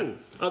from that,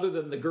 other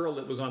than the girl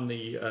that was on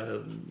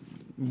the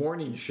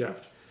morning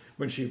shift.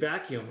 When she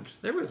vacuumed,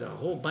 there was a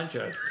whole bunch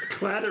of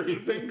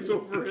clattery things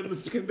over in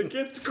the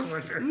kids'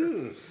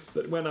 corner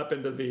that went up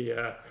into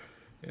the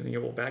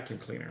old vacuum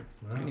cleaner.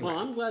 Wow. Anyway. Well,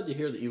 I'm glad to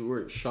hear that you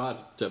weren't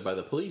shot by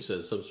the police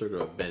as some sort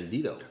of a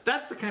bandito.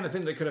 That's the kind of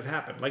thing that could have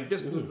happened. Like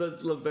just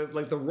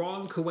the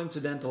wrong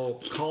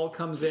coincidental call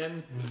comes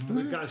in,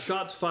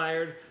 shots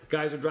fired,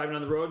 guys are driving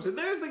on the road, and say,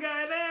 "There's the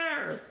guy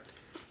there."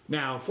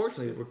 Now,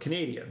 fortunately, we're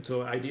Canadian,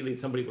 so ideally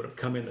somebody would have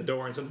come in the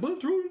door and said, "Well,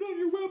 throw down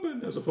your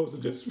weapon," as opposed to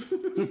just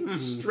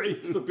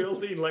strafe the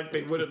building like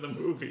they would in the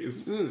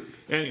movies.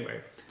 Anyway,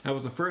 that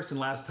was the first and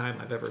last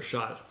time I've ever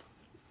shot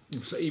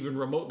even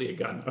remotely a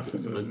gun.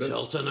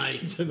 Until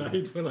tonight.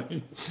 Tonight, when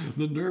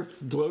the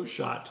Nerf glow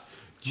shot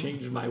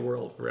changed my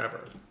world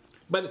forever.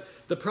 But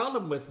the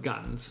problem with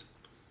guns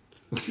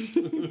is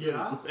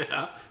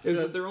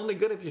that they're only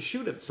good if you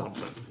shoot at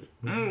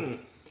something.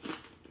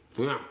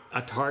 Yeah.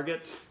 A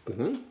target,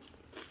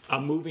 a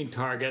moving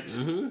target,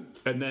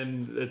 and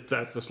then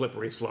that's the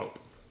slippery slope.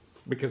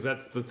 Because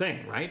that's the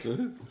thing, right?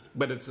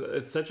 But it's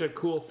such a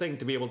cool thing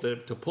to be able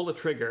to pull a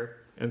trigger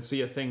and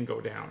see a thing go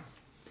down.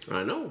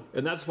 I know.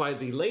 And that's why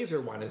the laser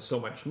one is so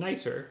much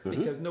nicer,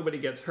 because nobody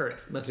gets hurt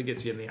unless it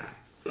gets you in the eye.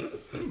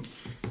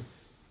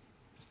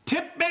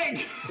 Tip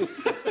big!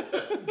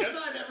 Good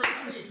night,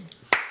 everybody.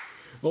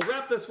 We'll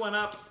wrap this one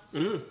up.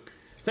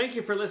 Thank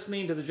you for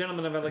listening to the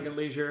Gentlemen of Elegant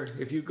Leisure.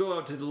 If you go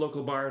out to the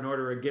local bar and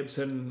order a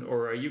Gibson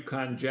or a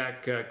Yukon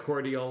Jack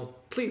cordial,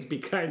 please be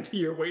kind to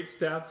your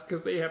waitstaff,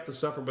 because they have to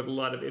suffer with a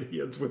lot of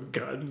idiots with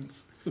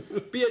guns.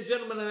 Be a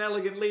gentleman of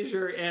elegant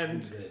leisure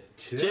and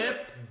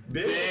Tip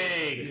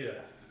big. Yeah.